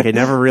things. Like I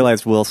never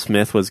realized Will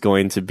Smith was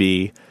going to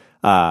be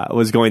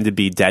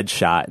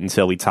Deadshot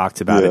until we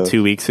talked about it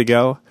 2 weeks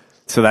ago.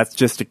 So that's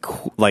just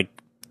a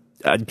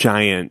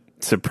giant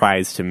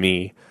surprise to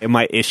me. And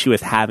my issue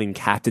with having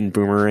Captain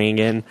Boomerang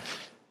in,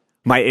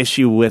 my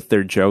issue with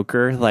their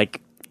Joker,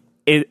 like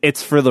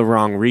it's for the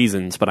wrong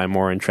reasons, but I'm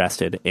more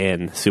interested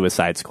in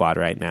Suicide Squad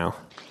right now.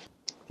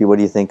 What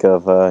do you think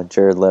of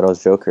Jared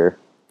Leto's Joker?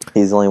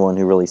 He's the only one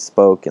who really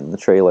spoke in the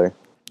trailer.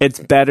 It's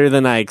better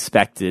than I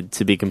expected,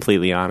 to be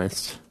completely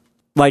honest.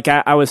 Like,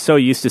 I was so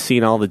used to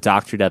seeing all the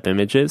doctored up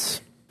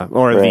images,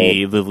 or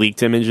the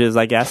leaked images,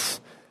 I guess.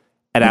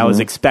 And I was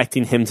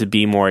expecting him to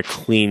be more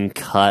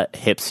clean-cut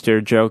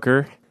hipster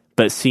Joker.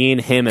 But seeing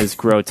him as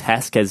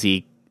grotesque as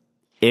he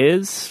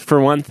is,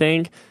 for one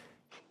thing,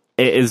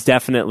 it is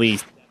definitely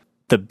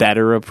the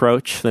better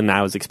approach than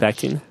I was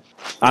expecting.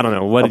 I don't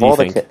know. What do you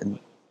think?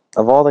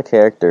 Of all the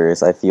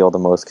characters, I feel the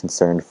most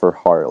concerned for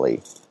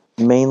Harley.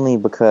 Mainly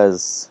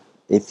because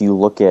if you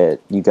look at,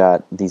 you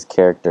got these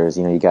characters,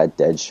 you got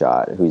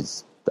Deadshot,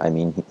 his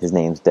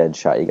name's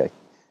Deadshot. You got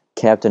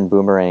Captain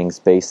Boomerang's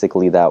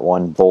basically that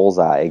one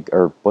Bullseye,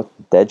 or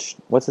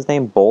what's his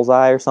name?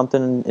 Bullseye or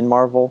something in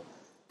Marvel?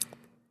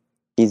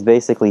 He's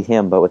basically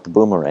him, but with the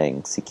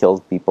boomerangs. He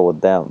kills people with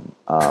them.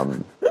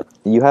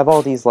 You have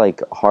all these,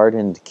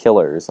 hardened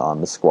killers on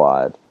the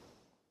squad.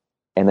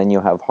 And then you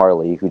have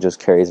Harley, who just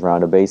carries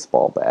around a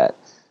baseball bat.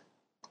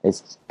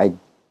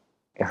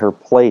 Her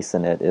place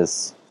in it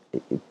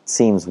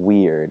seems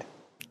weird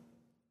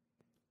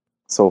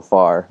so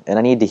far. And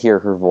I need to hear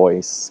her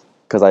voice,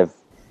 because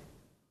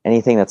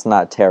anything that's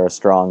not Tara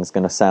Strong is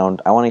going to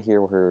sound... I want to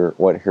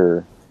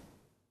hear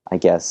I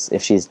guess,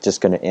 if she's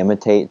just going to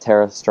imitate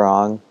Tara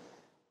Strong,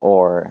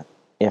 or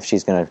if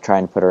she's going to try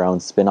and put her own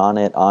spin on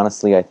it.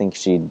 Honestly, I think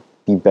she'd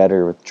be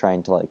better with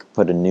trying to,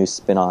 put a new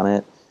spin on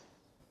it.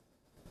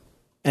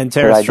 And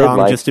Tara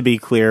Strong, just to be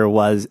clear,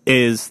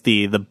 is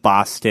the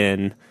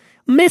Boston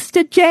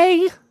Mr.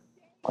 J?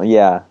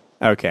 Yeah.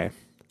 Okay.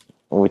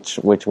 Which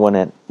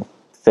wouldn't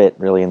fit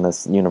really in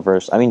this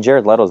universe. I mean,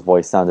 Jared Leto's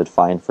voice sounded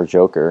fine for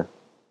Joker.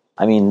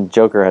 I mean,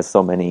 Joker has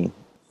so many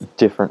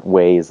different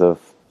ways of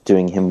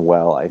doing him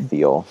well, I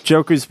feel.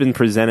 Joker's been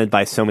presented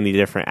by so many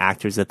different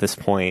actors at this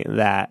point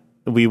that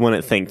we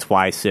wouldn't think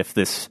twice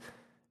if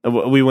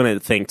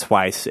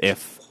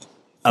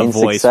a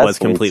voice was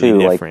completely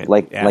different.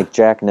 Like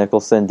Jack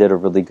Nicholson did a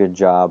really good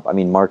job. I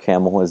mean, Mark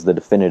Hamill is the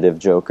definitive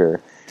Joker.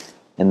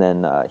 And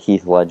then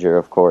Heath Ledger,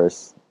 of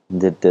course,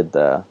 did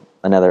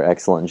another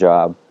excellent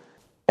job.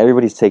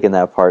 Everybody's taken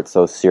that part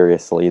so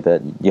seriously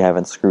that you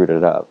haven't screwed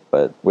it up.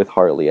 But with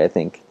Harley, I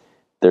think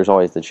there's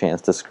always the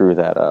chance to screw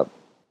that up.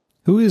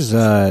 Who's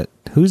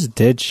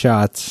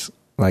Deadshot's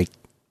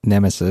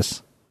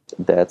nemesis?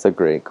 That's a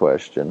great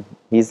question.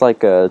 He's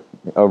like a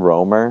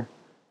roamer.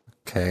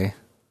 Okay.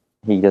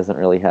 He doesn't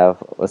really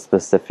have a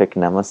specific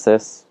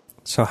nemesis.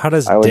 So how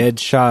does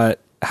Deadshot...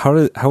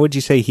 How would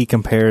you say he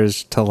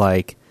compares to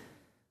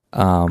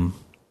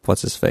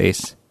what's his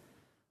face?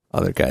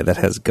 Other guy that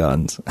has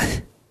guns.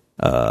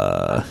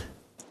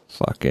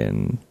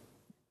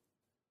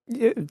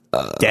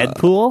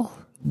 Deadpool?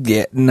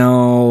 Yeah,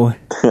 no.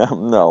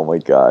 No, my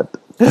God.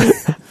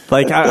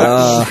 Like,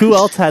 who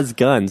else has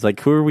guns? Like,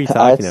 who are we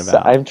talking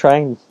about? I'm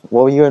trying.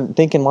 Well, you're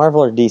thinking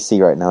Marvel or DC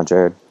right now,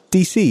 Jared?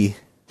 DC.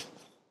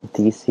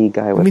 DC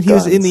guy with I mean, he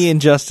guns. was in the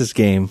Injustice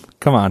game.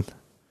 Come on.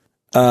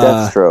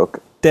 Deathstroke.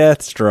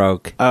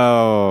 Deathstroke.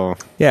 Oh,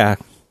 Yeah.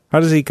 How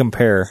does he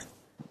compare?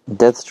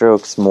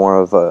 Deathstroke's more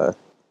of a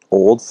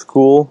old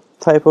school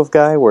type of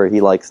guy where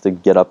he likes to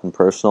get up and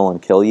personal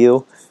and kill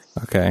you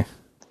Okay.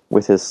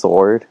 with his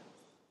sword,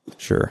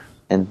 Sure.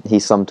 and he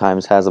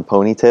sometimes has a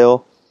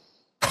ponytail.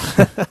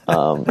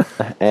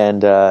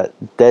 And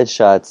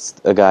Deadshot's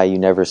a guy you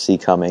never see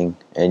coming,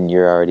 and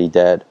you're already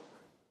dead.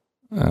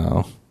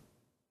 Oh.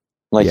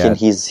 Like Yeah.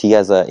 he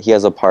has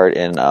a part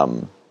in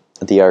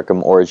the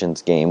Arkham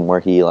Origins game where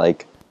he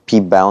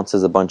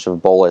bounces a bunch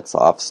of bullets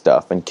off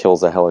stuff and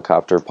kills a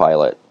helicopter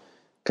pilot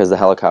because the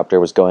helicopter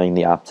was going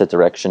the opposite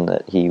direction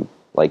that he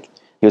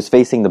was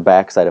facing the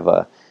backside of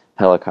a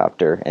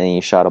helicopter, and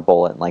he shot a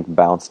bullet and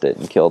bounced it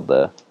and killed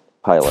the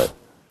pilot.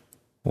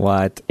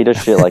 What? He does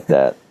shit like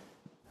that.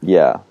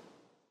 Yeah,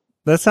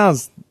 That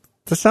sounds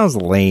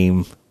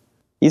lame.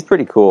 he's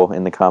pretty cool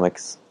in the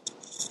comics.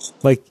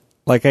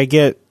 Like I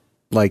get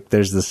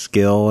there's the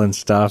skill and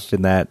stuff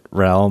in that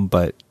realm,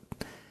 but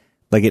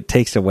it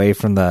takes away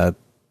from the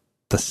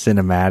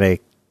cinematic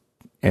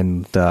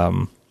and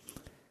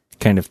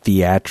kind of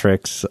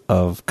theatrics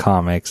of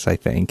comics, I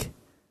think.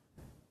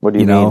 What do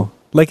you mean?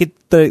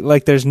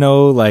 There's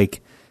no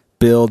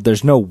build,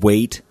 there's no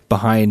weight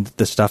behind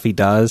the stuff he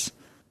does.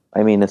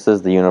 I mean, this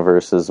is the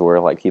universes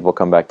where people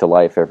come back to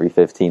life every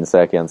 15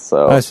 seconds.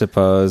 So I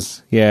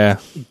suppose, yeah.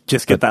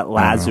 just get that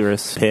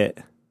Lazarus pit.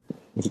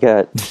 you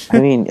got. I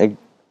mean,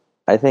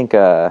 I think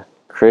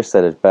Chris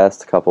said it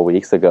best a couple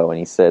weeks ago when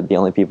he said the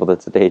only people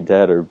that stay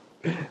dead are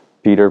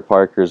Peter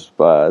Parker's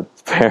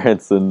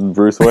parents and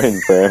Bruce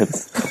Wayne's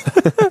parents.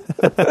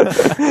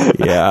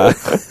 Yeah.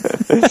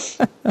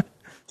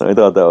 I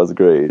thought that was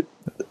great.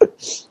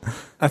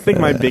 I think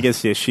my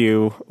biggest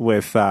issue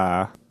with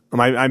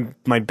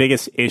my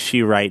biggest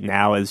issue right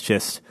now is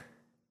just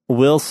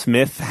Will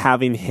Smith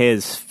having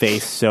his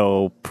face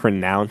so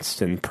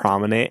pronounced and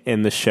prominent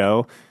in the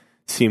show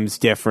seems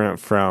different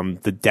from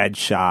the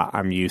Deadshot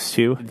I'm used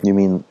to. You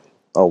mean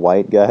a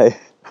white guy?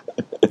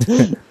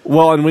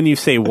 Well, and when you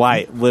say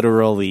white,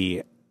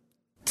 literally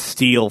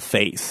steel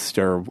faced,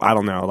 or I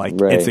don't know,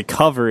 Right. it's a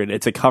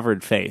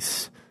covered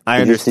face. I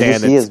Did understand.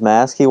 you see his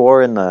mask he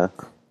wore in the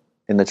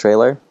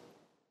trailer?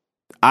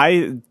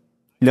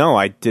 No,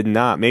 I did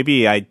not.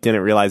 Maybe I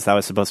didn't realize that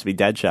was supposed to be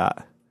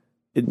Deadshot.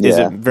 Is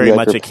Yeah, it very you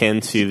much guys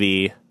akin to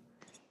the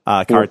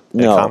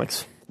No.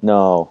 comics?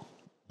 No,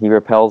 he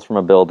repels from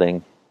a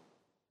building,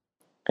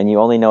 and you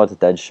only know it's a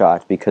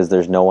Deadshot because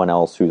there's no one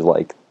else who's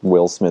like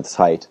Will Smith's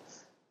height.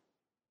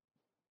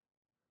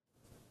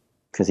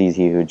 Because he's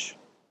huge.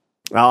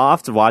 I'll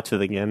have to watch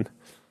it again.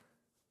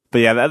 But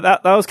yeah,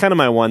 that was kind of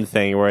my one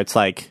thing where it's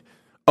like,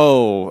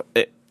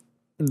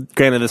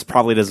 granted, this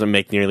probably doesn't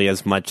make nearly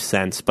as much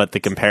sense, but the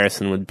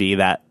comparison would be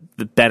that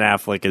Ben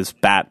Affleck is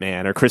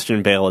Batman or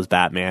Christian Bale is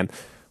Batman,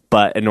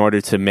 but in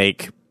order to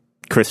make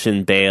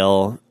Christian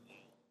Bale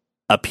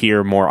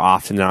appear more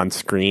often on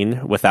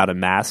screen without a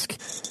mask,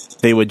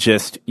 they would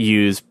just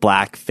use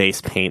black face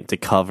paint to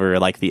cover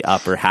the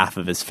upper half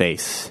of his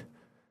face.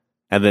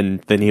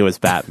 And then he was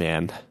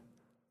Batman.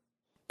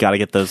 Got to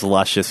get those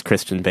luscious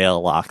Christian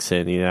Bale locks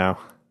in, you know?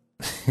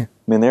 I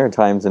mean, there are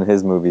times in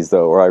his movies,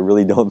 though, where I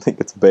really don't think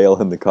it's Bale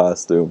in the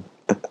costume.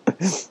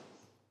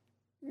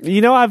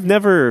 You know, I've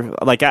never...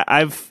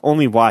 I've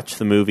only watched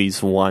the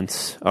movies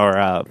once,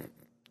 or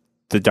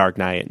The Dark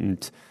Knight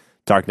and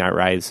Dark Knight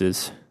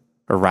Rises.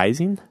 Or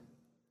Rising?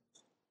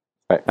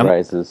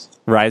 Rises.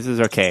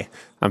 Rises, okay.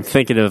 I'm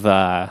thinking of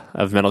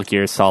Metal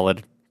Gear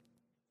Solid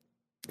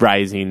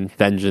Rising,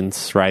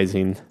 Vengeance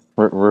Rising.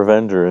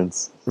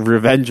 Revengerance.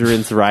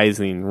 Revengerance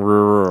Rising.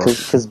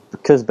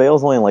 Because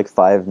Bale's only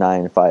 5'9",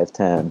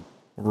 5'10".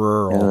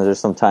 Rural. And there's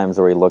some times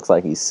where he looks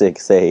like he's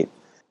 6'8".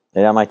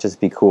 And that might just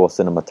be cool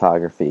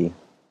cinematography.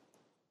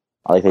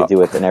 Like they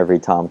do it in every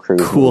Tom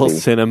Cruise Cool movie.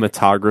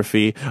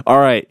 cinematography. All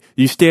right,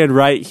 you stand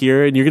right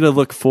here, and you're going to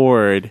look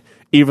forward,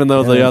 even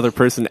though the other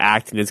person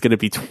acting is going to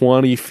be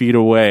 20 feet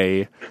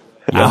away.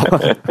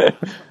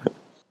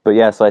 But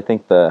yeah, so I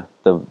think the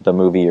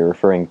movie you're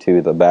referring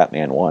to, the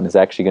Batman one, is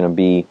actually going to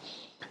be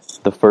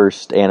the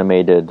first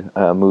animated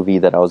movie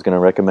that I was going to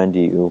recommend to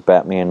you,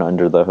 Batman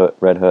Under the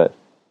Red Hood.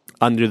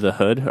 Under the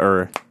Hood,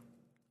 or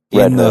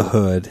In the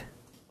hood.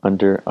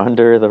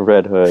 Under the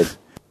Red Hood.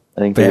 I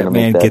think they're going to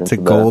Batman make that gets a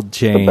into gold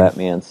chain. The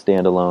Batman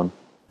standalone.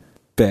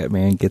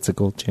 Batman gets a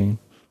gold chain.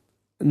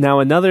 now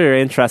another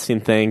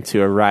interesting thing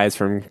to arise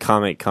from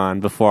Comic-Con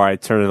before I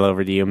turn it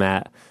over to you,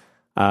 Matt,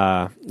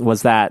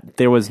 was that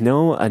there was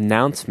no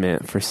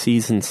announcement for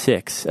Season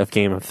 6 of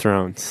Game of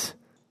Thrones.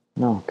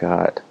 Oh,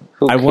 God.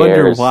 Who I cares?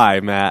 wonder why,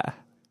 Matt.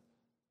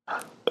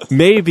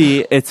 Maybe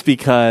it's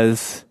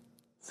because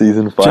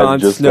Season 5 Jon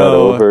just got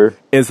Snow over.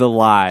 is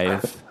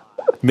alive.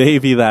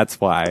 Maybe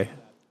that's why.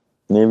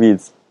 Maybe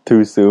it's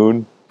too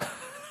soon.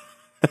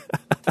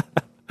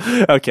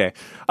 Okay.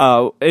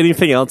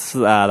 Anything else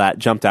that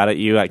jumped out at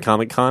you at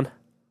Comic-Con?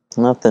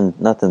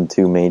 Nothing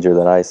too major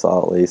that I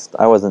saw, at least.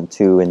 I wasn't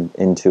too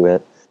into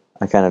it.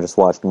 I kind of just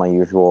watched my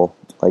usual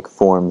like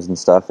forums and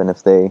stuff, and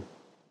if they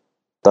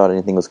thought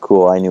anything was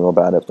cool, I knew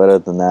about it. But other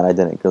than that, I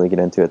didn't really get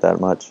into it that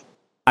much.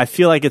 I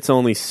feel like it's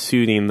only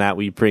suiting that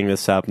we bring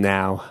this up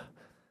now.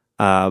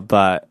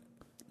 But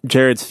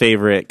Jared's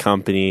favorite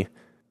company,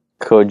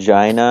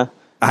 Kojima.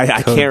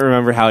 I can't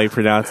remember how he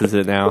pronounces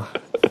it now.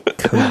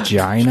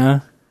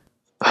 Kojima?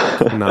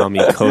 Kojami.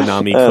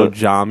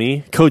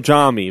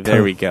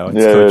 There we go. It's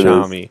Yeah,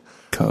 Kojami.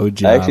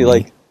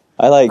 Kojima.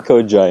 I like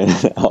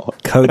Kojima now.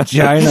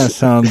 Kojima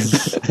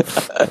sounds a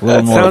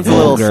little more Sounds a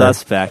little vulgar.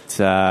 suspect.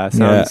 Sounds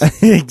Yeah,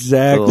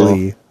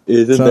 exactly.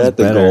 Isn't Sounds that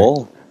the better.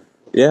 goal?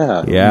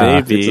 Yeah. Yeah,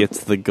 maybe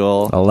it's the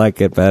goal. I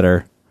like it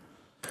better.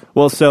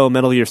 Well, so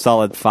Metal Gear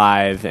Solid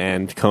 5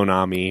 and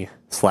Konami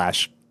 /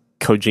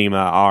 Kojima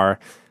are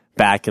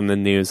back in the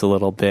news a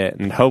little bit,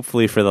 and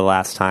hopefully for the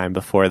last time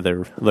before the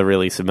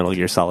release of Metal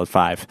Gear Solid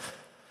 5.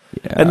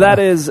 Yeah. And that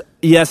is,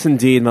 yes,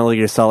 indeed, Metal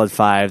Gear Solid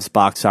 5's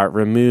box art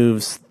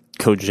removes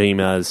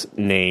Kojima's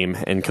name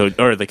and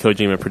or the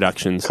Kojima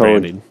Productions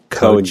branding.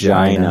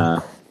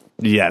 Kojima.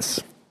 Yes.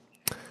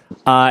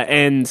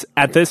 And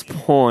at this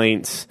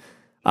point,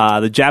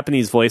 the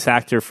Japanese voice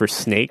actor for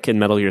Snake in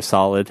Metal Gear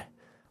Solid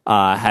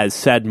has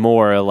said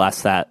more or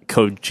less that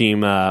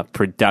Kojima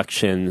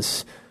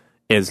Productions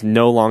is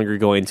no longer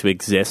going to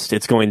exist.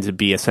 It's going to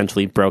be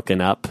essentially broken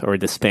up or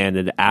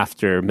disbanded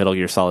after Metal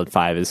Gear Solid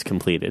 5 is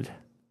completed.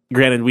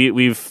 Granted,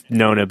 we've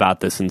known about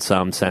this in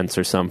some sense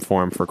or some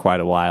form for quite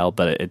a while,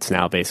 but it's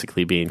now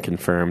basically being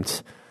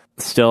confirmed.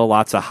 Still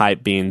lots of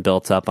hype being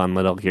built up on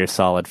Metal Gear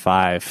Solid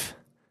 5.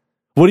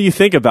 What do you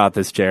think about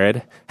this,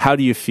 Jared? How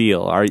do you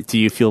feel? Do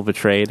you feel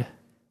betrayed?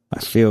 I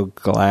feel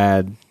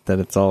glad that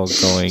it's all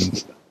going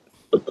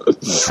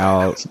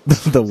out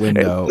the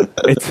window.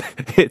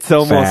 It's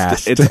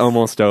almost Fast.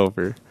 almost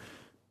over.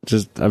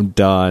 I'm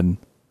done.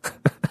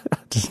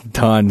 Just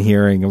done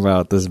hearing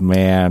about this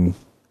man,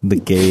 the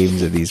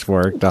games that he's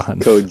worked on.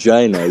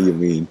 Kojima, you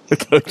mean?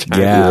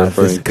 Yeah,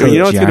 referring this to. You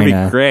know what's going to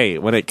Kojima. be great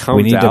when it We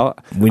comes need to- out.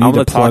 we need I'm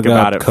going to to talk plug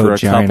about up it for a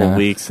couple Kojima.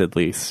 weeks at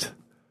least.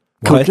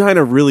 What?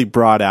 Kojima really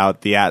brought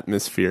out the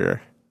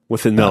atmosphere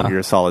within Metal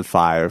Gear Solid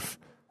 5.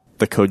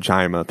 The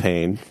Kojima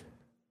pain.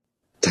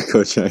 The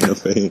Kojima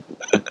thing.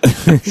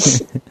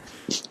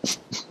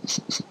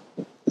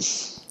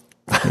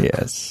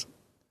 Yes.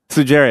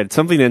 So, Jared,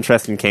 something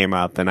interesting came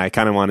up, and I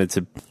kind of wanted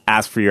to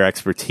ask for your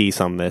expertise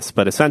on this.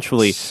 But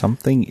essentially,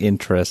 Something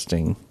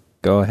interesting.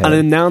 Go ahead. an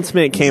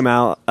announcement came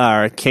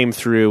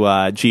through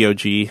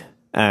GOG,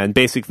 and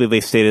basically they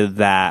stated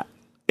that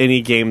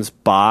any games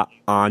bought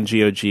on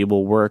GOG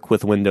will work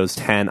with Windows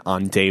 10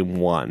 on day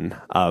one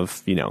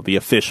of, the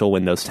official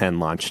Windows 10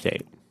 launch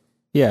date,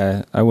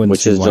 Yeah, I wouldn't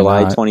Which see is why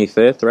July not.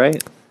 25th,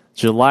 right?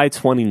 July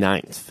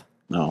 29th.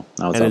 No,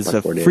 that was And out it's by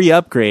a 4 days. free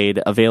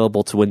upgrade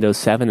available to Windows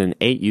 7 and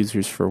 8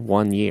 users for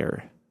 1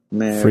 year.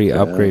 Free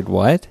upgrade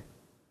what?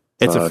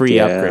 It's a Oh, free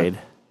yeah. upgrade.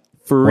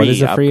 Free What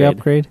is a free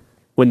upgrade?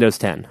 Windows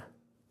 10.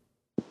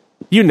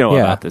 You know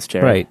Yeah, about this,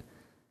 Jared. right.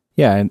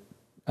 Yeah, and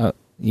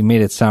you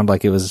made it sound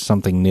like it was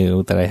something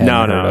new that I hadn't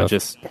heard No, of.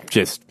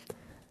 just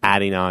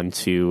adding on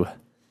to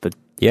the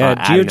GOG.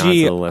 adding on to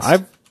the list.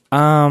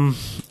 I'm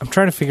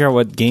trying to figure out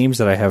what games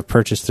that I have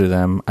purchased through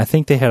them. I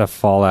think they had a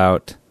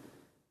Fallout.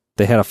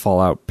 They had a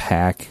Fallout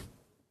pack,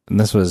 and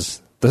this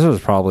was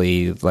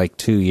probably like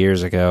 2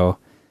 years ago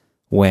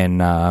when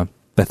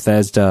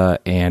Bethesda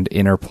and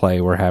Interplay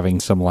were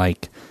having some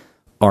like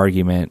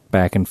argument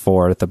back and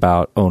forth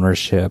about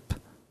ownership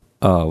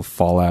of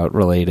Fallout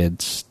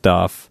related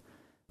stuff.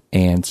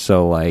 And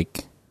so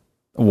like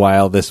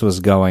while this was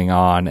going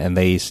on and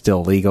they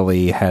still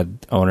legally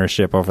had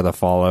ownership over the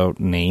Fallout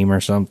name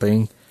or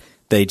something,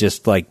 they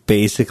just like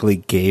basically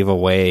gave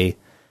away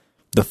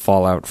the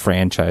Fallout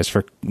franchise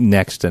for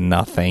next to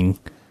nothing.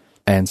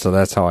 And so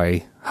that's how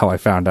I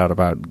found out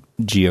about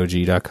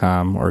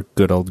GOG.com or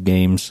Good Old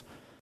Games.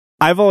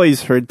 I've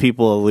always heard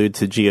people allude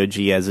to GOG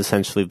as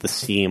essentially the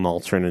Steam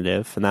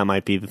alternative, and that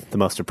might be the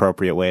most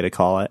appropriate way to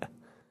call it.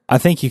 I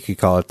think you could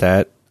call it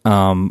that.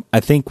 I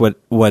think what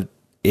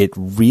it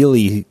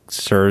really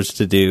serves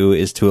to do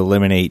is to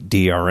eliminate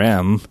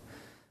DRM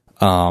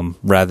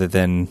rather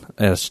than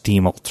a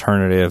Steam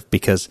alternative,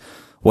 because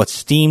what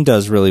Steam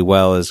does really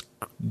well is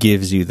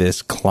gives you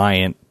this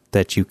client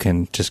that you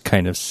can just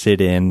kind of sit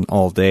in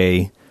all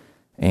day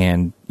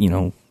and,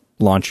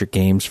 launch your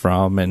games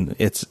from, and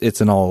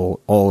it's an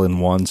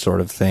all-in-one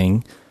sort of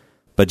thing.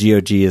 But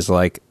GOG is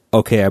like,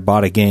 okay, I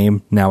bought a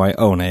game, now I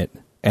own it.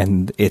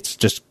 And it's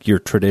just your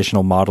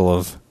traditional model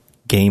of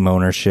game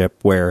ownership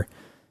where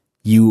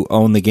you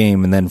own the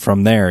game, and then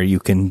from there you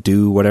can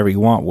do whatever you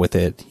want with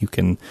it. You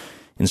can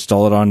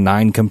install it on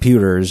 9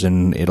 computers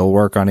and it'll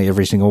work on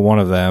every single one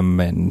of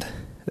them, and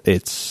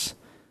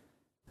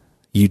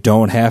you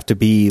don't have to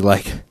be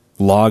like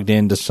logged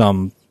into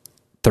some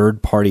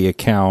third-party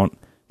account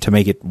to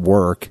make it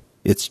work.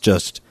 It's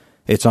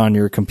on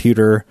your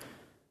computer,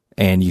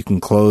 and you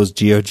can close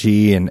GOG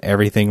and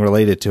everything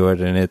related to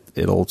it, and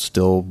it'll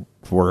still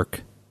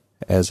work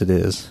as it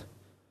is.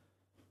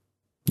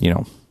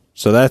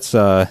 So that's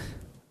I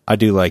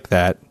do like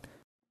that.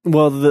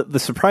 Well, the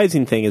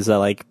surprising thing is that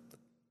like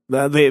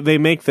they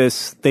make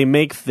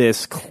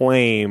this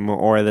claim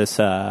or this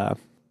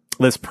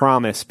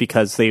promise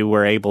because they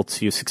were able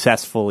to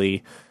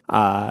successfully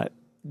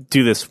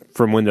do this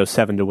from Windows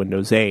 7 to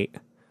Windows 8.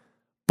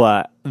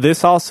 But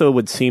this also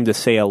would seem to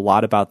say a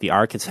lot about the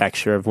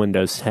architecture of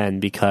Windows 10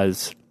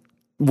 because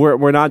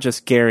we're not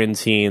just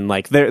guaranteeing,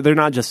 like, they're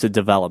not just a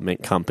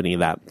development company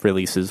that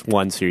releases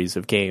one series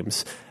of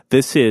games.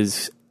 This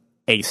is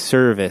a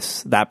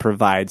service that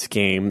provides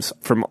games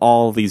from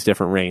all these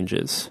different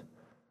ranges,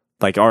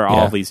 like, or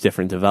all these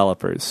different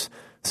developers.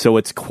 So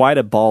it's quite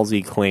a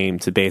ballsy claim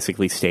to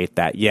basically state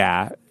that,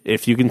 yeah,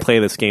 if you can play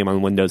this game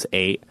on Windows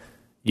 8,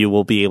 you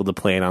will be able to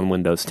play it on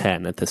Windows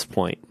 10 at this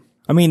point.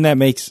 I mean, that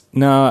makes...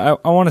 No,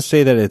 I want to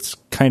say that it's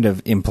kind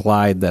of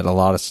implied that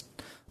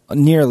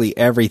nearly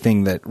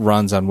everything that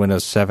runs on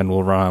Windows 7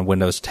 will run on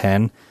Windows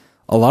 10.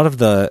 A lot of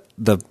the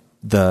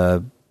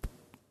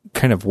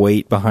kind of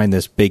weight behind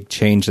this big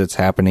change that's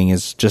happening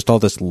is just all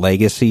this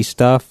legacy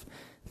stuff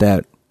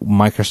that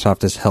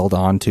Microsoft has held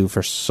on to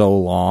for so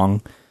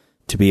long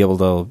to be able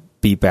to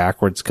be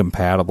backwards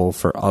compatible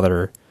for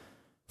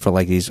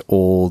like these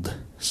old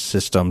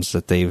systems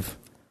that they've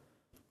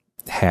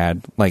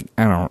had. Like,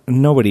 I don't know,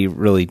 nobody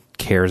really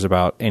cares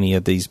about any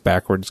of these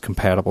backwards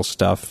compatible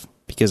stuff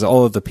because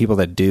all of the people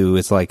that do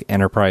is like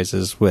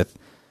enterprises with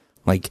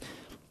like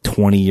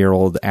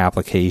 20-year-old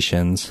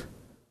applications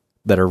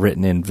that are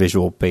written in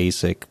Visual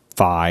Basic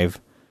 5.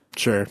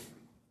 Sure.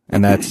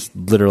 And that's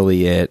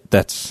literally it.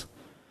 That's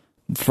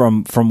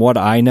from what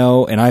I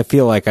know, and I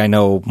feel like I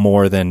know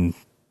more than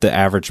the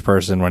average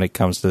person when it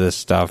comes to this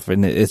stuff.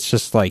 And it's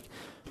just like,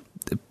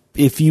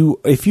 if you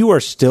are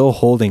still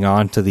holding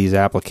on to these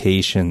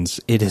applications,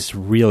 it is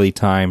really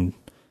time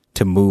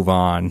to move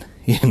on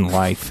in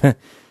life.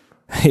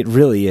 It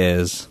really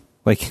is.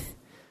 Like,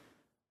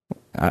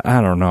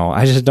 I don't know.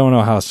 I just don't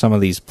know how some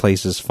of these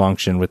places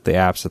function with the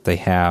apps that they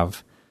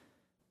have,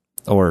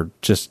 or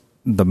just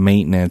the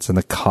maintenance and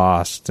the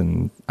cost,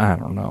 and I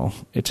don't know.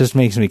 It just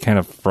makes me kind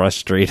of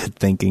frustrated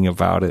thinking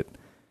about it.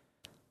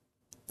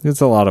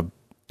 It's a lot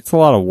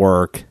of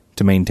work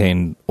to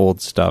maintain old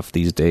stuff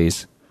these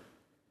days.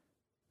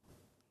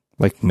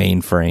 Like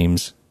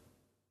mainframes.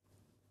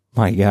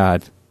 My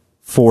God.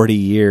 40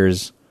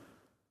 years.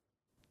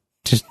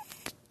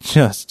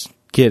 Just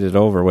get it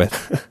over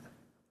with.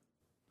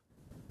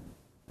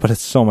 But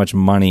it's so much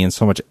money and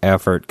so much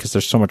effort because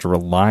there's so much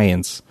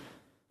reliance.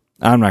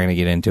 I'm not going to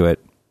get into it.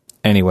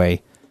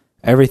 Anyway,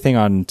 everything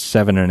on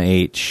 7 and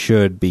 8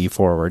 should be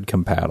forward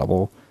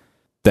compatible.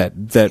 That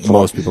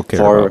most people care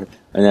forward. about.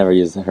 I never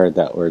heard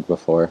that word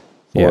before.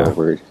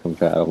 Forward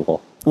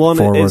compatible. Well,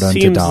 and it unto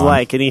seems dawn.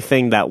 like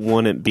anything that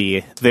wouldn't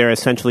be, they're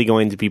essentially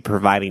going to be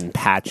providing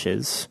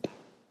patches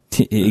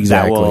Exactly.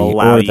 that will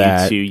allow or you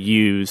that, to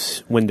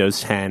use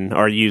Windows 10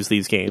 or use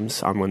these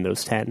games on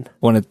Windows 10.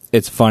 when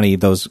it's funny,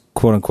 those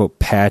quote unquote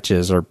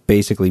patches are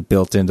basically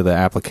built into the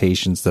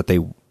applications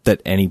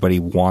that anybody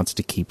wants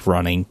to keep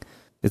running.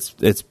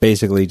 It's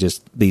basically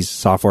just these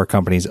software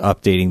companies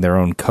updating their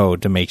own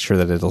code to make sure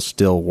that it'll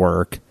still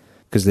work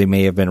because they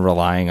may have been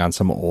relying on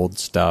some old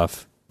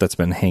stuff that's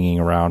been hanging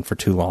around for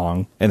too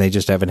long, and they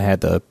just haven't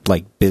had the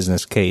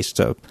business case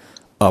to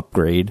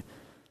upgrade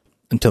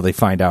until they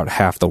find out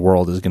half the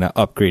world is going to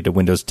upgrade to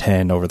Windows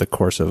 10 over the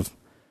course of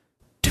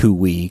 2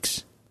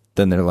 weeks.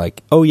 Then they're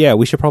like, oh yeah,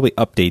 we should probably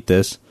update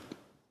this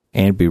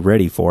and be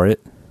ready for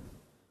it.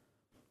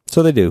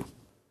 So they do.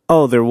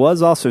 Oh, there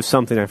was also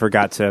something I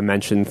forgot to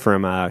mention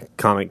from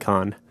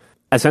Comic-Con.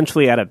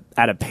 Essentially at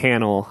a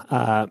panel,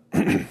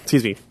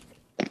 excuse me,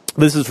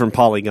 this is from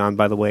Polygon,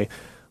 by the way,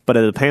 but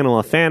at the panel,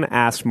 a fan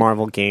asked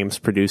Marvel Games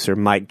producer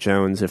Mike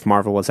Jones if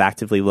Marvel was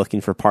actively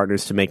looking for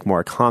partners to make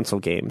more console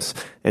games.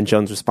 And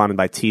Jones responded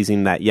by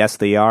teasing that yes,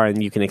 they are,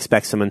 and you can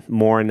expect some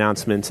more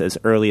announcements as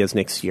early as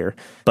next year.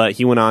 But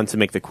he went on to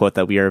make the quote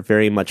that we are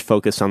very much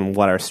focused on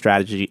what our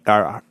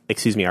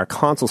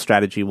console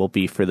strategy will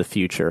be for the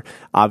future.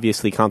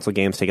 Obviously, console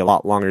games take a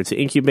lot longer to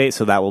incubate,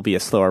 so that will be a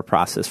slower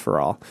process for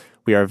all.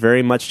 We are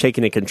very much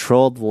taking a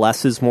controlled,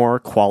 less is more,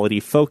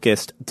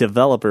 quality-focused,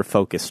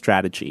 developer-focused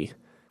strategy.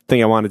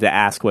 Thing I wanted to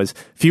ask was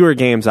fewer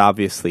games,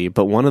 obviously,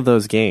 but one of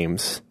those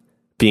games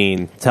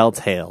being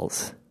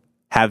Telltale's.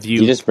 Have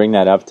you... You just bring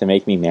that up to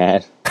make me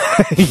mad?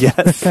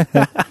 Yes.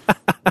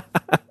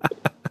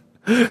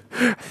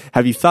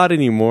 Have you thought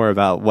any more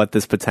about what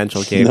this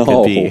potential game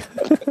could be?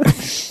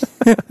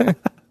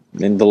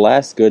 And the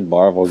last good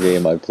Marvel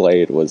game I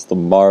played was the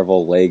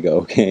Marvel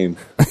Lego game.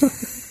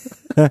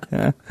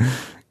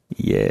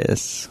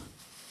 Yes.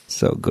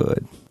 So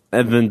good.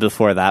 And then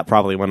before that,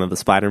 probably one of the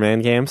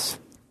Spider-Man games.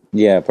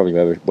 Yeah,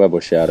 probably Web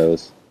of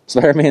Shadows.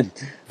 Spider-Man,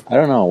 I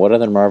don't know. What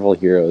other Marvel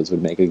heroes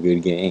would make a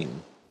good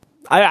game?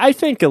 I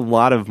think a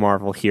lot of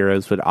Marvel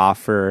heroes would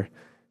offer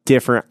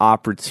different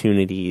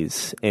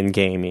opportunities in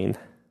gaming.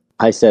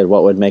 I said,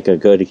 what would make a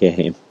good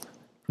game?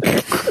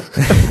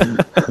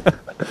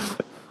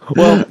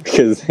 Well,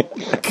 Because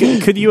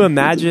could you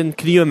imagine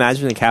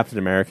a Captain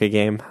America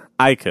game?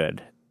 I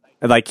could.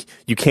 Like,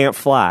 you can't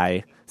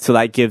fly, So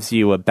that gives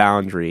you a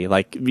boundary.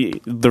 Like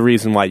the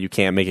reason why you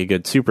can't make a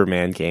good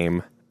Superman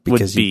game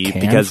Because would he be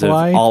can because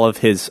fly? of all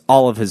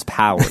of his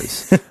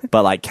powers.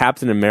 But like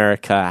Captain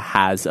America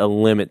has a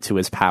limit to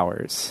his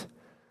powers.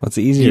 Well, it's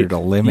easier to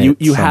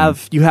limit. You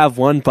have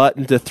one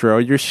button to throw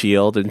your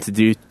shield and to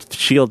do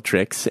shield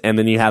tricks, and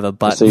then you have a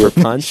button for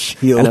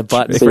punch and a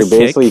button So for you're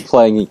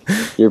basically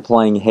kick. you're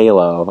playing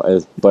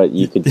Halo, but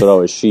you could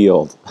throw a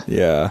shield.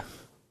 Yeah.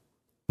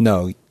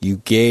 No, you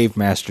gave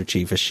Master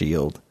Chief a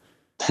shield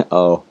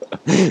Oh,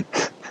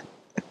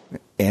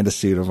 and a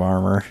suit of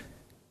armor.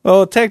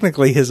 Well,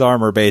 technically, his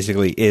armor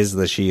basically is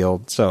the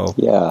shield, so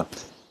yeah.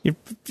 you're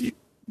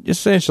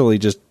essentially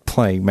just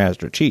playing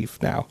Master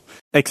Chief now.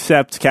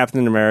 Except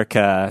Captain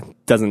America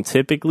doesn't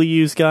typically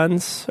use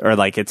guns, or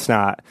like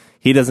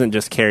he doesn't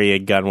just carry a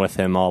gun with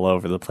him all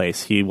over the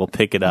place. He will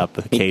pick it up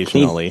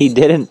occasionally. He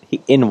didn't.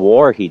 In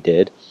war, he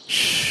did.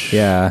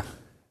 Yeah.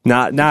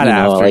 Not know,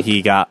 after like-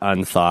 he got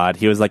unthawed.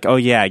 He was like, "Oh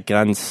yeah,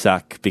 guns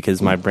suck because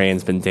my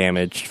brain's been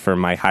damaged from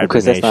my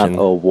Because that's hibernation."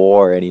 not a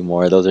war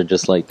anymore. Those are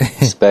just like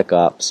spec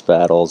ops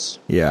battles.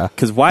 Yeah.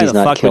 Because why He's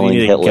the not fuck would you killing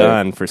need Hitler. a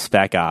gun for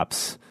Spec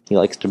Ops? He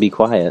likes to be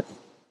quiet.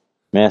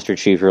 Master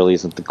Chief really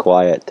isn't the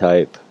quiet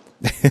type.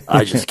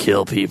 I just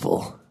kill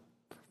people.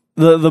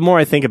 The more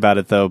I think about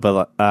it, though,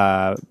 but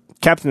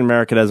Captain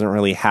America doesn't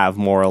really have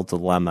moral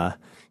dilemma.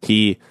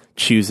 He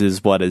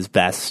chooses what is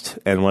best,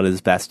 and what is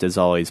best is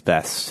always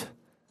best.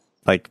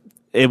 Like,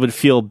 it would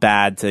feel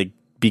bad to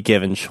be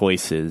given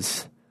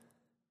choices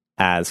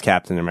as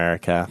Captain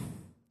America.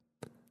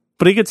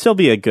 But it could still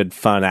be a good,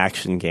 fun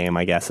action game,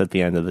 I guess, at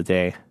the end of the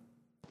day.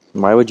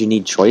 Why would you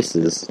need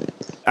choices?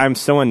 I'm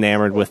so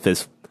enamored with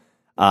this,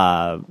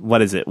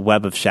 what is it,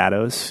 Web of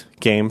Shadows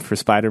game for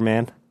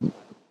Spider-Man.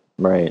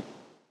 Right.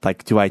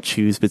 Like, do I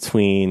choose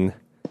between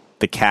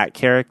the cat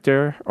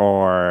character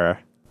or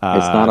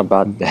It's not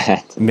about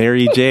that.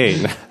 Mary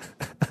Jane?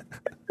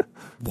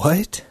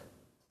 What?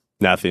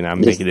 Nothing, I'm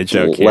Just making a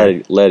joke let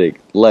here. Let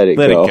it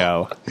go.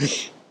 go.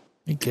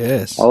 I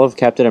guess. All of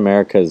Captain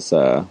America's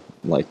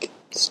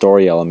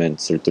story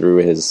elements are through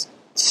his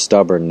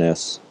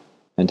stubbornness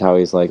and how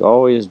he's like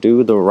always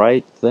do the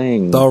right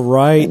thing. The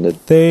right And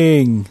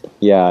thing.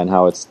 yeah, and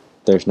how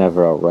there's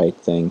never a right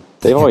thing.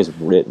 They've always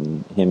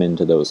written him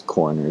into those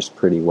corners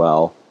pretty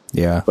well,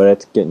 Yeah. but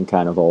it's getting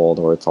kind of old.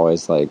 Or it's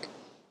always like,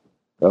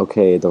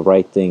 okay, the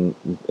right thing.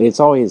 It's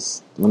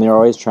always when they're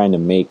always trying to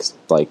make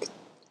like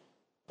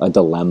a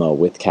dilemma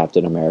with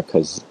Captain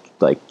America's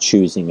like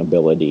choosing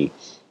ability.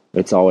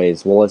 It's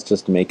always, well, let's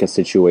just make a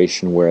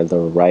situation where the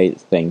right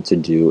thing to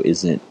do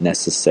isn't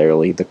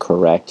necessarily the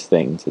correct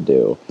thing to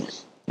do.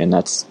 And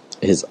that's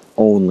his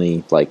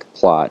only like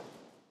plot.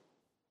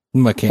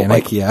 Mechanic,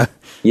 Like- yeah.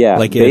 Yeah,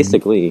 Like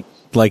basically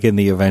Like in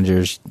the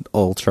Avengers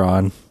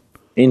Ultron.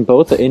 in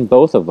both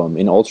of them,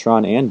 in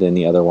Ultron and in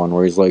the other one,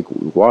 where he's like,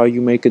 why are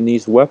you making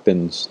these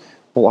weapons?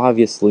 Well,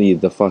 obviously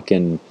the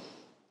fucking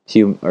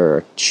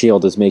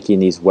Shield is making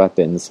these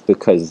weapons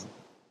because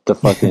the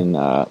fucking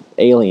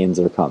aliens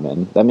are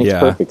coming. That makes Yeah.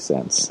 perfect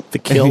sense. The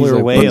killer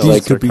like, whales these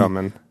are could be-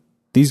 coming.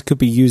 These could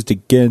be used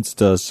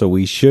against us, so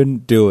we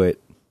shouldn't do it.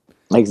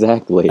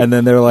 Exactly. And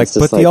then they're like, It's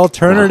just but the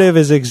alternative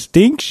is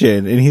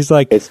extinction. And he's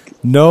like, It's-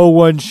 no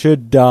one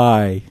should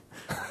die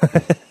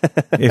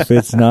if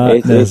it's not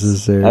It's-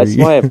 necessary. That's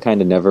why I've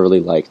kind of never really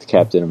liked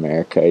Captain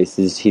America.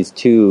 He's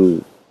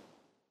too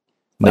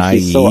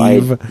like,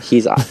 Naive.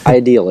 he's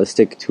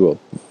idealistic to a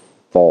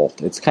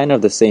fault. It's kind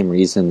of the same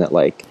reason that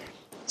like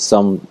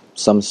some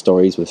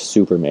stories with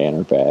Superman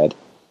are bad.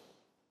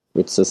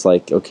 It's just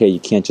like, okay, you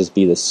can't just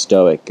be the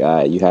stoic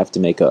guy. You have to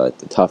make a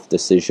tough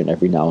decision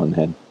every now and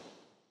then.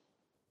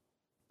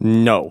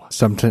 No.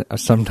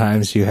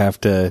 Sometimes you have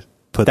to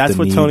put That's the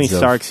what needs Tony of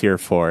Stark's here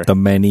for. the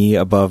many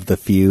above the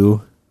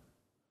few.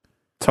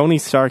 Tony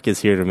Stark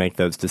is here to make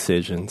those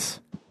decisions.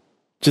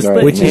 Just Right,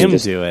 let which is him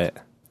just- do it.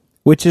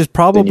 Which is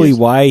probably Then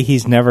you- why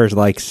he's never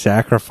like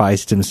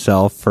sacrificed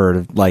himself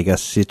for like a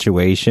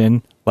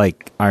situation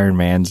like Iron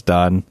Man's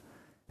done.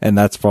 And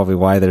that's probably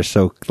why they're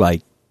so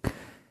like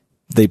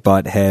they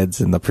butt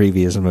heads in the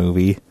previous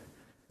movie.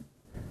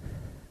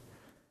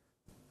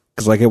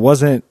 Cuz like it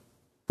wasn't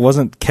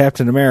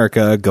Captain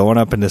America going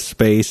up into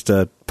space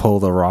to pull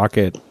the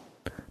rocket.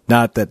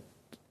 Not that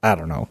I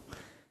don't know.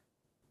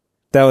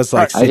 That was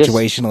like I just-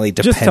 situationally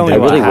Just tell me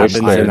dependent what really on wish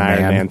happens that in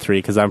Iron Iron Man 3,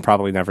 because I'm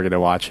probably never going to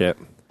watch it.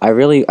 I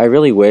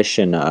really wish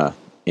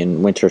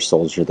in Winter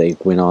Soldier they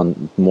went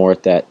on more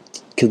at that,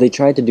 because they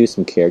tried to do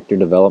some character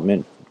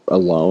development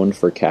alone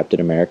for Captain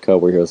America,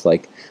 where he was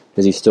like,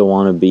 does he still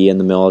want to be in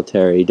the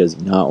military? Does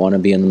he not want to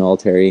be in the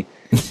military?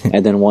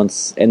 and then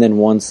once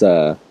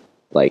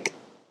like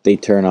they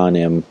turn on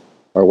him,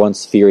 or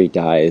once Fury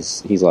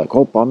dies, he's like,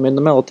 oh, I'm in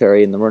the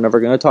military, and then we're never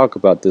going to talk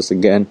about this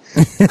again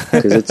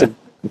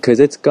because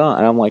it's gone.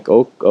 And I'm like,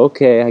 oh,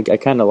 okay. I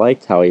kind of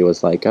liked how he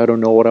was like, I don't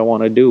know what I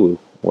want to do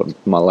with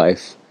my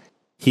life.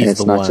 He's it's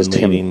the not one just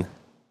him. leading.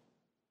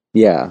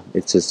 Yeah,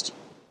 it's just,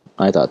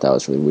 I thought that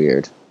was really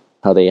weird.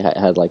 How they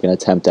had like an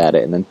attempt at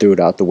it and then threw it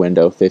out the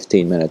window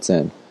 15 minutes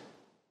in.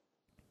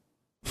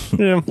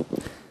 Yeah.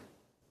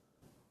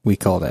 We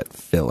call that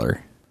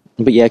filler.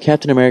 But yeah,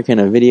 Captain America in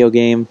a video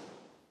game,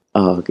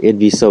 oh, it'd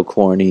be so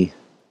corny.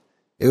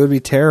 It would be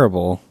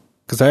terrible,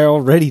 because I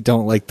already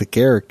don't like the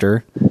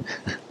character.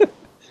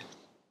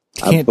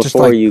 Can't just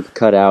Before like, you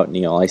cut out,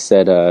 Neil, I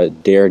said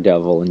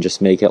Daredevil and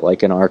just make it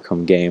like an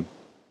Arkham game.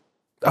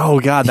 Oh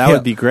God, that Yeah.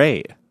 would be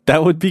great.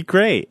 That would be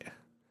great.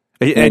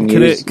 And And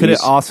could it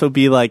also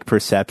be like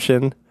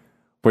Perception,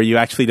 where you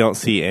actually don't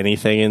see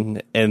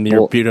anything and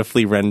you're Well,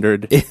 beautifully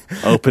rendered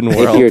open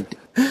world?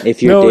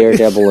 If your No.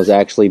 Daredevil is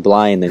actually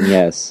blind, then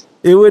yes.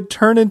 it would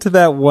turn into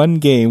that one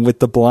game with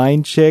the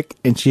blind chick,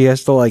 and she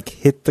has to like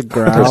hit the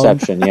ground.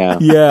 Perception, yeah.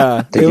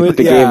 Yeah, it would,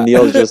 The yeah. game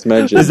Neil just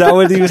mentioned. Is that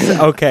what he was?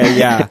 Okay,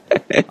 yeah.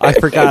 I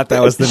forgot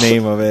that was the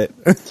name of it.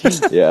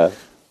 Yeah.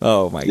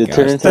 Oh my It gosh,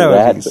 turned into that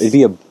that.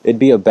 would It'd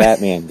be a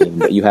Batman game,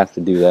 but you have to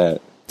do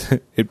that.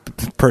 be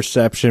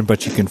Perception,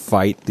 but you can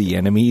fight the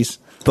enemies.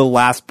 The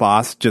last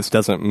boss just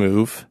doesn't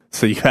move,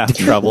 so you have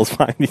troubles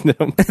finding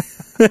them.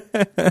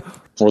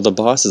 Well, the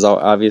boss is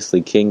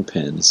obviously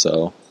Kingpin,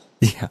 so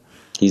Yeah,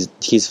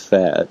 he's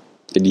fat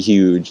and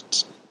huge,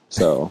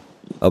 so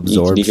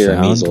absorb you hear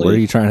him sound. easily. What are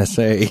you trying to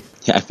say?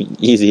 I mean,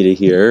 easy to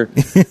hear.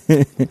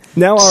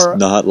 Now,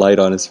 Not light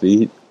on his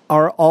feet.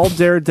 are all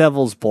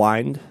Daredevils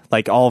blind?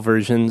 Like all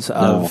versions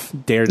of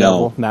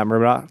Daredevil, No. Matt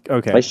Murdock?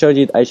 Okay. I showed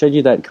you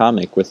that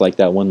comic with like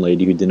that one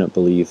lady who didn't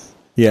believe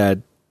Yeah,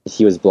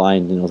 he was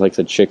blind, and it was like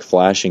the chick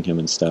flashing him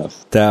and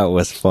stuff. that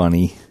was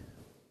funny.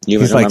 You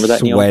He's like remember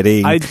that, Neil?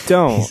 sweating. I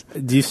don't.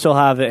 Do you still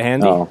have it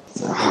handy? Oh,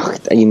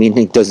 you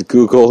mean does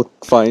Google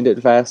find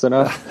it fast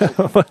enough?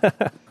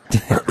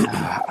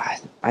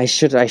 I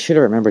should have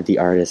remembered the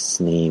artist's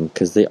name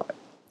because the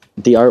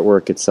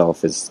artwork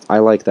itself is. I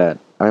like that.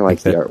 I like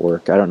the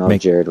artwork. I don't know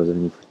if Jared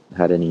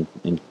had any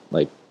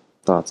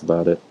thoughts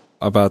about it.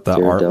 About the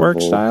Daredevil.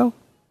 artwork style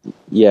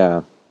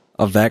Yeah,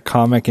 of that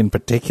comic in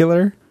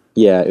particular.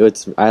 yeah.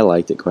 I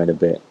liked it quite a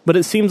bit. But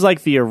it seems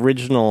like the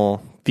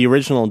original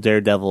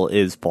Daredevil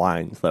is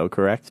blind, though,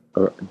 correct?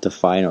 Or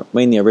define. I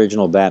mean, the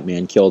original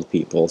Batman killed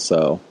people,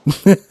 so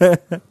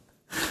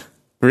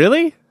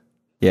Really?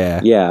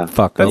 Yeah, yeah.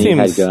 Fuck That And him.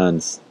 he seems- had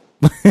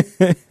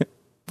guns.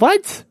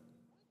 What?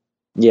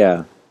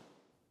 Yeah.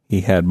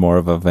 He had more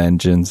of a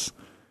vengeance.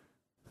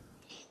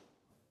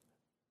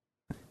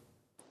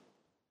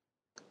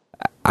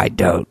 I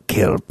don't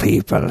kill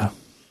people.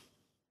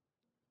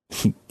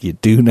 You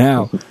do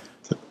now.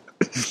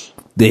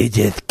 They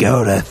just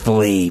go to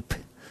sleep.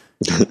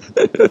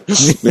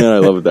 Man, I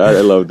love that.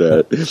 I love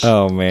that.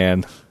 Oh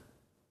man.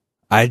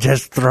 I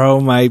just throw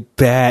my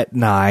bat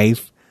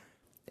knife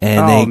and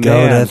Oh, they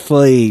go man. to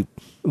sleep.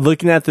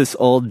 Looking at this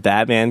old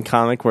Batman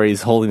comic where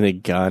he's holding a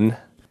gun.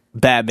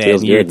 Batman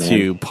Feels Year good, man.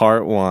 2,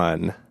 Part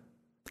 1.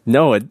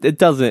 No, it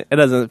doesn't. It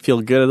doesn't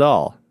feel good at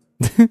all.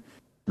 All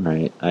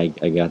right, I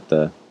got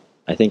the.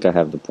 I think I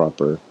have the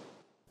proper.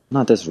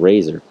 Not this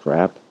razor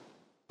crap.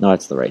 No,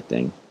 it's the right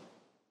thing.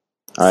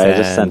 All right, I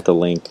just Sad. sent the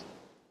link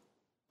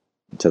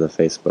to the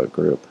Facebook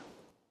group.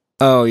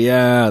 Oh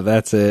yeah,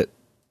 that's it.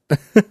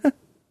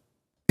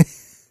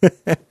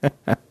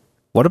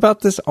 What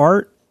about this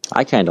art?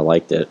 I kind of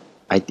liked it.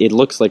 It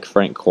looks like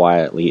Frank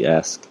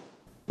Quietly-esque,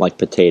 like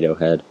Potato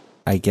Head.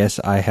 I guess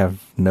I have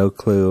no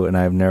clue and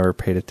I've never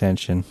paid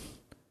attention.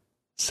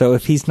 So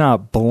if he's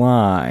not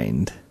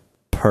blind,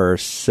 per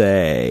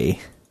se,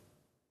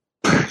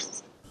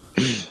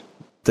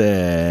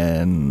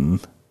 then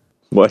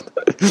What?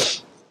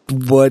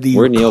 what do you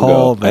Where'd Neil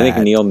call go? that? I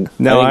think Neil.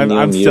 No, I think Neil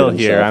I'm muted still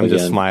here. himself I'm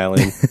just again.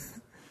 smiling.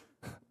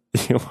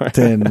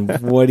 Then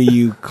what do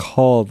you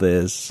call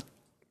this?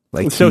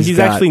 Like So he's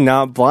got- actually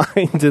not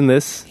blind in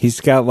this. he's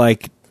got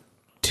like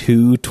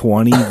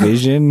 220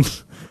 vision.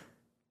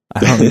 I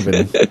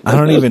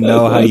don't even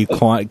know how you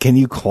can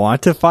you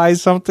quantify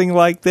something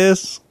like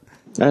this?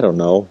 I don't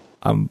know.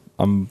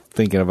 I'm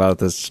thinking about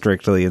this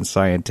strictly in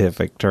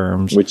scientific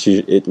terms. Which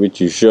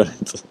you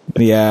shouldn't.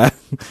 Yeah.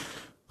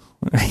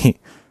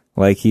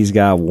 Like he's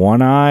got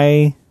one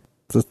eye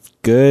that's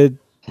good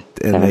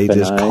and Half they an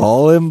just eye.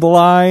 call him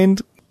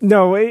blind.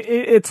 No,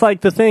 it's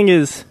like the thing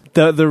is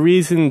the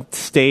reason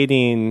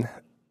stating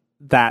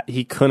that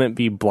he couldn't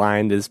be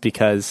blind is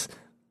because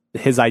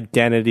his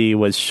identity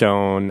was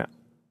shown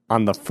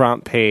on the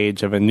front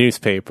page of a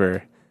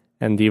newspaper,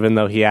 and even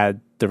though he had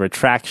the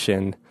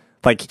retraction,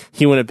 like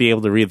he wouldn't be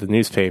able to read the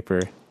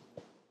newspaper.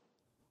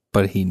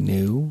 But he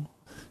knew.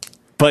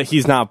 But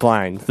he's not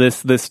blind.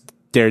 This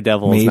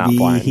Daredevil is not Maybe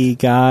blind. he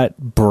got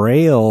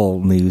Braille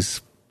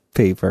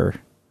newspaper.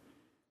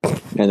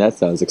 And that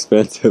sounds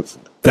expensive.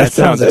 That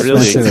sounds really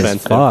as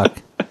expensive.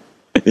 fuck.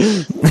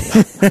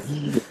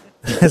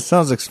 That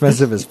sounds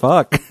expensive as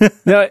fuck.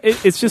 No,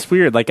 it's just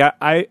weird. Like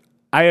I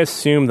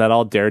assume that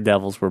all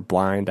Daredevils were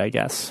blind, I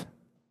guess.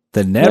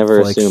 The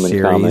Never Netflix assume in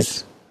series,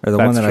 comics. or the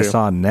one That's that I true.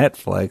 saw on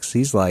Netflix,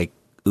 he's like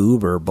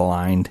uber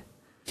blind.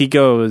 He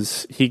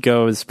goes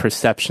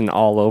Perception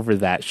all over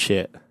that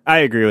shit. I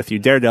agree with you.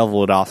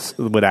 Daredevil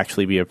would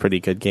actually be a pretty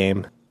good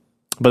game.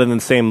 But in the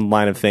same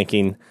line of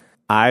thinking,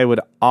 I would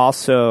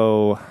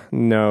also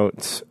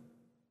note,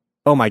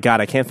 oh my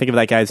god, I can't think of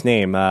that guy's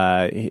name.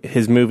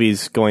 His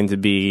movie's going to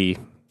be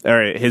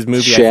Or his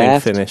movie, I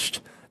Shaft? think,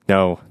 finished.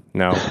 No.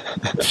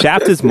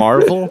 Shaft is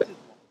Marvel?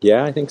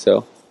 Yeah, I think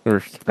so.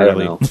 Or I don't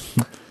really? know.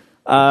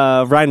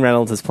 Ryan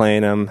Reynolds is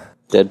playing him.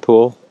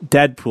 Deadpool.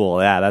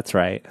 Deadpool, yeah, that's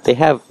right. They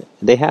have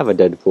a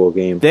Deadpool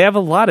game. They have a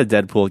lot of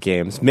Deadpool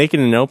games.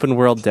 Making an open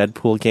world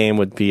Deadpool game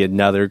would be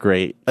another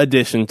great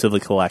addition to the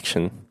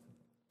collection.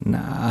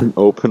 Nah. An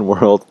open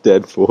world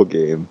Deadpool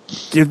game.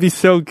 It'd be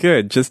so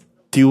good. Just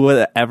do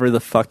whatever the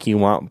fuck you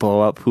want.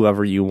 Blow up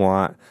whoever you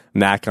want.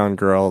 Mac on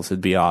girls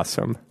would be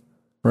awesome.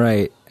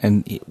 Right.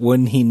 And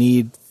wouldn't he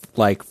need,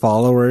 like,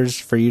 followers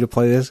for you to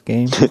play this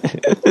game?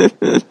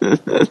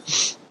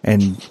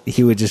 And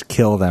he would just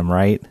kill them,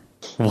 right?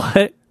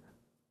 What?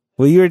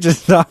 Well, you were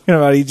just talking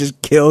about he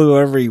just kill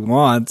whoever he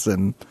wants,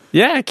 and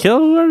Yeah, kill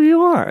whoever you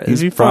want. It'd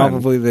be he's fun.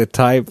 probably the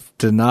type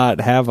to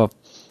not have a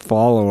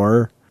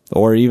follower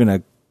or even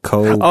a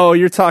Oh,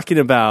 you're talking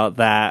about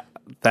that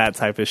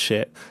type of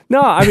shit.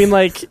 No, I mean,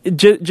 like,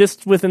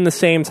 just within the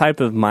same type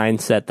of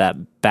mindset that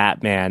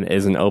Batman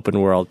is an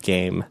open world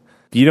game.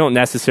 You don't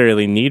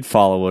necessarily need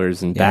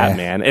followers in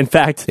Batman. In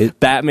fact,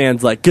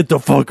 Batman's like, get the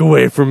fuck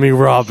away from me,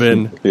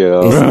 Robin. Yeah.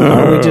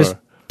 Are we just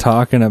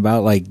talking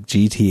about, like,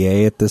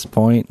 GTA at this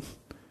point?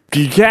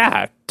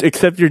 Yeah,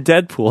 except you're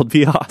Deadpool. It'd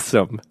be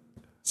awesome.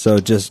 So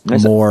just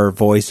more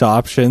voice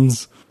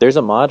options? There's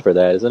a mod for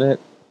that, isn't it?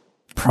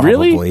 Probably.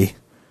 Really?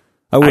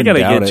 I I wouldn't gotta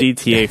doubt get it.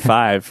 GTA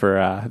 5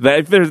 for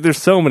there's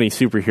so many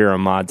superhero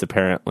mods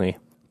apparently,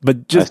 but I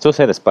just still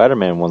say the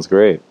Spider-Man one's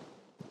great.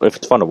 If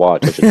it's fun to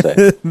watch, I should say.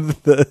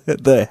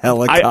 the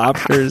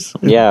helicopters.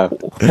 Yeah.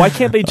 why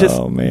can't they just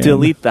Oh, man.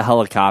 delete the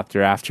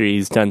helicopter after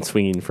he's done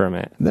swinging from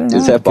it? They're Is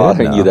not that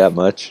bothering good you enough. that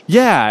much?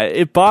 Yeah,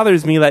 it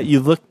bothers me that you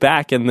look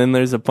back and then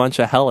there's a bunch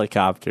of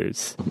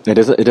helicopters. It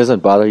doesn't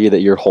bother you that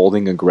you're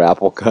holding a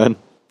grapple gun?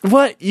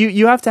 What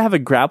you have to have a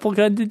grapple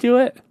gun to do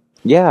it?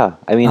 Yeah.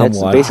 I mean, I'm that's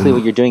watching. basically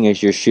what you're doing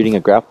is you're shooting a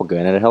grapple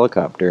gun at a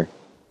helicopter.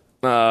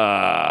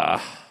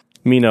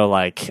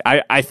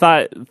 I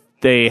thought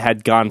they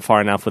had gone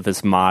far enough with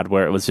this mod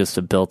where it was just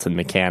a built-in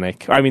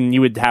mechanic. I mean,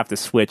 you would have to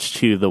switch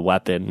to the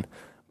weapon,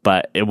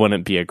 but it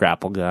wouldn't be a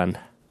grapple gun.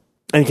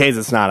 In case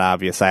it's not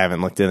obvious, I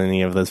haven't looked at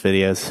any of those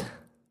videos.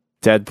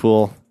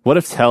 Deadpool. What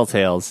if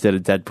Telltales did a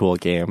Deadpool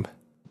game?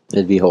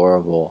 It'd be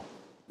horrible.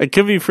 It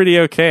could be pretty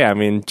okay. I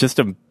mean, just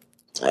a...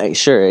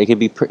 Sure, it can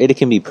be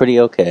pretty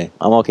okay.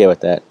 I'm okay with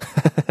that.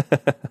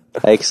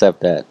 I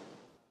accept that.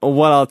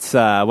 What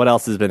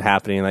else has been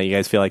happening that you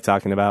guys feel like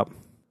talking about?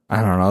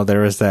 I don't know.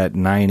 There was that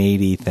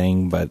 980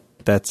 thing, but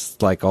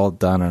that's like all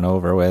done and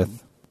over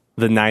with.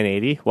 The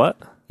 980? What?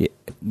 Yeah,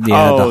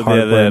 Oh, the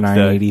hardware the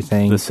 980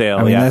 thing. the sale,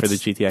 I mean, yeah, for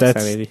that's- the GTX that's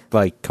 980.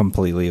 like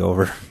completely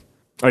over.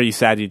 Are you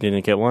sad you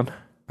didn't get one?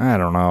 I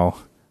don't know.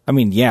 I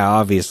mean, yeah,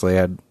 obviously,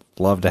 I'd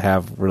love to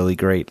have really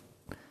great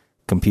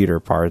computer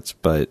parts,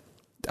 but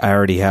I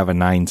already have a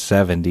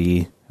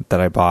 970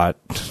 that I bought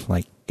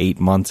like 8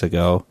 months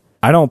ago.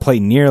 I don't play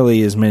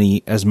nearly as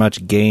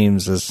much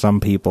games as some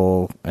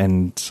people,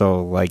 and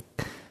so like,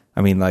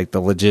 I mean, like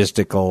the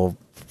logistical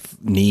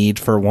need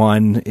for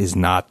one is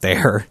not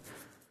there.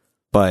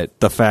 But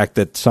the fact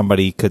that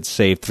somebody could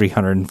save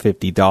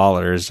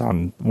 $350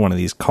 on one of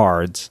these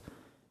cards,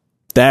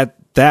 that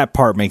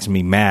part makes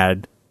me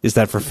mad. Is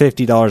that for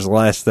 $50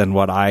 less than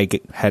what I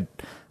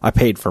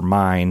paid for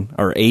mine,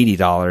 or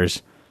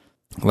 $80?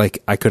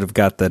 Like, I could have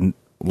got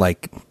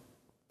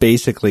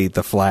basically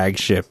the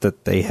flagship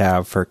that they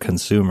have for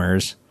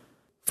consumers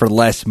for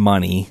less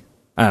money.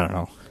 I don't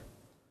know.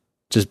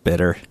 Just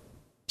bitter.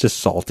 Just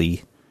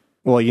salty.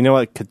 Well, you know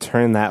what could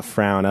turn that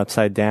frown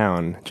upside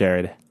down,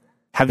 Jared?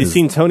 Have you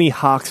seen Tony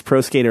Hawk's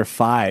Pro Skater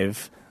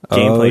 5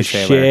 gameplay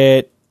trailer?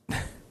 Shit.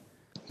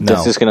 No.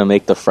 This is going to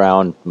make the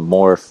frown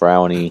more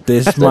frowny.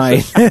 This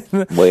might...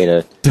 Way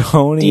to...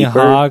 Tony Deeper.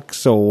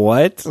 Hawk's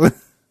what?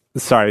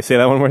 Sorry, say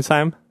that one more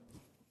time.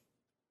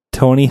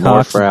 Tony More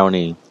Hawk's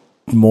frowny.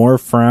 More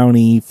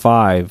Frowny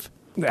 5.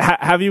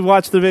 Have you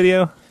watched the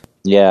video?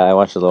 Yeah, I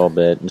watched a little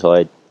bit until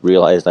I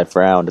realized I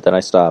frowned, then I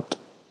stopped.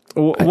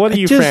 What are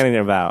you just- frowning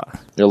about?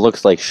 It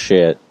looks like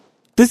shit.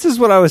 This is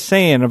what I was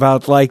saying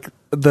about, like,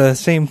 the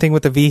same thing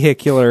with the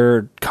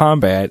vehicular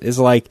combat is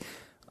like,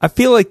 I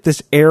feel like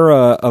this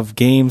era of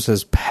games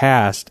has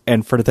passed,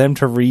 and for them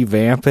to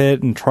revamp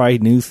it and try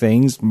new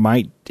things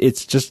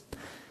it's just,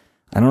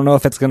 I don't know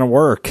if it's going to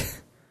work.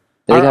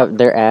 They got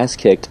their ass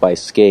kicked by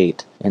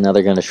Skate, and now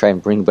they're going to try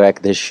and bring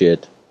back this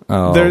shit.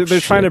 Oh, They're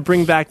shit. trying to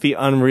bring back the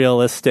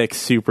unrealistic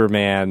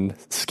Superman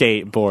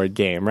skateboard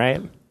game,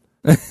 right?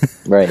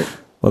 Right.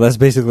 Well, that's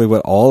basically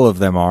what all of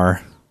them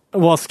are.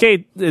 Well,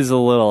 Skate is a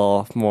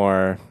little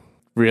more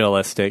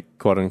realistic,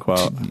 quote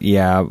unquote.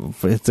 Yeah,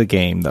 it's a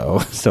game, though,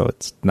 so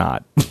it's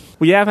not.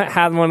 We haven't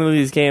had one of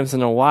these games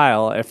in a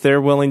while. If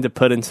they're willing to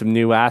put in some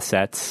new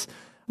assets,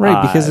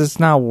 Right, because it's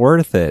not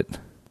worth it.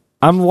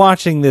 I'm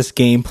watching this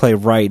gameplay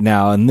right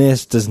now, and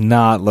this does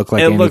not look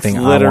like it looks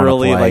anything I want to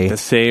literally play. like the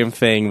same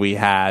thing we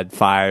had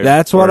 5.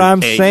 That's what or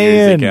I'm 8 saying.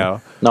 years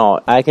ago. No,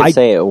 I can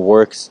say it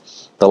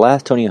works. The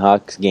last Tony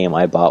Hawk's game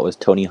I bought was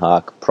Tony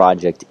Hawk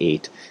Project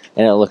 8,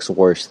 and it looks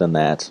worse than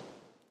that.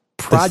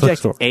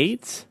 Project looks-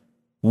 8?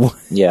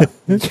 Yeah.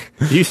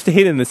 You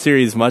stayed in the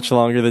series much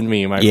longer than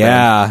me, my friend.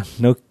 Yeah,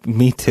 no,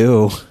 me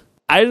too.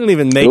 I didn't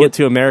even make it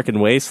to American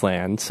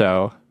Wasteland,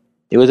 so...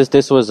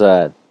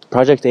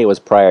 Project 8 was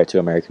prior to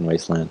American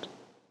Wasteland.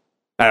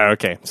 Oh,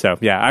 okay. So,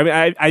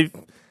 yeah.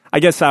 I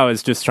guess I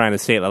was just trying to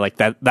say that, like,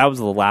 that was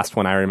the last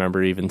one I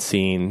remember even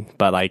seeing.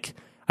 But, like,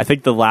 I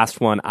think the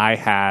last one I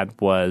had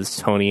was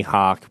Tony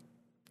Hawk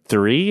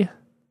 3,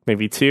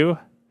 maybe 2.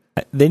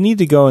 They need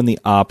to go in the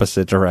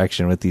opposite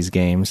direction with these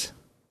games.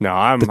 No,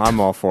 I'm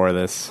all for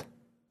this.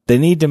 They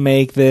need to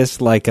make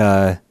this like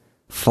a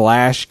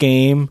Flash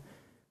game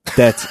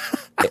that's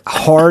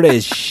hard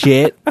as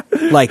shit,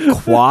 like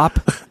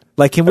QWOP.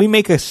 Like, can we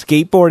make a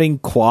skateboarding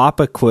QWOP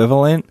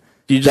equivalent?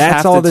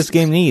 That's all this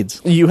game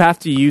needs. You have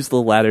to use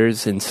the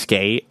letters in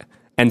Skate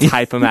and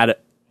type them at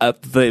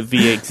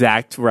the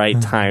exact right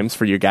times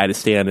for your guy to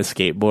stay on a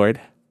skateboard.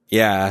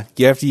 Yeah,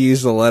 you have to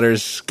use the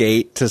letters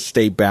skate to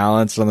stay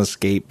balanced on the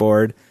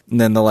skateboard, and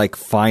then the like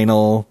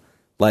final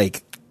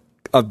like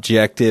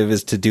objective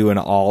is to do an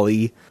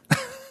ollie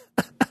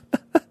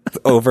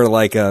over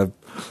like a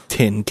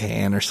tin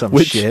can or some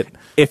shit.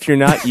 If you're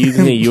not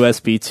using a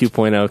USB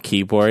 2.0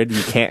 keyboard,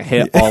 you can't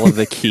hit all of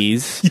the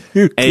keys,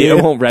 and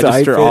it won't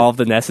register all of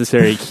the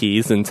necessary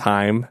keys in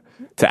time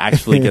to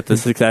actually get the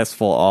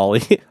successful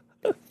ollie.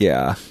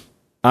 Yeah,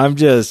 I'm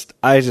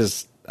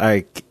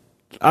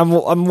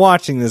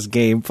watching this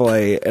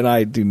gameplay and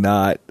I do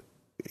not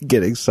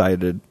get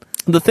excited.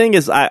 The thing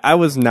is, I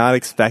was not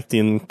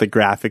expecting the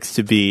graphics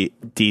to be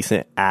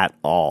decent at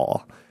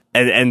all.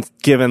 And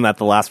given that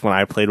the last one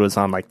I played was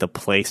on like the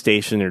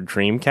PlayStation or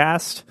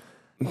Dreamcast,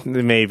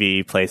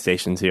 maybe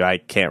PlayStation 2, I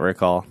can't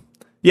recall.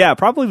 Yeah,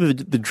 probably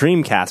the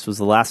Dreamcast was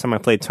the last time I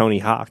played Tony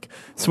Hawk.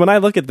 So when I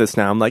look at this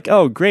now, I'm like,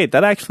 oh great,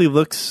 that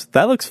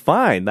looks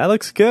fine. That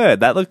looks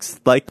good. That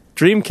looks like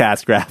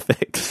Dreamcast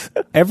graphics.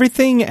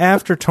 Everything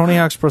after Tony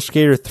Hawk's Pro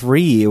Skater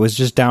 3, it was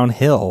just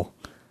downhill.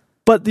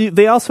 But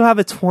they also have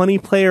a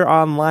 20-player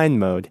online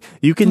mode.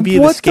 You can be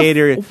the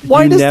skater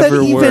why you does never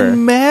that were.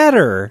 even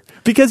matter?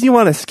 Because you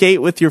want to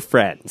skate with your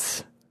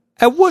friends.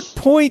 At what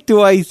point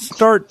do I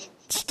start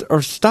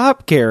or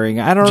stop caring?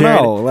 I don't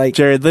know. Like,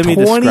 Jared, let me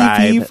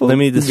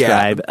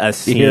describe a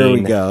scene Here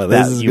we go.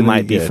 that you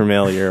might be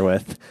familiar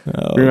with.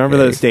 Remember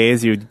those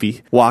days you'd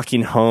be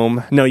walking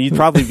home? No, you'd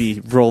probably be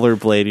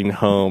rollerblading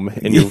home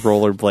in your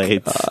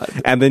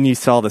rollerblades. And then you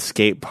saw the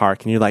skate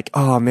park and you're like,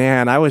 oh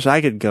man, I wish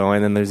I could go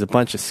in. And there's a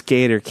bunch of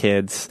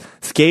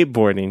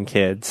skateboarding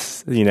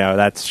kids. You know,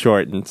 that's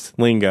short and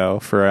lingo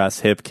for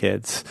us hip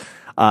kids.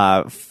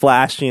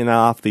 Flashing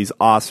off these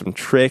awesome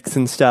tricks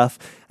and stuff.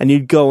 And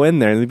you'd go in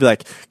there and they'd be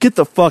like, get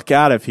the fuck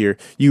out of here,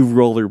 you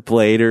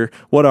rollerblader.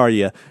 What are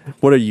you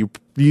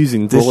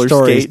using, roller skates? This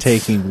story is skates?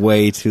 taking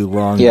way too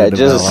long Yeah, to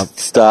develop. just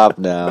stop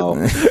now.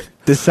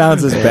 This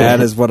sounds as bad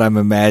as what I'm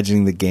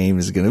imagining the game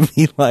is going to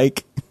be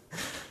like.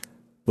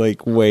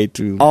 Like, way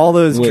too... All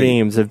those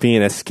dreams of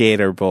being a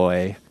skater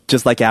boy,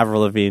 just like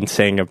Avril Lavigne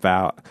sang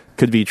about,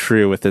 could be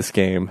true with this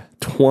game.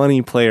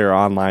 20-player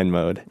online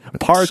mode.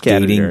 Park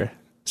editor.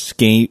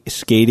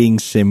 Skating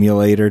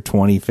Simulator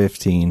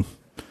 2015.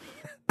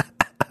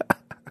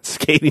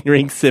 Skating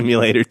Rink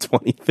Simulator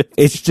 2015.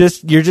 It's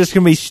just, you're just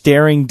going to be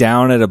staring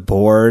down at a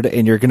board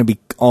and you're going to be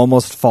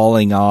almost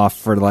falling off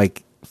for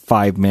like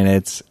 5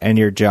 minutes, and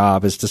your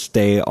job is to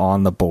stay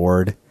on the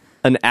board.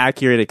 An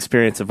accurate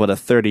experience of what a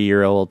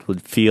 30-year-old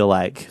would feel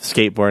like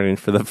skateboarding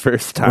for the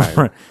first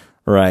time.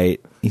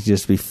 Right. You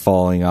just be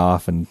falling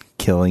off and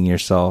killing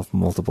yourself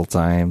multiple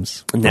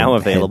times. Now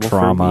available for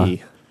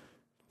Wii.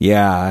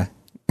 Yeah.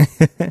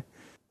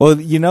 Well,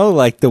 you know,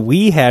 like the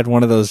Wii had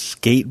one of those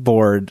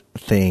skateboard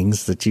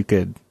things that you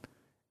could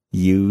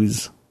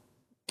use.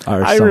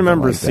 I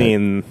remember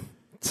seeing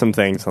some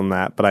things on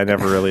that, but I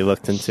never really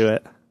looked into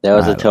it. That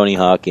was a Tony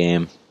Hawk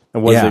game.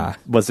 And was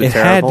it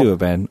terrible? Had to have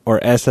been. Or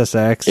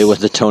SSX. It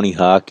was a Tony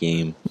Hawk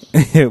game.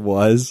 It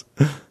was.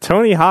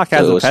 Tony Hawk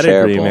has a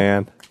pedigree, terrible.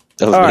 man.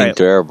 That was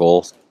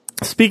terrible.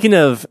 Speaking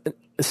of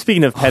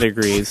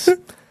pedigrees,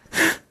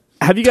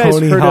 have you guys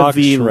Tony heard Hawk of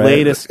the Shred.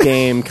 latest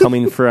game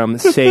coming from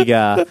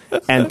Sega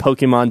and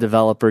Pokemon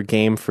developer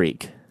Game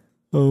Freak?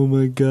 Oh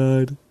my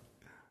god.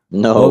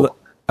 No. Well,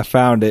 I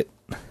found it.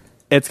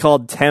 It's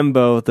called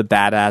Tembo the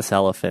Badass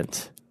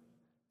Elephant.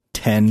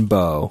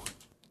 Tembo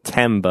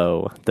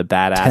The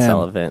Badass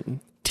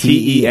Elephant.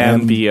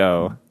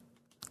 Tembo.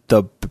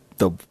 The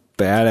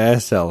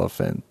Badass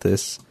Elephant.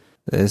 This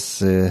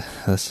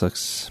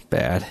looks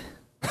bad.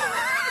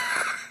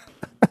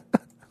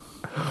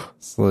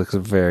 This looks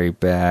very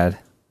bad.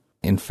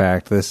 In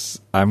fact,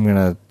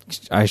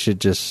 I should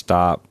just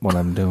stop what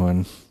I'm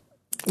doing.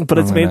 But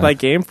it's made by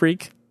Game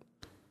Freak.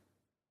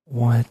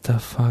 What the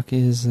fuck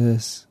is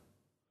this?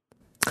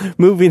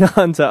 Moving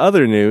on to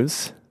other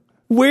news.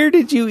 Where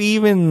did you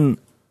even...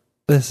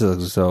 This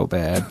looks so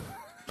bad.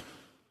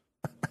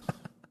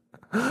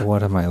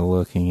 What am I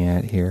looking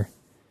at here?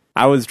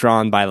 I was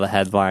drawn by the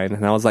headline,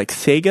 and I was like,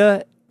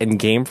 Sega and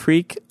Game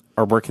Freak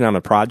are working on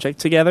a project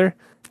together?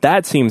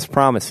 That seems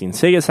promising.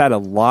 Sega's had a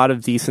lot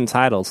of decent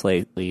titles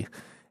lately,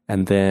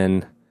 and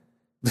then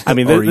I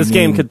mean, Or you this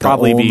game mean could the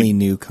probably only be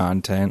new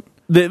content.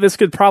 This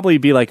could probably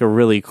be like a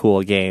really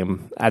cool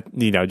game,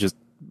 just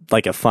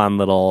like a fun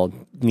little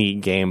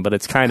neat game, but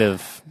it's kind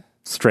of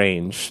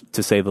strange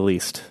to say the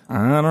least.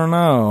 I don't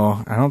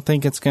know. I don't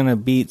think it's gonna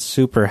beat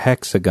Super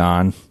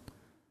Hexagon.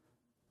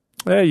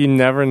 Yeah, you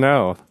never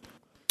know.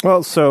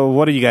 Well, so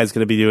what are you guys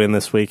going to be doing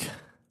this week?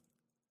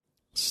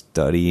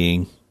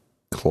 Studying,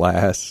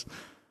 class,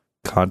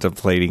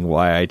 contemplating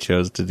why I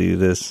chose to do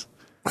this.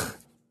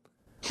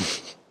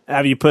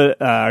 Are you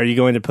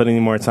going to put any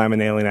more time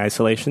in Alien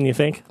Isolation, you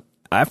think?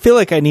 I feel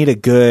like I need a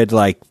good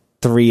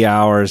 3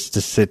 hours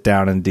to sit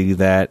down and do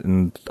that,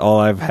 and all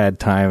I've had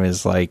time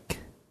is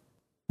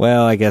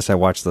well, I guess I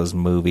watched those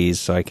movies,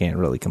 so I can't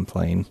really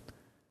complain.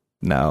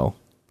 No.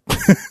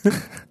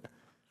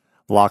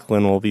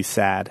 Lachlan will be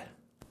sad.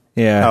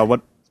 Yeah.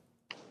 What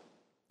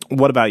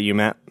about you,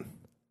 Matt?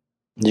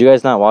 Did you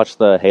guys not watch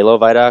the Halo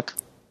Vidoc?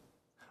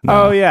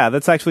 No. Oh, yeah,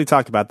 let's actually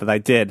talk about that. I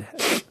did.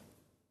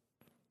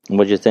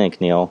 What'd you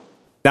think, Neil?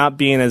 Not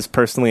being as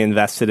personally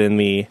invested in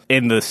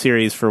the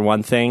series for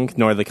one thing,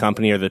 nor the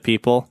company or the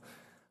people.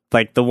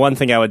 The one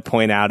thing I would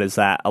point out is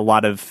that a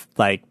lot of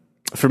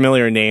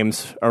familiar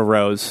names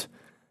arose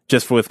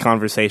just with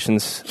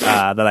conversations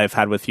that I've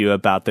had with you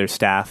about their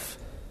staff.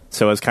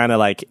 So it was kind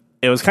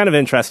of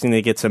interesting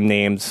to get some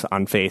names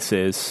on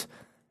faces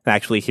and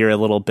actually hear a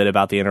little bit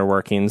about the inner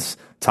workings,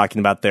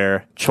 talking about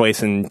their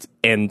choice and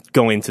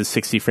going to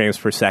 60 frames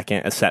per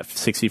second, a set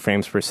 60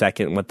 frames per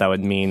second, what that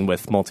would mean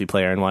with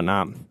multiplayer and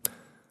whatnot.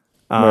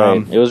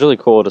 Right. It was really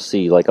cool to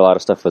see a lot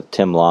of stuff with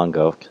Tim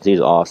Longo because he's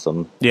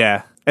awesome.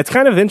 Yeah. It's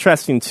kind of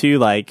interesting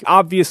too,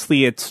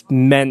 obviously it's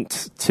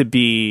meant to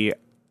be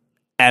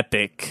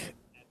epic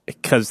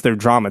because they're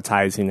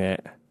dramatizing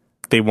it.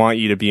 They want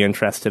you to be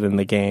interested in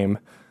the game.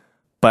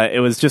 But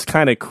it was just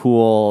kind of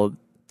cool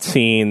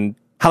seeing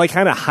how they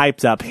kind of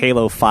hyped up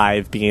Halo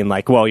 5 being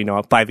by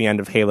the end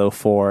of Halo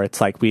 4,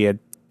 it's we had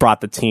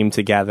brought the team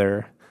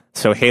together.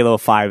 So Halo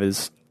 5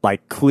 is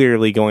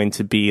clearly going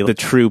to be the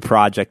true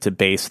project to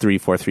base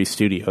 343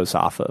 Studios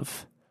off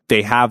of.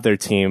 They have their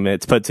team,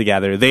 it's put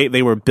together.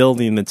 They were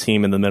building the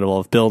team in the middle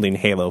of building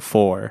Halo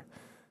 4.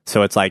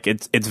 So it's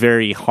it's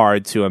very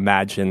hard to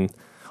imagine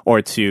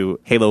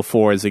Halo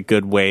 4 is a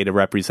good way to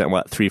represent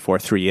what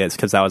 343 is,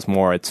 because that was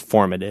more its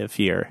formative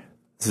year.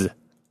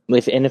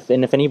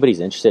 If anybody's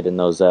interested in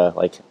those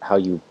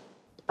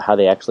how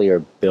they actually are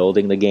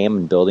building the game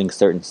and building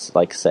certain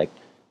the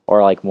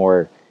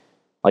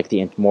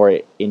more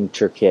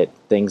intricate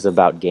things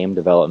about game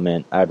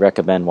development, I'd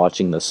recommend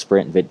watching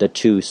the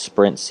 2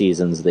 sprint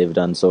seasons they've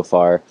done so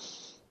far.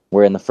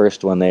 Where in the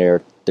first one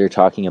they're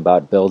talking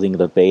about building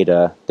the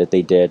beta that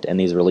they did, and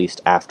these released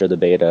after the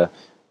beta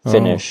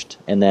finished.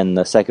 And then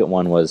the second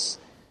one was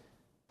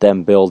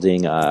them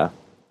building their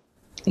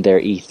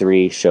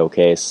E3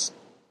 showcase,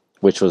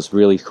 which was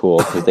really cool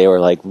because they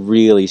were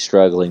really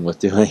struggling with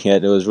doing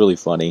it. It was really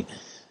funny.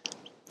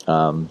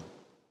 Yeah,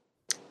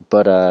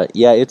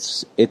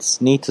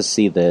 it's neat to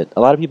see that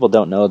a lot of people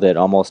don't know that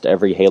almost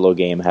every Halo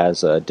game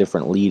has a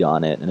different lead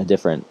on it and a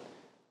different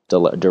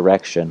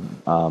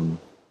direction. And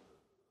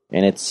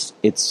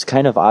it's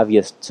kind of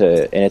obvious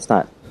and it's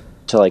not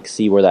to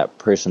see where that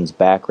person's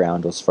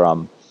background was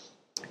from.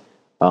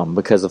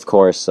 Because of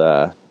course,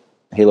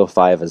 Halo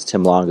 5 has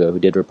Tim Longo, who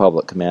did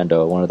Republic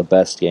Commando, one of the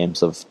best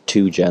games of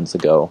 2 gens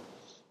ago.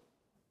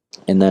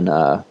 And then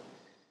I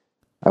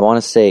want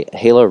to say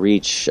Halo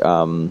Reach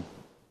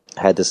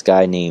had this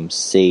guy named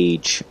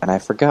Sage, and I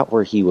forgot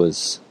where he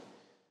was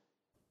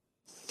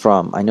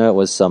from. I know it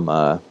was some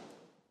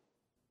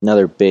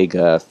another big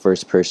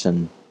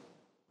first-person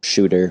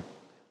shooter.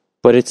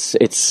 But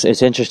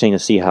it's interesting to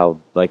see how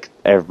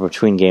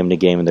between game to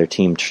game their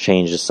team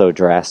changes so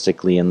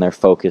drastically and their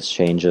focus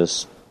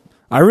changes.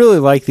 I really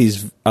like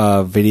these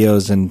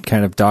videos and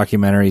kind of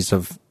documentaries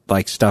of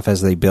stuff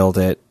as they build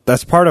it.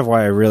 That's part of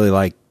why I really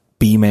like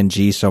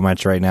BeamNG so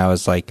much right now.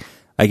 Is I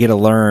get to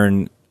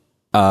learn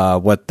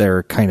what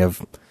their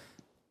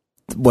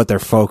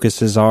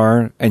focuses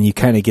are, and you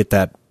kind of get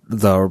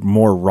the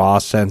more raw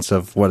sense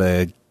of what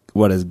a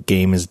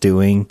game is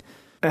doing.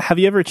 Have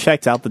you ever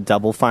checked out the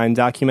Double Fine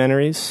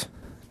documentaries?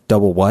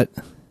 Double what?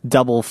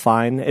 Double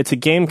Fine. It's a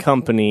game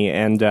company,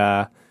 and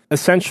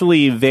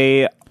essentially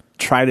they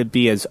try to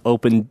be as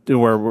open,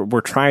 or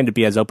we're trying to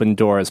be as open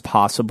door as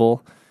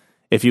possible,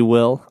 if you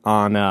will,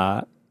 on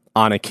a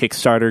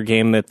Kickstarter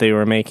game that they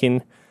were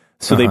making.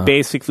 So they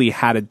basically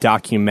had a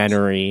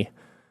documentary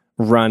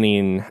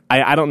running.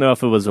 I don't know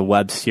if it was a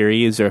web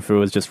series or if it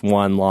was just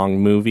one long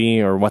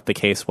movie or what the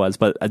case was,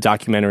 but a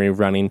documentary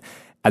running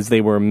as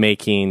they were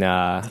making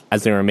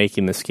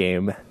this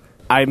game.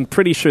 I'm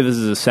pretty sure this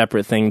is a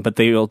separate thing, but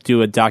they will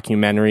do a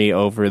documentary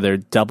over their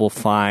Double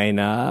Fine.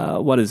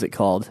 What is it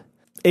called?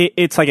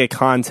 It's a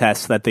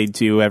contest that they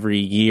do every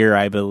year,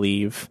 I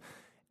believe.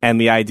 And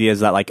the idea is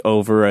that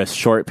over a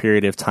short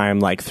period of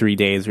time, 3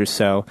 days or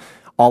so,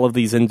 all of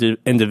these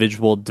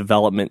individual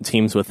development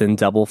teams within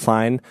Double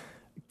Fine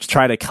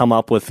try to come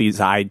up with these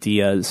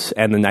ideas,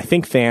 and then I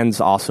think fans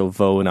also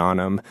vote on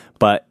them.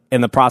 But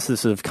in the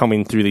process of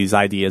coming through these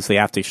ideas, they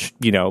have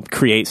to,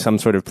 create some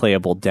sort of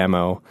playable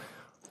demo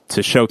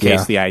to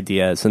showcase the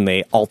ideas, and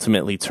they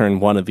ultimately turn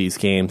one of these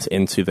games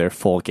into their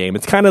full game.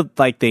 It's kind of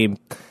like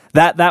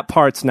that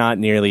part's not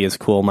nearly as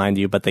cool, mind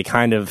you, but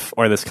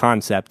or this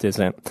concept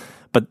isn't.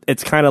 But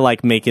it's kind of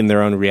like making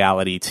their own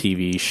reality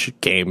TV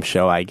game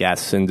show, I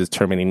guess, and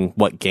determining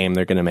what game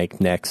they're going to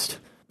make next.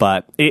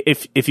 But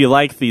if you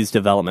like these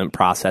development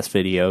process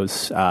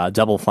videos,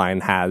 Double Fine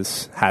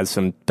has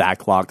some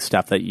backlog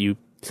stuff that you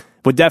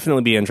would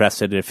definitely be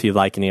interested in if you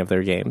like any of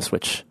their games,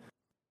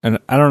 And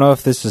I don't know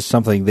if this is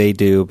something they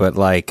do, but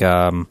like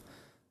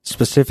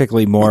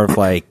specifically more of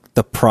like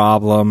the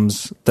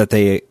problems that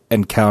they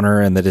encounter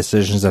and the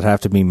decisions that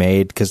have to be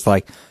made. Because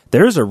like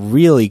there's a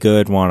really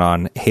good one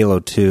on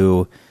Halo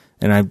 2,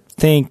 and I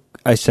think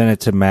I sent it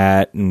to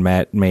Matt, and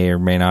Matt may or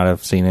may not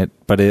have seen it,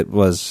 but it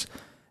was.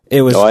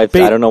 I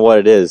don't know what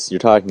it is you're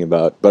talking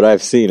about, but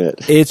I've seen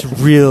it. It's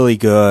really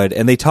good,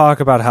 and they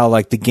talk about how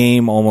like the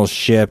game almost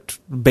shipped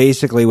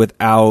basically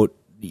without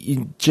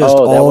just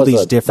all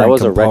these different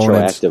components. That was a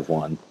retroactive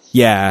one.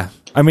 Yeah.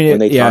 I mean,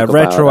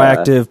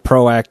 retroactive,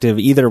 proactive,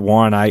 either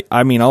one.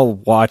 I mean, I'll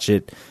watch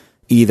it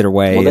either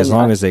way as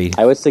long as they.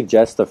 I would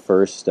suggest the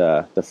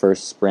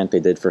first sprint they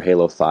did for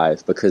Halo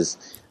 5, because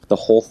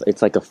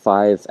it's like a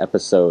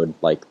 5-episode,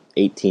 like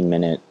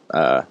 18-minute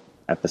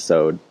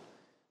episode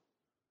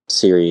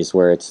series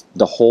where it's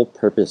the whole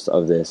purpose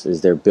of this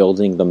is they're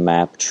building the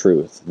map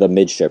Truth, the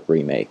Midship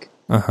remake.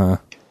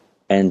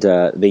 And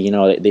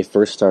they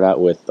first start out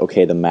with,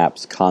 okay, the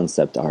map's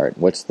concept art,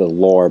 what's the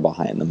lore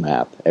behind the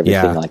map,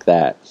 everything like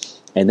that.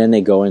 And then they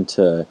go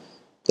into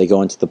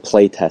the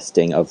play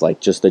testing of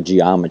like just the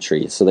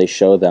geometry. So they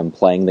show them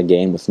playing the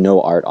game with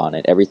no art on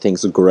it.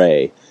 Everything's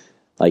gray.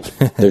 Like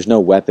there's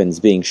no weapons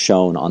being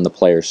shown on the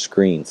player's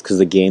screens because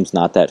the game's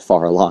not that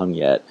far along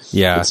yet.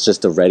 Yeah. It's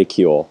just a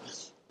reticule.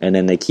 And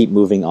then they keep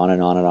moving on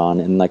and on and on.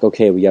 And like,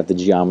 okay, we have the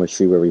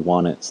geometry where we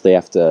want it. So they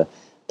have to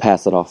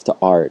pass it off to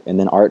Art. And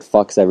then Art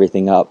fucks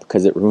everything up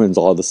because it ruins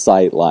all the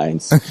sight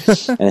lines.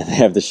 And then they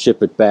have to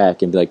ship it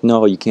back and be like,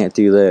 no, you can't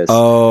do this.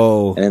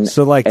 Oh. And then,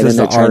 so like does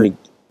the art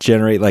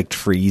generate like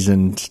trees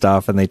and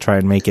stuff and they try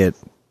and make it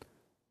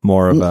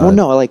more of a... Well,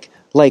 no,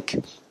 like,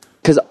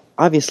 because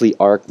obviously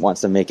Art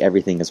wants to make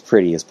everything as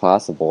pretty as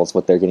possible. It's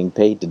what they're getting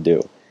paid to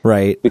do.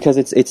 Right. Because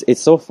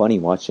it's so funny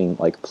watching,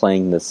 like,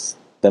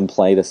 them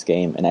play this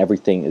game, and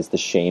everything is the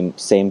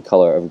same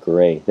color of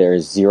gray. There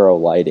is zero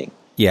lighting.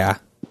 Yeah.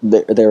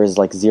 There is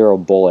like zero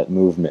bullet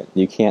movement.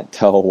 You can't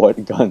tell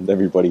what guns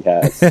everybody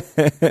has.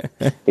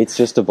 It's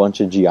just a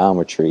bunch of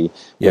geometry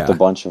with a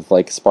bunch of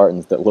like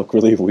Spartans that look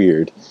really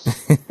weird.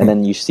 And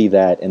then you see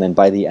that, and then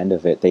by the end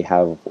of it, they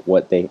have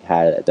what they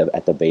had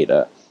at the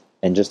beta,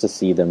 and just to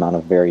see the amount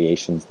of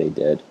variations they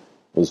did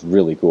was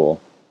really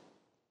cool.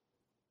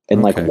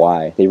 And like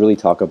why they really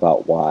talk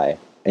about why,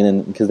 and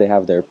then because they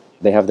have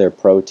their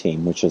pro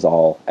team, which is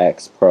all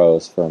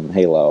ex-pros from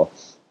Halo,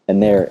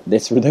 and they're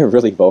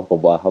really vocal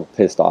about how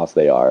pissed off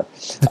they are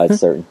at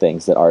certain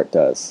things that Art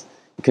does.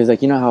 Because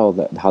like you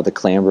know how the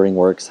clambering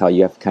works, how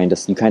you kind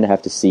of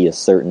have to see a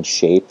certain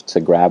shape to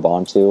grab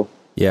onto.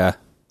 Yeah.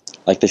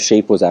 Like the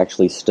shape was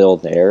actually still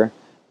there,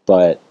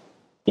 but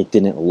it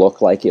didn't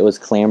look like it was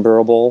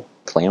clamberable.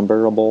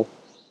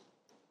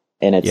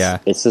 And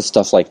it's just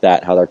stuff like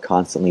that, how they're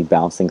constantly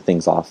bouncing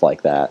things off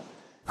like that.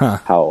 Huh.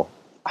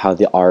 How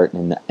the art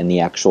and the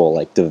actual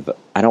like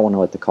I don't know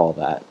what to call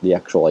that, the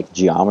actual like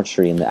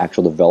geometry and the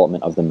actual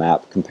development of the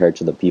map compared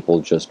to the people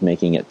just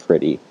making it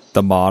pretty,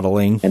 the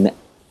modeling, and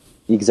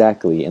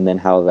exactly, and then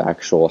how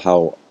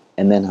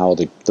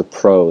the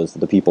pros,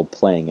 the people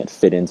playing it,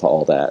 fit into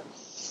all that.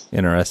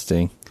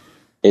 Interesting.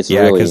 It's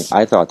really,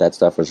 I thought that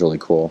stuff was really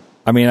cool.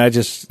 I mean,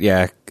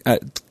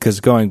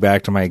 because going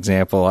back to my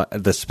example,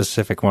 the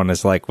specific one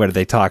is like where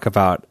they talk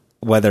about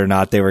whether or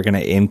not they were going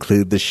to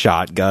include the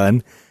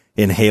shotgun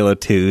in Halo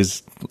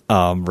 2's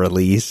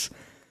release.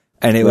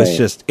 And it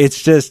was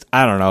it's just,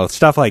 I don't know,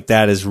 stuff like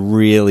that is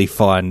really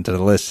fun to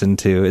listen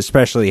to,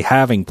 especially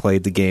having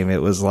played the game.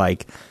 It was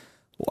like,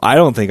 I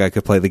don't think I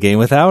could play the game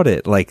without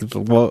it. Like,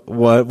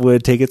 what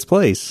would take its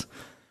place?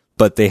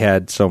 But they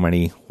had so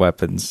many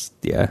weapons,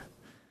 yeah.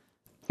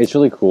 It's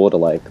really cool to,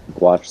 like,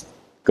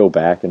 go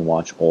back and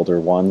watch older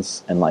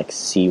ones and, like,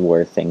 see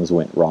where things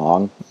went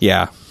wrong.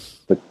 Yeah.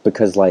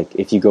 Because, like,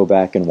 if you go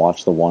back and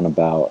watch the one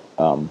about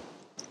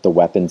the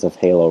weapons of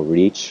Halo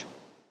Reach,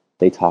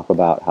 they talk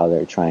about how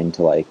they're trying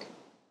to like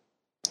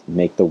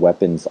make the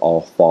weapons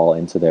all fall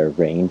into their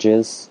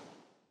ranges,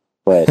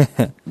 but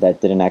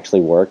that didn't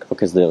actually work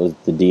because the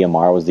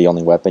DMR was the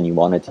only weapon you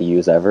wanted to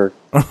use ever.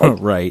 Like,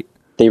 right.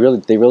 They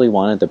really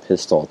wanted the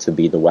pistol to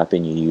be the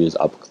weapon you use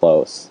up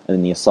close, and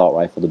then the assault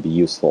rifle to be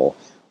useful.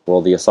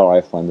 Well, the assault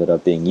rifle ended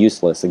up being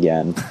useless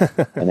again,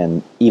 and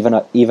then even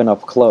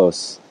up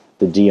close,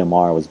 the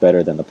DMR was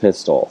better than the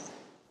pistol.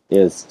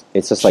 It's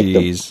just like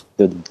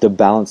the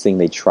balancing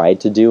they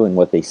tried to do and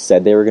what they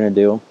said they were going to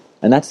do,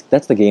 and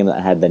that's the game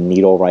that had the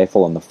needle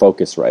rifle and the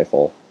focus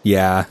rifle.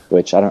 Yeah,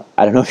 which I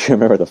don't know if you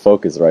remember the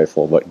focus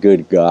rifle, but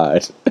good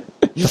God,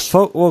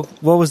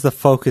 What was the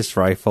focus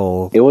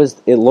rifle?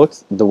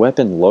 The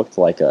weapon looked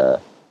like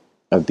a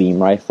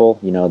beam rifle,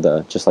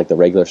 just like the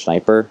regular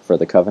sniper for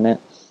the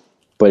Covenant,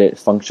 but it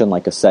functioned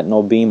like a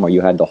sentinel beam where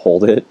you had to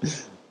hold it.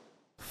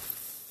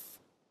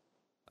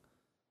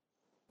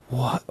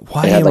 What?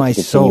 Why am I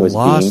so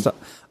lost? Beam.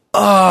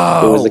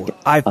 Oh, it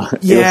was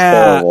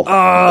horrible.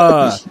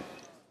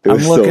 I'm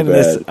looking at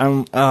this.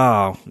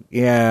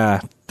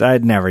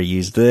 I'd never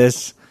use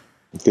this.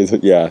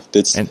 Yeah,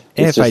 and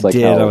if I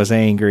did, I was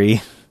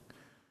angry.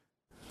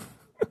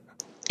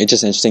 It's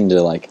just interesting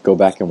to go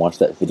back and watch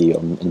that video,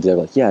 and they're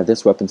like, "Yeah,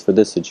 this weapon's for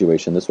this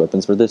situation. This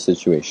weapon's for this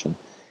situation,"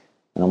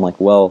 and I'm like,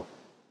 "Well,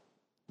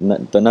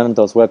 but none of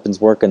those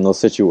weapons work in those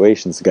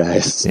situations,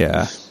 guys."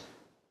 Yeah.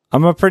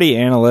 I'm a pretty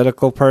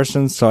analytical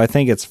person, so I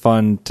think it's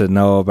fun to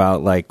know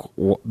about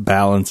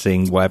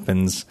balancing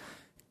weapons,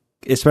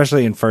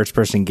 especially in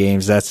first-person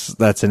games.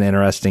 That's an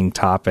interesting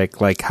topic.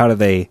 How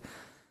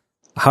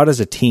does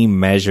a team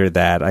measure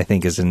that? I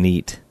think is a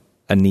neat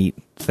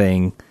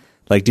thing.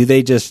 Do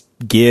they just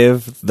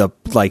give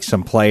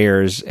some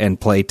players and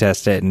play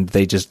test it, and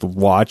they just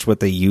watch what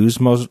they use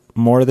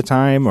more of the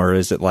time, or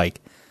is it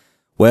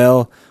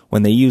well,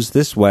 when they use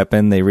this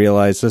weapon, they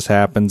realize this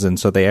happens, and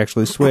so they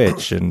actually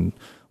switch and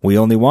we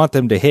only want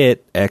them to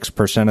hit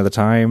X% of the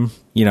time,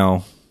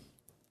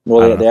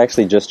 Well, they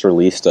actually just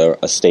released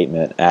a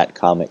statement at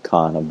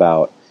Comic-Con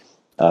about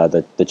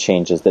the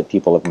changes that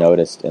people have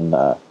noticed in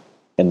the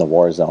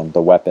Warzone,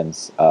 the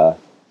weapons,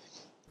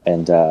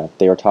 and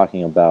they were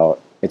talking about.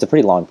 It's a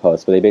pretty long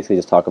post, but they basically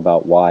just talk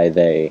about why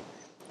they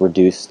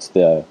reduced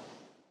the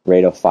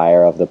rate of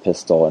fire of the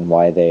pistol and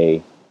why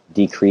they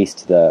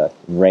decreased the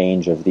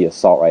range of the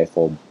assault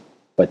rifle,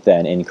 but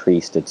then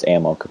increased its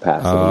ammo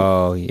capacity.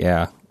 Oh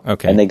yeah.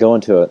 Okay. And they go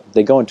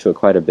into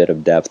quite a bit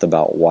of depth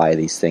about why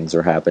these things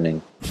are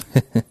happening.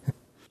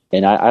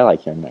 And I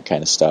like hearing that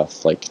kind of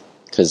stuff,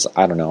 because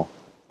I don't know,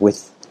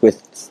 with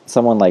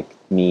someone like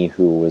me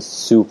who was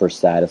super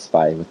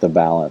satisfied with the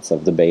balance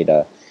of the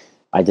beta,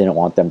 I didn't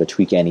want them to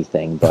tweak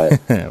anything. But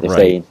if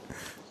right.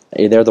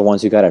 they're the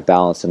ones who got it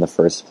balanced in the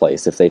first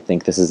place. If they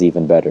think this is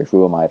even better,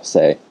 who am I to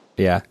say?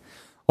 Yeah.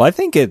 Well, I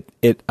think it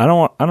I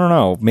don't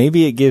know.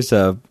 Maybe it gives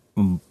a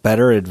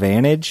better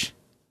advantage.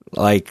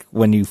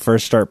 When you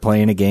first start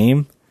playing a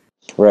game,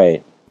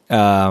 right?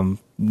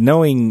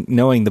 Knowing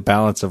the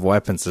balance of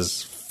weapons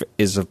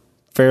is a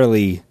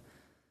fairly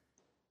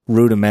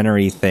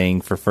rudimentary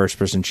thing for first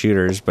person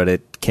shooters, but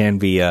it can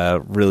be a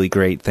really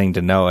great thing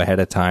to know ahead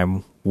of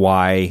time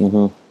why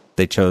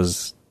they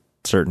chose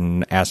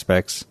certain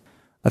aspects.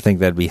 I think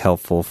that'd be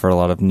helpful for a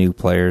lot of new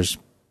players.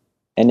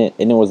 And it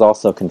was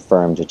also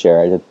confirmed,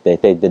 Jared,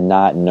 that they did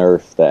not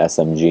nerf the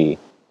SMG.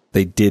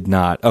 They did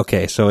not.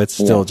 Okay, so it's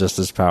still just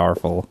as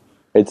powerful.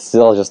 It's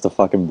still just a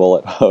fucking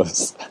bullet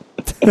hose.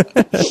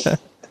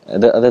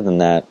 Other than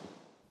that,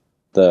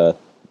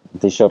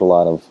 they showed a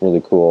lot of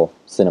really cool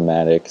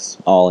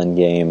cinematics, all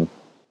in-game,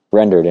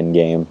 rendered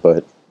in-game,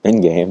 but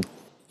in-game.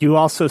 You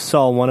also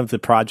saw one of the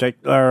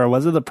project, or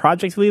was it the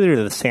project lead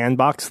or the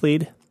sandbox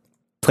lead,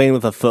 playing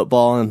with a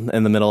football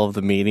in the middle of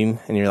the meeting,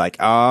 and you're like,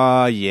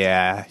 oh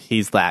yeah,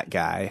 he's that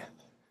guy.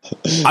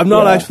 I'm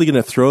not actually going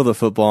to throw the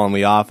football in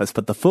the office,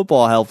 but the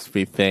football helps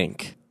me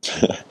think.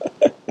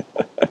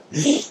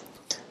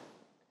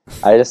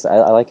 I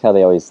like how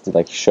they always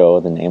show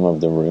the name of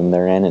the room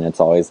they're in, and it's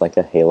always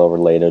a Halo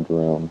related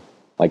room.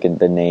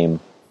 The name,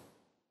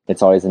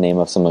 it's always the name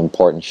of some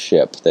important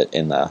ship that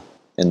in the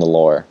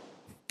lore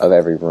of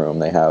every room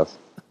they have.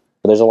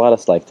 But there's a lot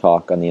of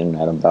talk on the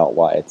internet about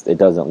why it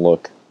doesn't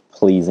look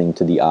pleasing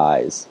to the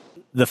eyes.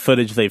 The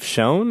footage they've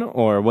shown,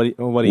 or what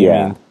do you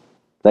mean?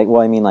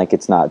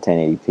 It's not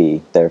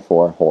 1080p,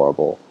 therefore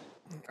horrible.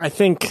 I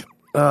think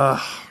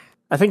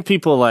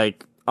people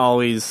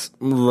always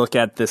look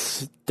at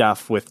this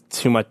stuff with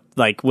too much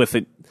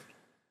with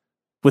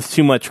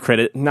too much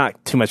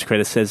not too much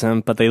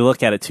criticism, but they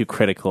look at it too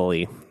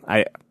critically.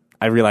 I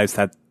realize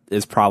that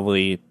is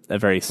probably a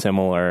very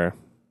similar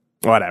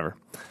whatever.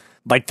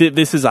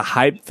 This is a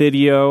hype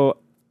video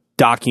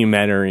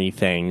documentary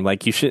thing.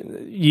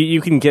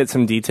 You can get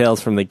some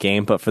details from the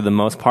game, but for the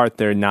most part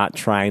they're not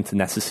trying to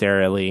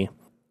necessarily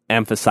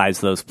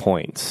emphasize those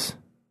points.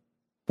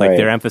 Right.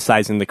 They're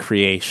emphasizing the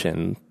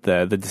creation,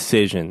 the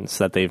decisions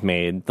that they've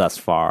made thus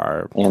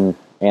far, and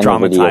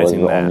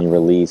dramatizing the video was only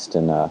released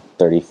in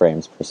 30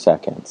 frames per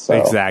second. So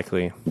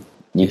exactly,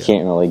 you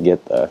can't really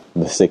get the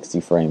 60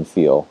 frame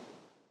feel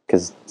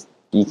because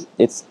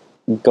it's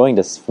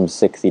going from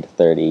 60 to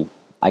 30.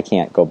 I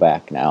can't go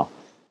back now.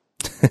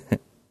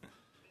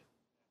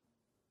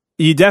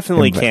 You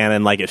definitely can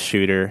in a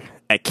shooter.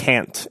 I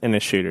can't in a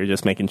shooter.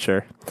 Just making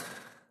sure.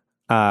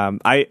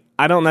 I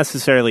don't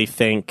necessarily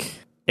think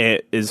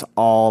it is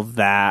all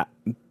that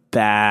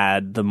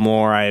bad. The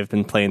more I've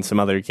been playing some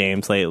other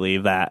games lately,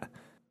 that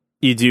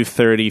you do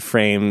 30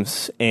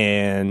 frames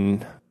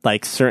in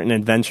certain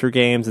adventure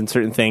games and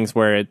certain things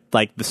where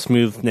the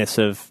smoothness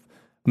of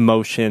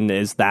motion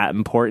is that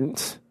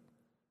important.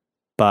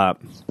 But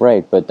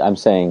right, but I'm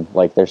saying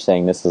they're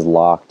saying this is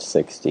locked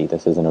 60.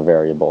 This isn't a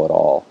variable at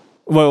all.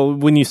 Well,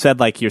 when you said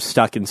like you're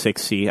stuck in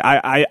 6C,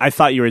 I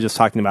thought you were just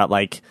talking about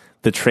like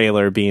the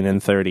trailer being in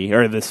 30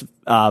 or this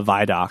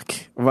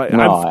Vidoc.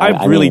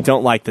 I really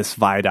don't like this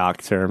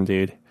Vidoc term,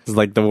 dude. It's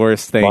like the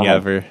worst thing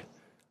ever.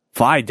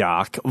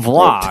 Vidoc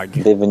vlog.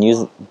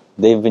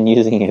 They've been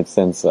using it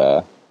since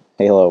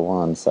Halo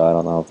 1, so I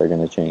don't know if they're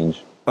going to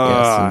change.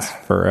 Since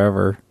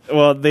forever.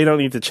 Well, they don't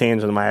need to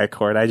change on my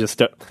accord. I just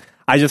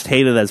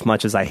hate it as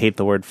much as I hate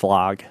the word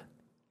vlog.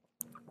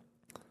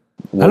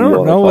 I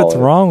don't know what's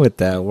wrong with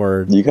that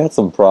word. You got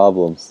some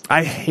problems.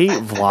 I hate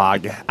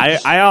vlog.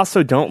 I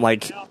also don't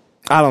like...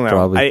 I don't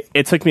know.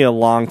 It took me a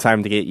long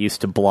time to get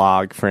used to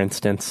blog, for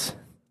instance.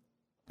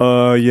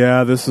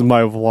 Yeah, this is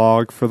my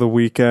vlog for the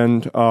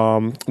weekend.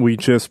 We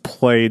just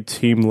played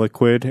Team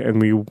Liquid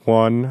and we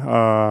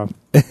won.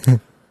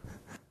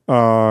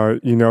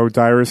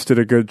 Dyrus did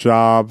a good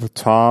job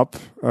top,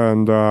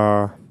 and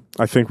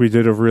I think we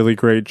did a really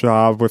great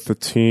job with the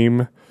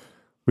team.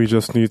 We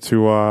just need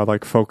to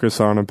focus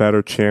on a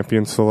better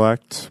champion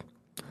select.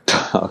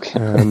 Okay.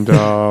 And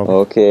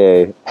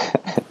okay.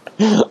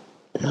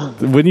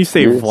 When you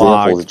say Your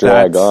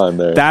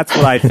vlog, that's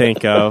what I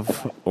think of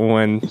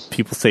when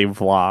people say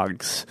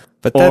vlogs.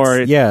 But that's or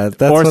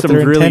what some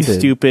they're really intended.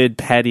 stupid,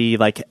 petty,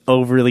 like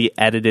overly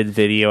edited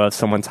video of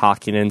someone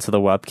talking into the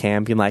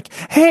webcam, being like,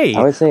 "Hey,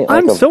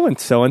 I'm so and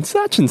so and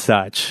such and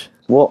such."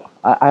 Well,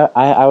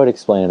 I would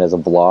explain it as a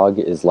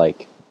vlog is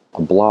like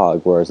a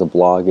blog, whereas a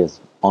blog is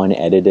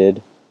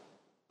unedited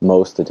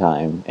most of the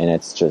time, and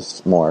it's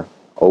just more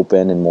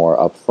open and more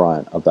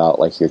upfront about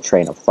like your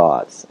train of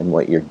thoughts and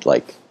what you're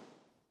like.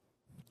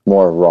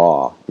 More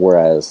raw,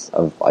 whereas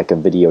of like a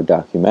video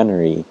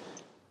documentary,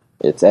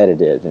 it's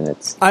edited and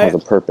has a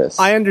purpose.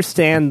 I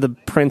understand the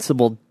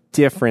principal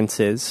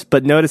differences,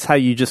 but notice how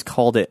you just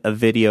called it a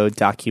video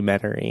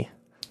documentary.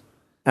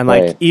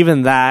 And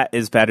even that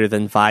is better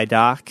than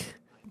Vidoc,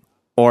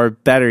 or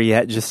better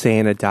yet, just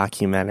saying a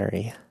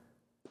documentary.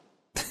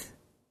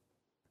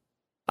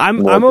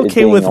 I'm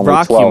okay with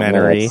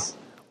rockumentary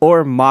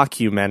or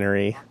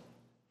mockumentary.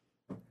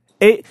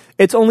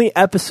 It's only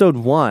episode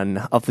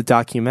 1 of the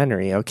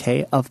documentary,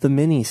 okay? Of the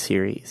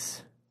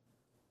mini-series.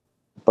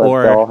 But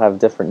they all have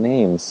different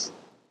names.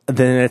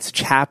 Then it's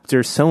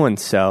chapter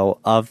so-and-so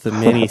of the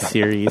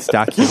mini-series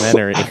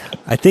documentary.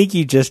 I think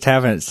you just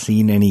haven't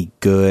seen any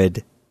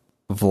good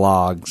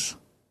vlogs.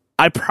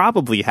 I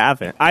probably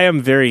haven't. I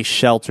am very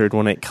sheltered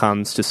when it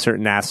comes to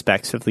certain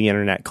aspects of the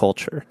internet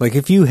culture. Like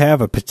if you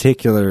have a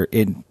particular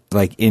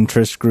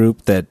interest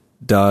group that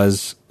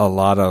does a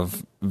lot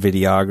of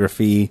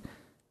videography,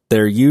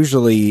 they're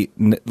usually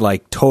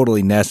like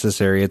totally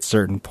necessary at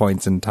certain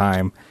points in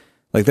time.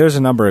 Like there's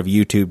a number of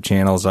YouTube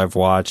channels I've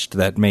watched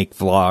that make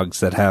vlogs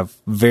that have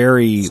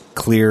very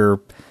clear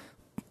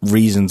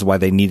reasons why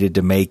they needed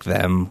to make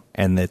them,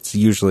 and it's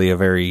usually a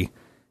very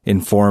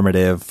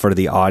informative for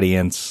the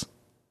audience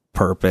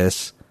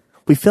purpose.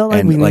 We felt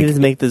like we needed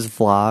to make this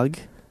vlog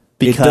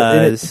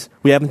because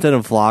we haven't done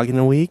a vlog in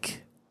a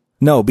week.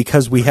 No,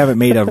 because we haven't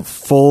made a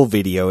full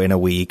video in a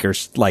week, or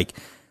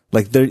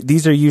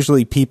these are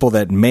usually people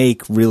that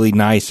make really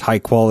nice, high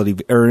quality,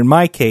 or in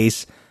my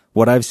case,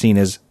 what I've seen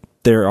is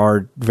there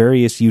are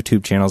various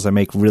YouTube channels that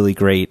make really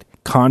great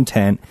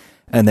content,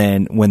 and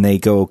then when they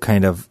go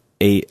kind of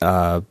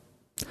AFK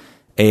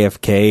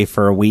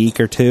for a week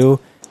or two,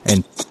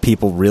 and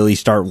people really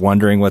start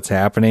wondering what's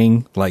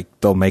happening, like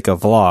they'll make a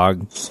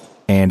vlog,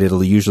 and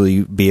it'll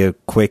usually be a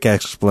quick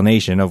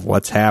explanation of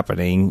what's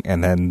happening,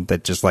 and then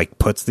that just like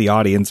puts the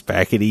audience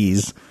back at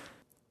ease.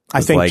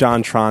 I think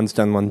John Tron's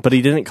done one, but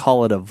he didn't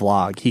call it a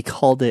vlog. He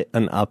called it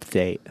an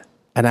update,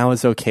 and I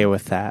was okay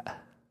with that.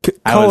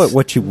 Call it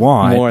what you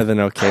want. More than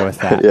okay with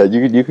that. Yeah,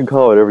 you can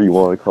call it whatever you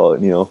want to call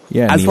it, Neil.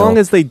 Yeah, as long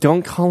as they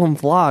don't call them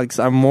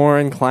vlogs, I'm more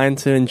inclined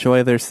to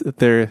enjoy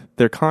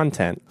their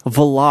content.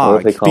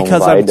 Vlog,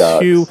 because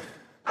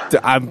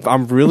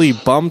I'm really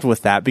bummed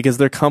with that, because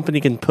their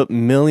company can put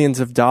millions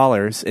of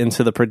dollars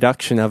into the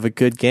production of a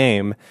good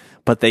game,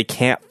 but they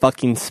can't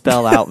fucking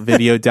spell out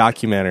video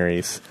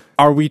documentaries.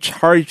 Are we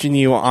charging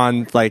you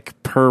on like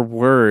per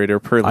word or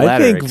per letter? I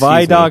think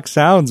Vidoc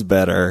sounds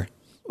better.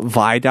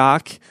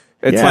 Vidoc?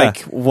 It's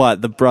like,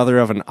 what, the brother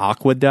of an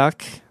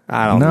aqueduct?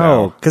 I don't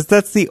know. No, because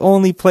that's the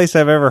only place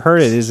I've ever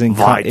heard it is in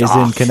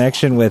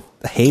connection with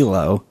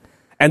Halo.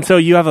 And so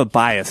you have a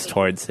bias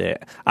towards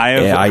it. I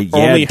have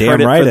only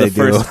heard it for the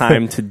first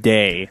time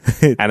today.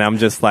 And I'm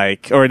just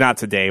like, or not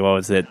today, what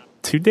was it,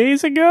 2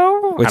 days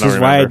ago? Which is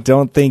why I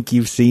don't think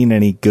you've seen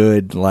any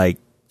good, like,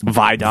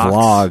 Vidocs.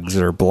 Vlogs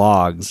or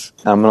blogs.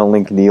 I'm going to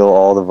link Neil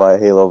all the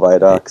Halo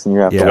Vidocs, and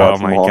you have to watch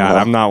them all. Oh my god,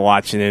 I'm not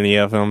watching any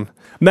of them.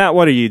 Matt,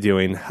 what are you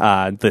doing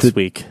this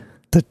week?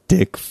 The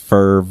Dick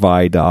Fur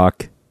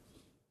Vidoc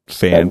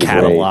fan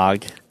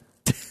catalog.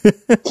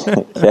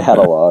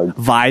 Catalog.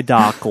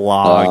 Vidoc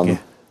log.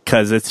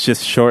 Because it's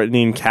just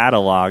shortening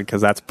catalog,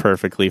 because that's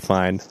perfectly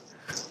fine.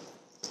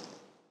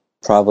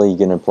 Probably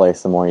going to play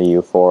some more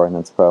EU4, and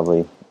that's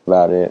probably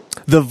about it.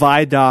 The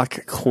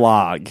Vidoc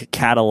clog.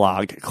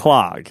 Catalog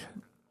clog.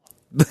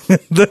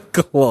 The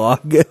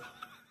clog.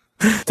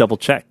 Double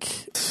check,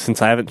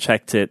 since I haven't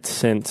checked it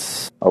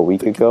since... A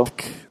week ago?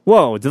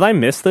 Whoa, did I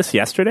miss this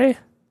yesterday?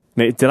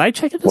 Did I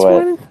check it this What?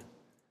 morning?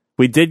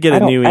 We did get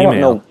a new I don't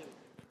email. know.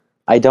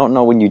 I don't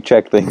know when you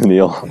check things,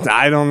 Neil.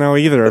 I don't know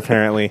either,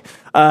 apparently.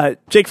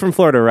 Jake from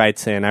Florida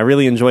writes in, I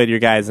really enjoyed your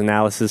guys'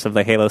 analysis of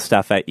the Halo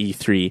stuff at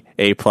E3.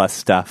 A+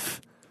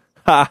 stuff.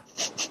 Ha!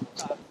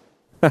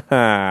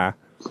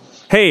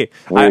 Hey,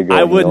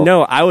 I would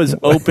know. I was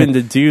open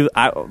to do...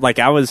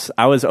 I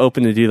was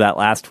open to do that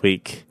last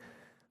week,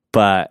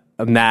 but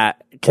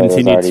Matt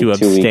continued to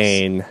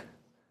abstain.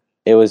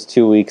 It was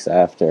 2 weeks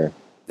after.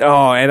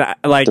 Oh, and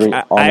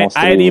I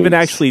had even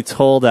actually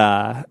told...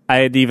 I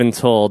had even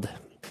told...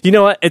 You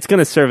know what? It's going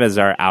to serve as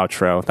our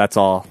outro. That's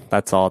all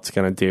it's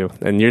going to do.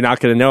 And you're not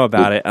going to know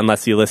about it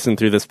unless you listen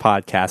through this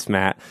podcast,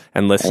 Matt,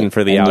 and listen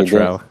for the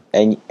outro.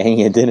 And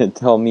you didn't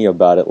tell me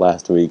about it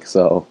last week,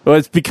 so... Well,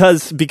 it's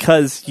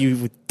because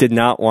you did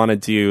not want to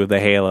do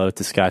the Halo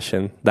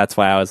discussion. That's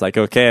why I was like,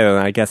 okay,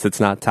 then I guess it's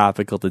not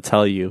topical to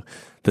tell you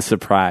the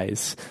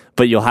surprise.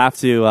 But you'll have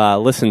to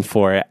listen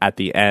for it at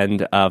the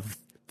end of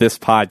this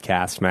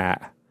podcast,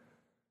 Matt.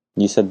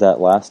 You said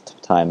that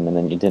last time, and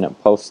then you didn't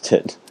post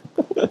it.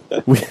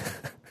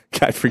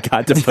 I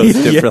forgot to post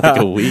it for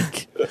like a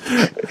week.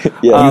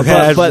 Yeah, you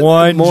had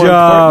one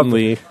job.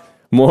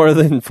 More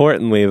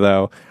importantly,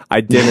 though,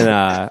 I didn't.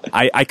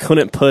 I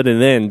couldn't put it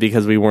in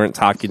because we weren't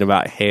talking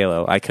about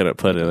Halo. I couldn't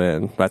put it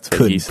in. That's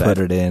what he said.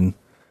 Couldn't put it in.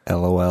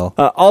 LOL.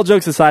 All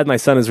jokes aside, my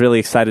son is really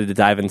excited to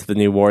dive into the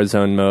new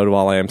Warzone mode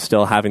while I am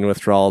still having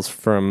withdrawals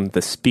from the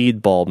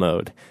Speedball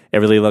mode. It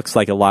really looks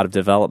like a lot of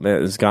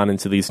development has gone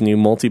into these new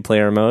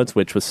multiplayer modes,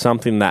 which was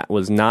something that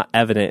was not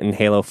evident in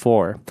Halo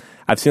 4.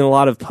 I've seen a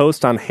lot of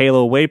posts on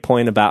Halo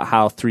Waypoint about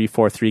how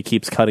 343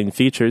 keeps cutting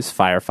features,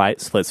 firefight,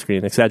 split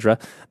screen, etc.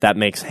 That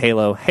makes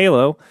Halo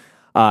Halo,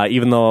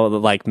 even though,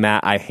 like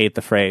Matt, I hate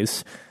the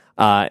phrase.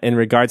 In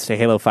regards to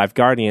Halo 5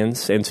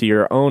 Guardians and to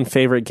your own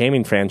favorite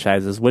gaming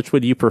franchises, which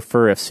would you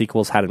prefer if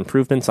sequels had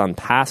improvements on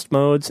past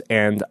modes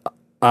and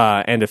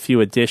a few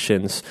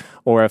additions,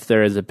 or if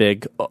there is a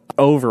big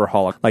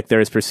overhaul like there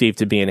is perceived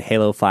to be in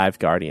Halo 5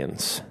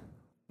 Guardians?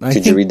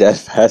 Could you read that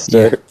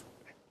faster?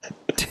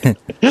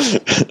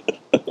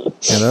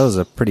 Yeah, that was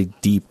a pretty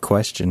deep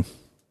question.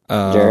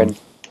 Jared?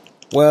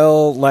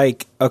 Well,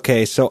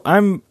 okay, so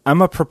I'm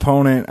a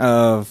proponent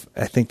of,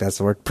 I think that's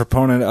the word,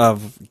 proponent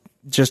of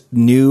just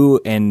new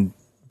and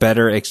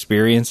better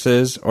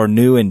experiences, or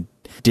new and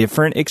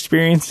different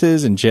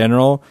experiences in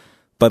general,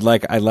 but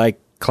I like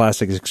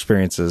classic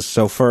experiences.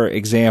 So for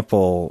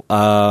example,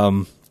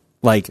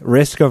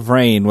 Risk of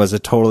Rain was a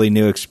totally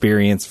new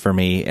experience for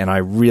me, and I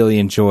really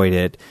enjoyed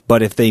it.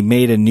 But if they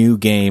made a new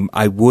game,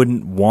 I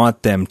wouldn't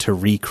want them to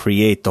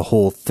recreate the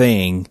whole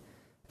thing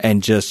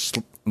and just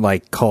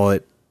call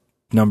it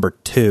number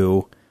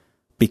 2,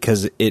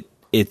 because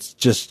it's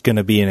just going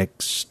to be an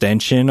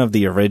extension of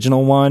the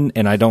original one,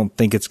 and I don't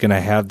think it's going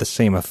to have the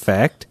same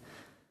effect.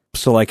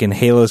 So in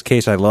Halo's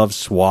case, I love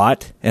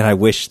SWAT, and I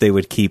wish they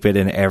would keep it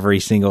in every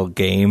single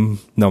game,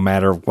 no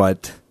matter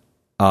what.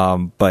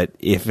 But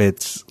if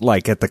it's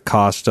at the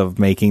cost of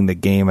making the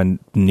game a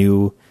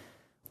new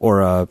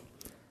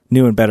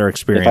and better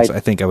experience, I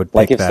think I would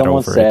pick that over it. Like if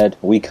someone said,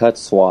 we cut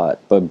SWAT,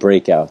 but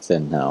Breakout's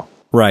in now.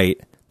 Right.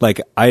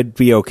 I'd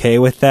be okay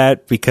with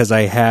that because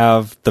I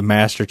have the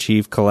Master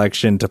Chief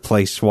Collection to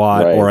play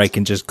SWAT, right. Or I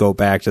can just go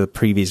back to the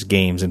previous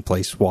games and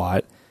play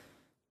SWAT,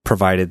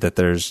 provided that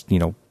there's,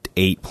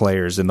 8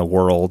 players in the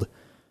world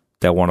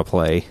that want to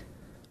play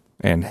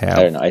and have...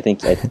 I don't know. I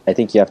think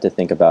you have to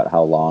think about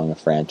how long a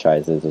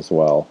franchise is as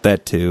well.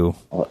 That too.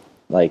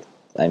 The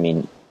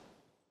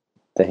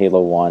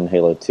Halo 1,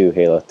 Halo 2,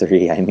 Halo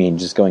 3,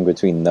 just going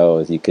between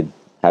those, you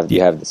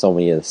have so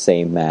many of the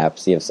same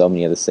maps, you have so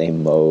many of the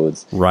same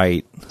modes.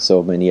 Right.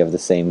 So many of the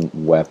same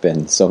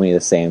weapons, so many of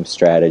the same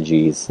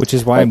strategies. Which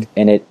is why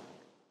and it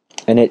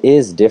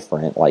is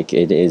different.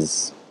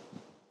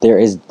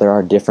 There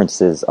are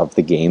differences of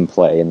the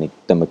gameplay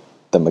and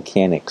the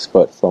mechanics,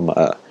 but from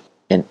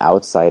an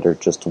outsider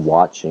just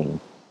watching,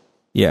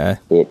 yeah,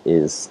 it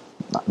is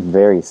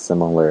very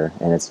similar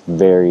and it's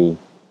very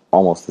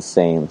almost the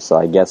same. So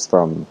I guess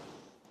from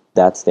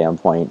that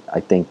standpoint, I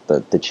think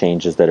the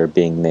changes that are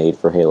being made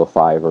for Halo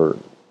 5 are,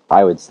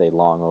 I would say,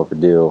 long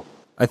overdue.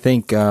 I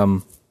think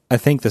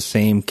the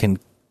same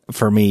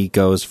for me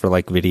goes for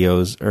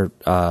videos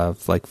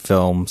or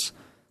films,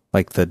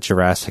 like the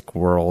Jurassic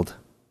World.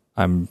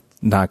 I'm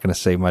not going to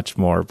say much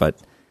more, but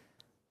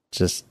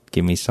just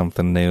give me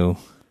something new.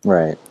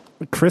 Right.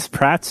 Chris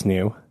Pratt's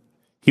new.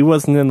 He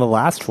wasn't in the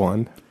last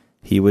one.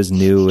 He was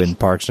new in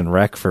Parks and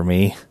Rec for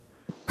me.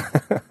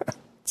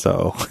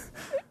 So...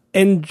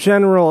 In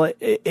general,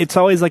 it's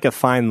always a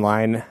fine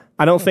line.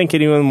 I don't think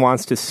anyone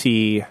wants to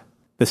see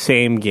the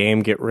same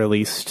game get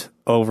released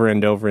over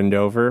and over and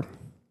over.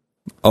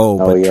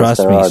 But yes,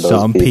 trust me,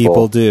 some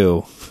people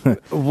do.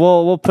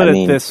 We'll put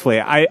it this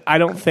way. I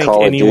don't think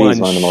Call anyone of Duty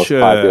is one of the most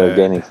should. popular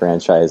gaming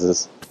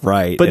franchises.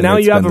 Right. But now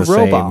you have a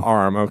robot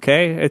arm,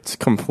 okay? It's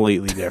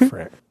completely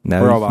different.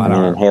 No, Robot I mean,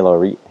 in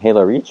arm.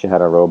 Halo Reach, you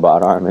had a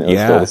robot arm, and it was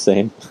Yeah. still the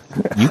same.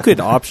 you could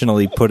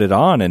optionally put it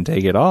on and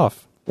take it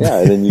off. Yeah,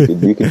 and then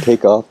you could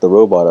take off the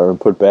robot arm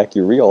and put back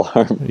your real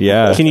arm.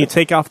 Yeah. Can you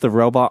take off the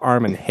robot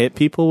arm and hit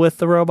people with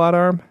the robot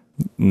arm?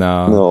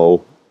 No.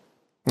 No.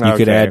 You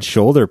could Okay. add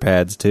shoulder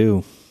pads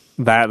too.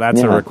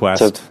 That's a Yeah,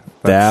 request.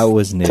 That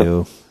was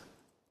new.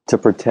 To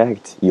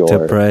protect your To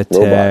protect.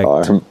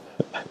 robot arm.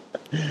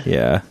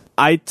 Yeah.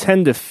 I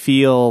tend to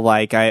feel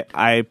like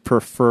I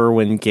prefer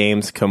when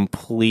games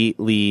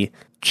completely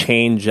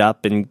change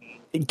up and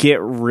get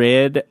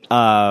rid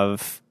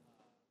of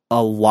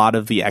a lot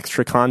of the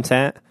extra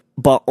content,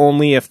 but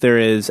only if there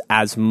is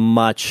as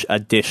much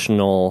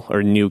additional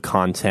or new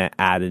content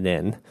added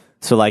in.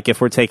 So like if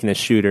we're taking a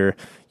shooter,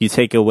 you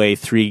take away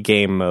 3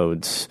 game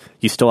modes,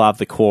 you still have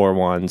the core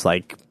ones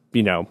like,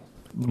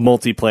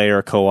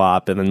 multiplayer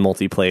co-op and then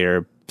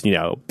multiplayer,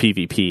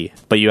 PvP,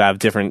 but you have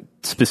different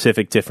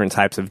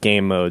types of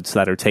game modes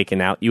that are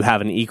taken out. You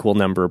have an equal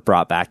number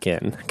brought back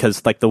in,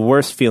 because like the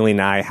worst feeling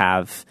I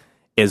have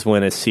is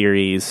when a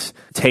series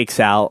takes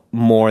out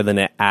more than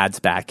it adds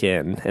back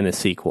in a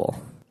sequel.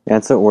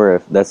 That's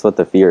what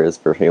the fear is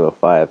for Halo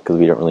 5, because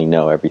we don't really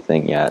know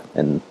everything yet,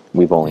 and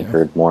we've only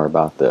heard more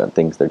about the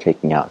things they're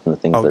taking out and the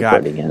things they're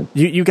putting in.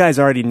 You guys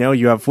already know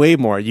you have way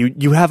more.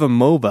 You have a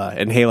MOBA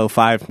in Halo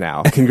 5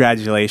 now.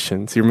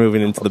 Congratulations. You're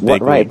moving into the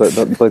big Right,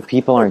 leagues. but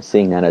people aren't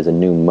seeing that as a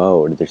new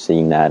mode. They're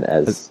seeing that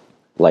as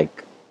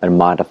like a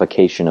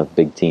modification of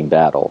Big Team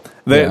Battle.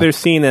 They're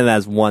seeing it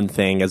as one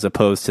thing as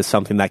opposed to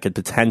something that could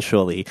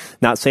potentially,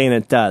 not saying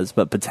it does,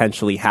 but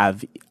potentially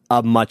have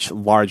a much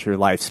larger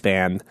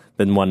lifespan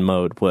than one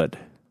mode would.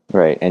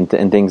 Right, and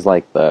things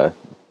like the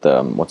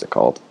what's it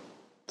called?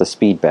 The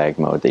speed bag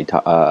mode,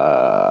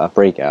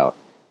 Breakout.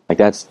 Like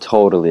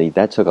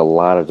that took a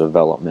lot of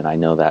development. I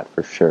know that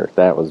for sure.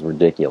 That was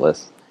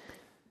ridiculous.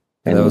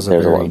 And that was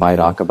there's a very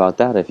Vidoc about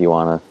that if you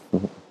want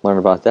to learn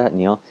about that,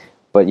 Neil.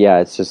 But yeah,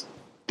 it's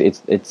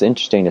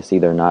interesting to see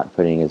they're not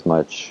putting as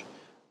much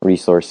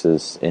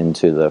resources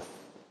into the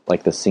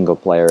single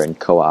player and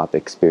co-op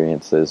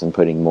experiences and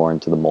putting more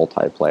into the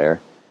multiplayer,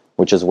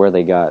 which is where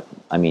they got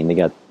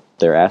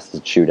their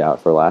asses chewed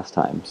out for last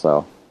time.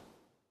 So,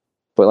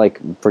 but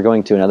like for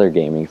going to another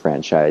gaming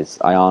franchise,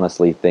 I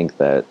honestly think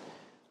that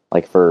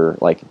for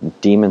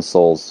Demon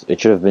Souls,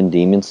 it should have been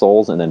Demon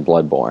Souls and then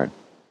Bloodborne.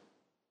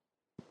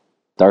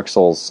 Dark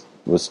Souls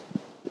was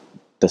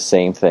the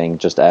same thing,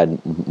 just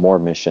add more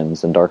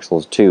missions, and Dark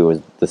Souls 2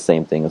 is the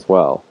same thing as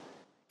well.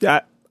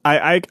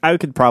 I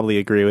could probably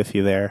agree with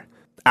you there.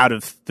 Out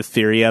of the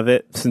theory of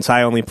it, since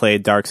I only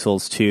played Dark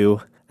Souls 2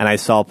 and I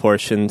saw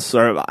portions,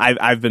 or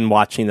I've been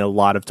watching a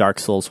lot of Dark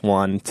Souls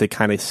 1 to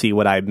kind of see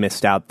what I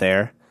missed out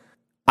there.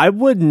 I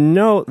would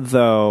note,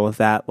 though,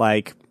 that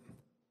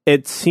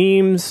it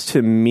seems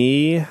to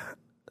me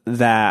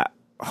that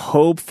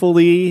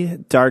hopefully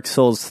Dark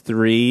Souls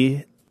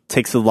 3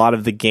 takes a lot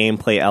of the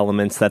gameplay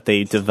elements that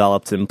they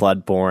developed in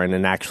Bloodborne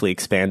and actually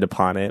expand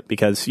upon it,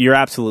 because you're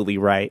absolutely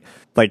right.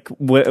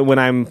 When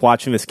I'm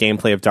watching this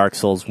gameplay of Dark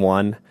Souls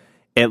 1,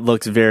 it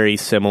looks very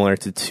similar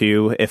to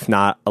 2, if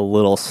not a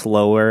little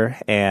slower.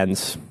 And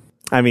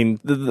I mean,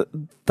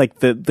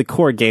 the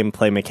core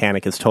gameplay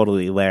mechanic is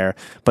totally there,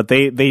 but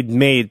they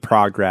made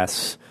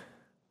progress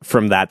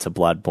from that to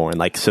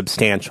Bloodborne,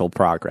 substantial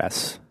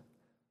progress.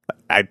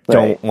 I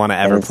don't want to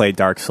ever play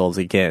Dark Souls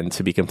again,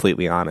 to be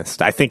completely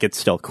honest. I think it's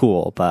still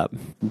cool, but...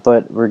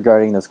 But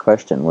regarding this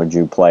question, would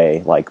you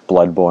play,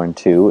 Bloodborne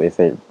 2 if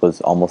it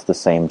was almost the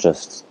same,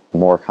 just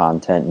more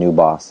content, new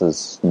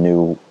bosses,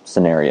 new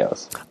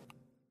scenarios?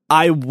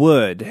 I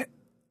would,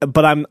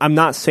 but I'm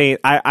not saying...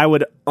 I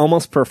would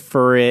almost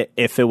prefer it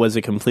if it was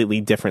a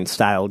completely different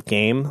styled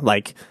game,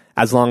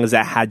 as long as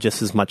it had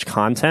just as much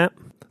content.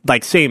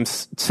 Same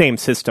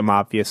system,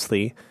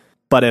 obviously,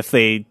 but if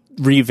they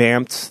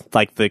revamped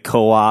the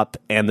co-op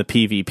and the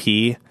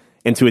PvP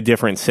into a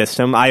different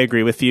system. I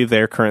agree with you.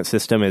 Their current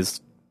system is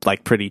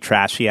pretty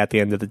trashy at the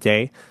end of the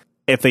day.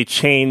 If they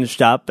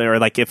changed up, or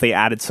if they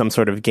added some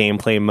sort of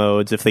gameplay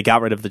modes, if they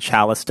got rid of the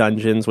Chalice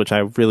dungeons, which I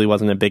really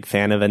wasn't a big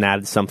fan of, and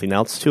added something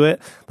else to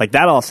it,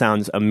 that all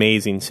sounds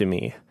amazing to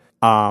me.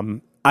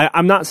 I'm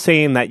not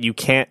saying that you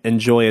can't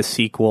enjoy a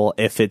sequel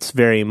if it's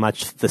very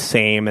much the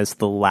same as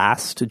the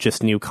last,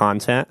 just new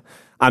content.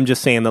 I'm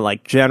just saying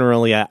that,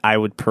 generally, I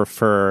would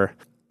prefer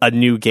a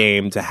new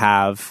game to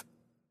have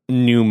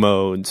new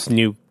modes,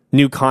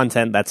 new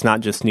content that's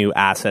not just new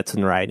assets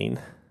and writing.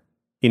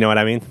 You know what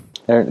I mean?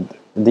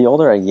 The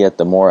older I get,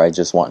 the more I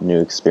just want new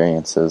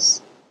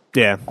experiences.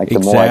 Yeah, the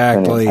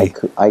exactly.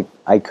 more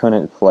I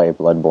couldn't play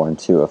Bloodborne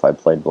 2 if I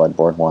played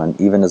Bloodborne 1,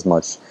 even as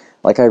much.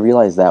 I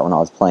realized that when I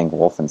was playing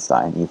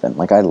Wolfenstein, even.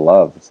 I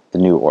loved the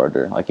New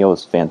Order. It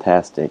was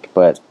fantastic,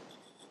 but...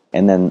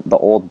 And then the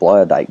Old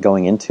Blood,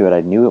 going into it, I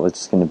knew it was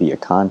just going to be a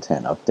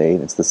content update.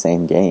 It's the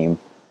same game.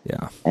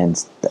 Yeah.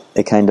 And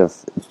it kind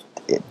of...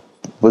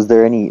 was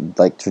there any,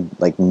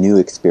 new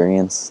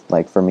experience,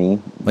 for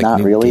me? Not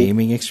new really.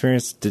 Gaming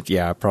experience?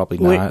 Yeah, probably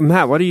not. Wait,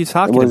 Matt, what are you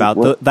talking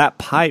about? That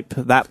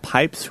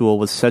pipe tool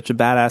was such a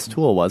badass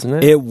tool, wasn't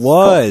it? It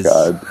was.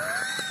 Oh,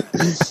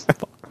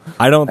 God.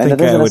 I don't And think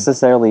that doesn't I would.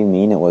 necessarily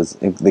mean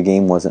the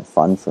game wasn't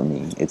fun for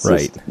me. It's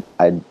Right.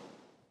 just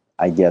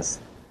I guess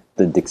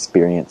the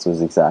experience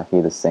was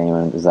exactly the same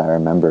as I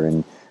remember,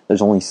 and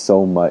there's only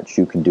so much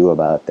you can do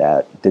about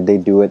that. Did they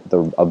do it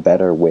a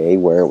better way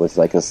where it was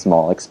like a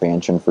small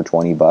expansion for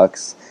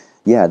 $20?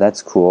 Yeah,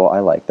 that's cool. I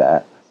like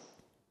that.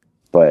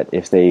 But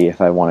if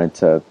I wanted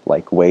to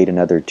like wait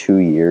another 2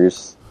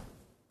 years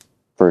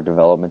for a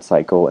development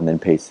cycle and then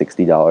pay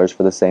 $60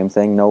 for the same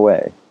thing, no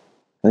way.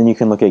 And then you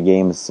can look at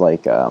games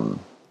like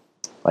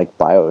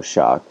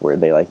BioShock, where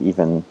they like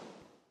even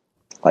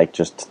like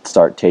just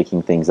start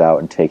taking things out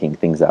and taking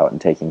things out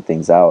and taking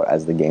things out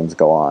as the games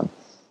go on.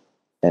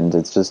 And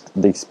it's just,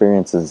 the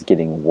experience is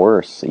getting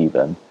worse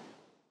even.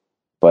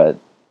 But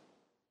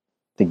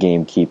the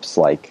game keeps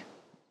like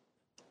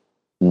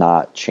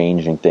not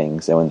changing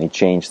things, and when they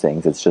change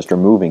things, it's just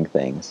removing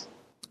things.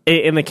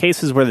 In the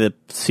cases where the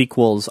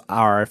sequels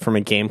are, from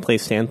a gameplay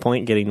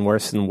standpoint, getting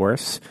worse and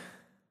worse,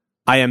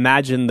 I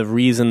imagine the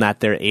reason that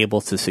they're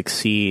able to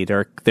succeed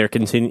or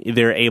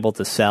they're able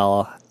to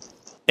sell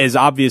is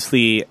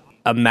obviously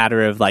a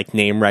matter of like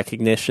name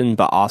recognition,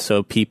 but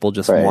also people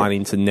just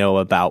wanting to know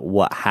about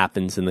what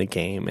happens in the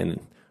game and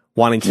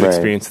wanting to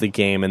experience the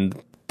game,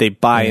 and they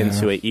buy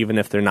into it even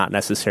if they're not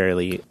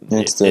necessarily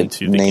It's the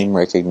into the name game.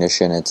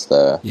 recognition. It's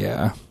the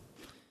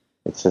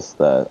It's just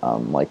the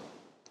like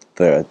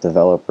the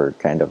developer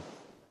kind of,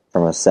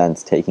 from a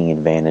sense, taking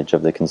advantage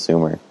of the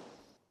consumer.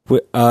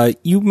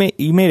 You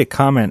made a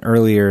comment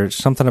earlier,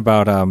 something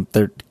about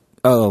like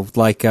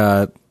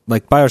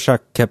BioShock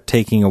kept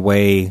taking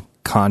away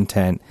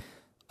content.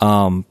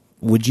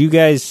 Would you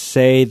guys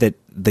say that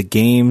the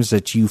games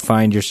that you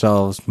find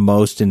yourselves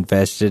most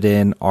invested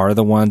in are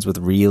the ones with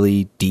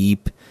really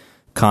deep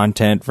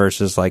content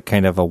versus like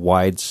kind of a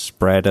wide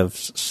spread of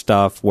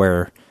stuff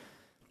where,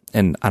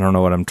 and I don't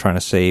know what I'm trying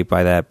to say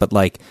by that, but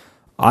like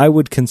I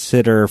would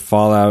consider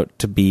Fallout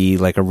to be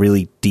like a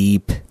really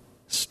deep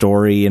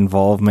story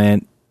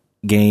involvement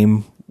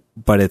game,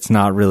 but it's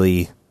not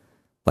really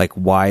like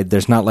wide.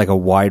 There's not like a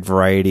wide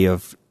variety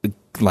of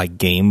like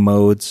game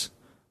modes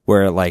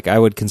where like I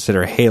would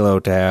consider Halo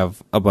to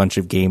have a bunch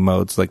of game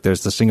modes. Like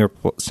there's the single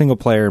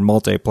player and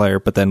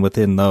multiplayer, but then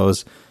within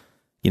those,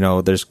 you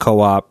know, there's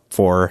co-op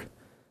for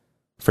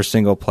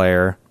single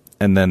player,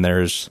 and then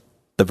there's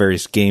the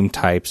various game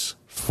types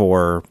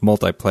for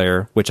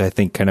multiplayer, which I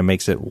think kind of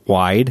makes it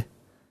wide.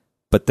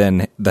 But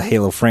then the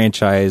Halo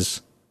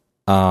franchise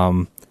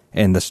and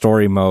the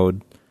story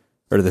mode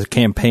or the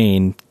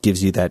campaign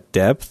gives you that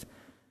depth.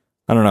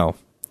 I don't know,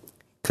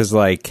 because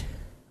like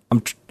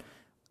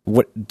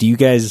what do you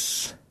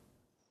guys,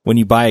 when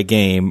you buy a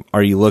game,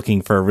 are you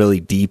looking for a really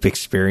deep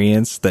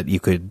experience that you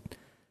could,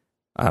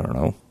 I don't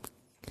know,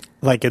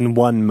 Like in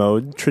one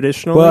mode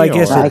traditionally? Well, I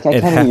guess I kind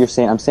of what you're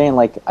saying. I'm saying,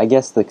 like, I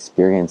guess the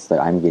experience that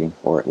I'm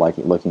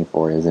looking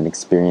for is an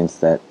experience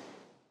that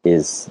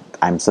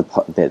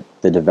that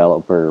the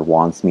developer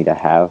wants me to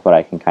have, but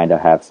I can kind of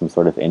have some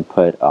sort of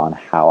input on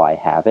how I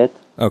have it.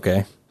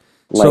 Okay.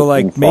 So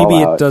like maybe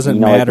it doesn't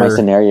matter. Like my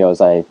scenarios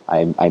I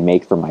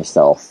make for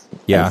myself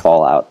in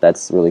Fallout.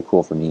 That's really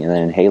cool for me. And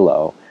then in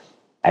Halo,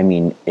 I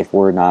mean, if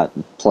we're not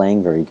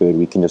playing very good,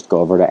 we can just go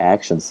over to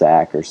Action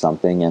Sack or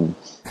something and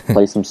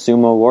play some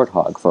Sumo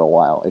Warthog for a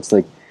while. It's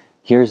like,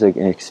 here's an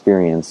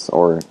experience,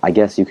 or I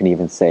guess you can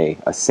even say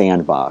a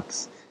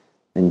sandbox,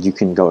 and you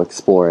can go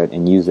explore it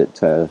and use it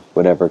to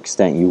whatever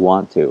extent you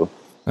want to.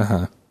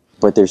 Uh-huh.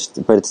 But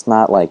it's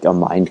not like a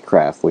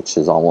Minecraft, which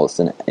is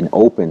almost an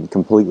open,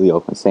 completely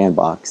open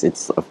sandbox.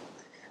 It's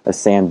a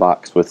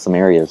sandbox with some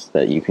areas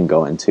that you can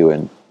go into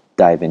and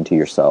dive into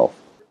yourself.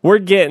 We're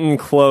getting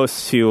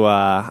close to,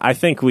 I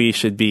think we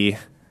should be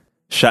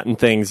shutting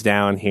things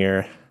down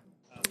here.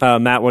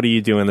 Matt, what are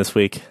you doing this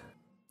week?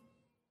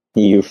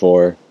 EU4.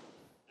 All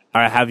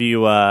right, have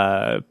you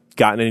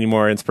gotten any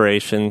more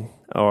inspiration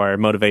or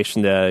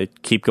motivation to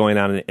keep going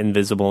on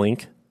Invisible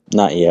Ink?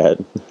 Not yet.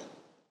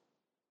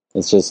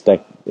 It's just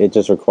that it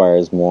just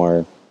requires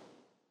a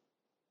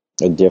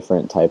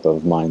different type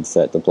of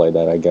mindset to play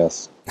that, I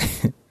guess.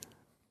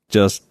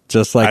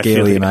 just like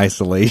Alien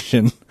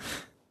Isolation.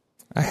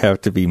 I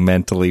have to be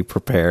mentally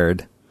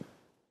prepared,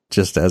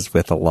 just as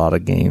with a lot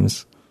of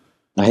games.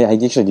 I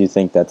actually do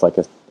think that's like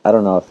I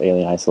don't know if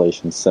Alien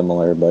Isolation's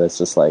similar, but it's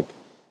just like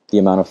the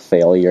amount of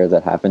failure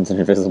that happens in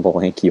Invisible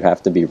Ink you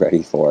have to be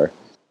ready for.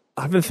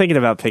 I've been thinking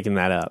about picking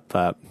that up,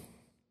 but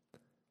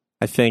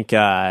I think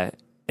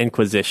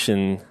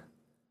Inquisition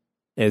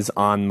is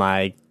on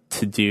my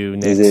to-do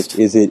next.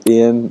 Is it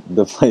in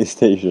the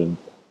PlayStation?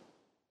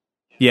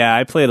 Yeah,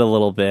 I played a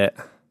little bit.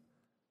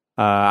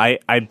 I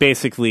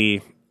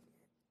basically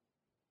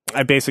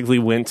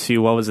went to,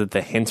 what was it,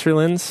 the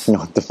Hinterlands?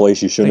 No, the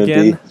place you shouldn't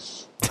again? be.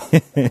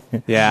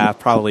 Yeah,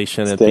 probably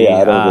shouldn't Stay be.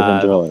 out of the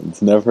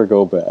Hinterlands. Never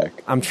go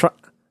back. I'm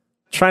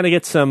trying to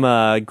get some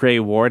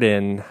Grey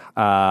Warden.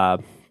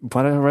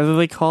 What are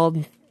they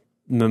called?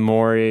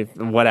 Memory,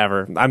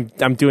 whatever.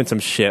 I'm doing some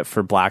shit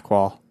for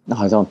Blackwall.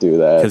 No, don't do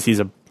that. Because he's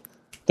a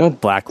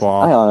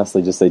Blackwall. I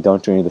honestly just say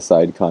don't do any of the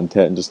side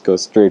content and just go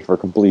straight for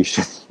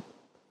completion.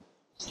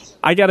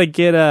 I gotta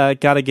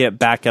get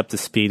back up to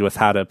speed with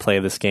how to play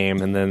this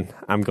game, and then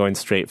I'm going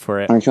straight for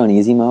it. Aren't you on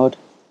easy mode?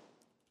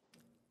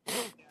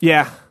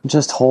 Yeah.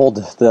 Just hold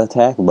the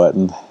attack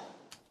button.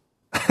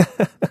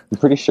 I'm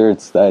pretty sure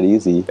it's that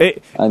easy.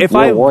 If You're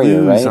I a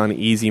warrior, lose right? on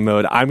easy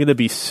mode, I'm gonna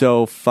be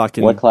so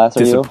fucking What class are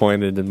you?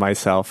 disappointed in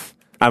myself.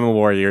 I'm a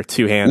warrior,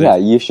 two-handed. Yeah,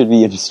 you should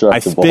be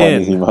indestructible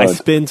on easy mode. I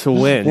spin to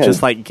win, Yeah.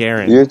 just like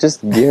Garen. You're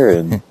just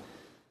Garen.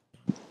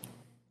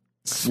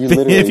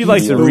 If you'd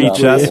like to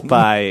reach us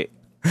by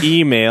by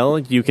email,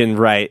 you can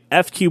write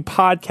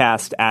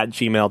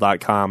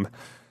fqpodcast@gmail.com.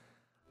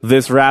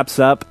 This wraps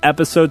up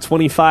episode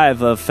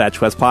 25 of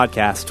Fetch West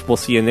Podcast. We'll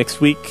see you next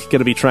week. Going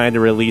to be trying to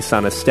release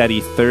on a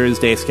steady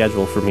Thursday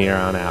schedule from here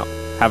on out.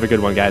 Have a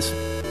good one, guys.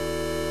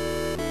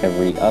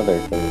 every other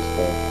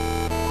Thursday.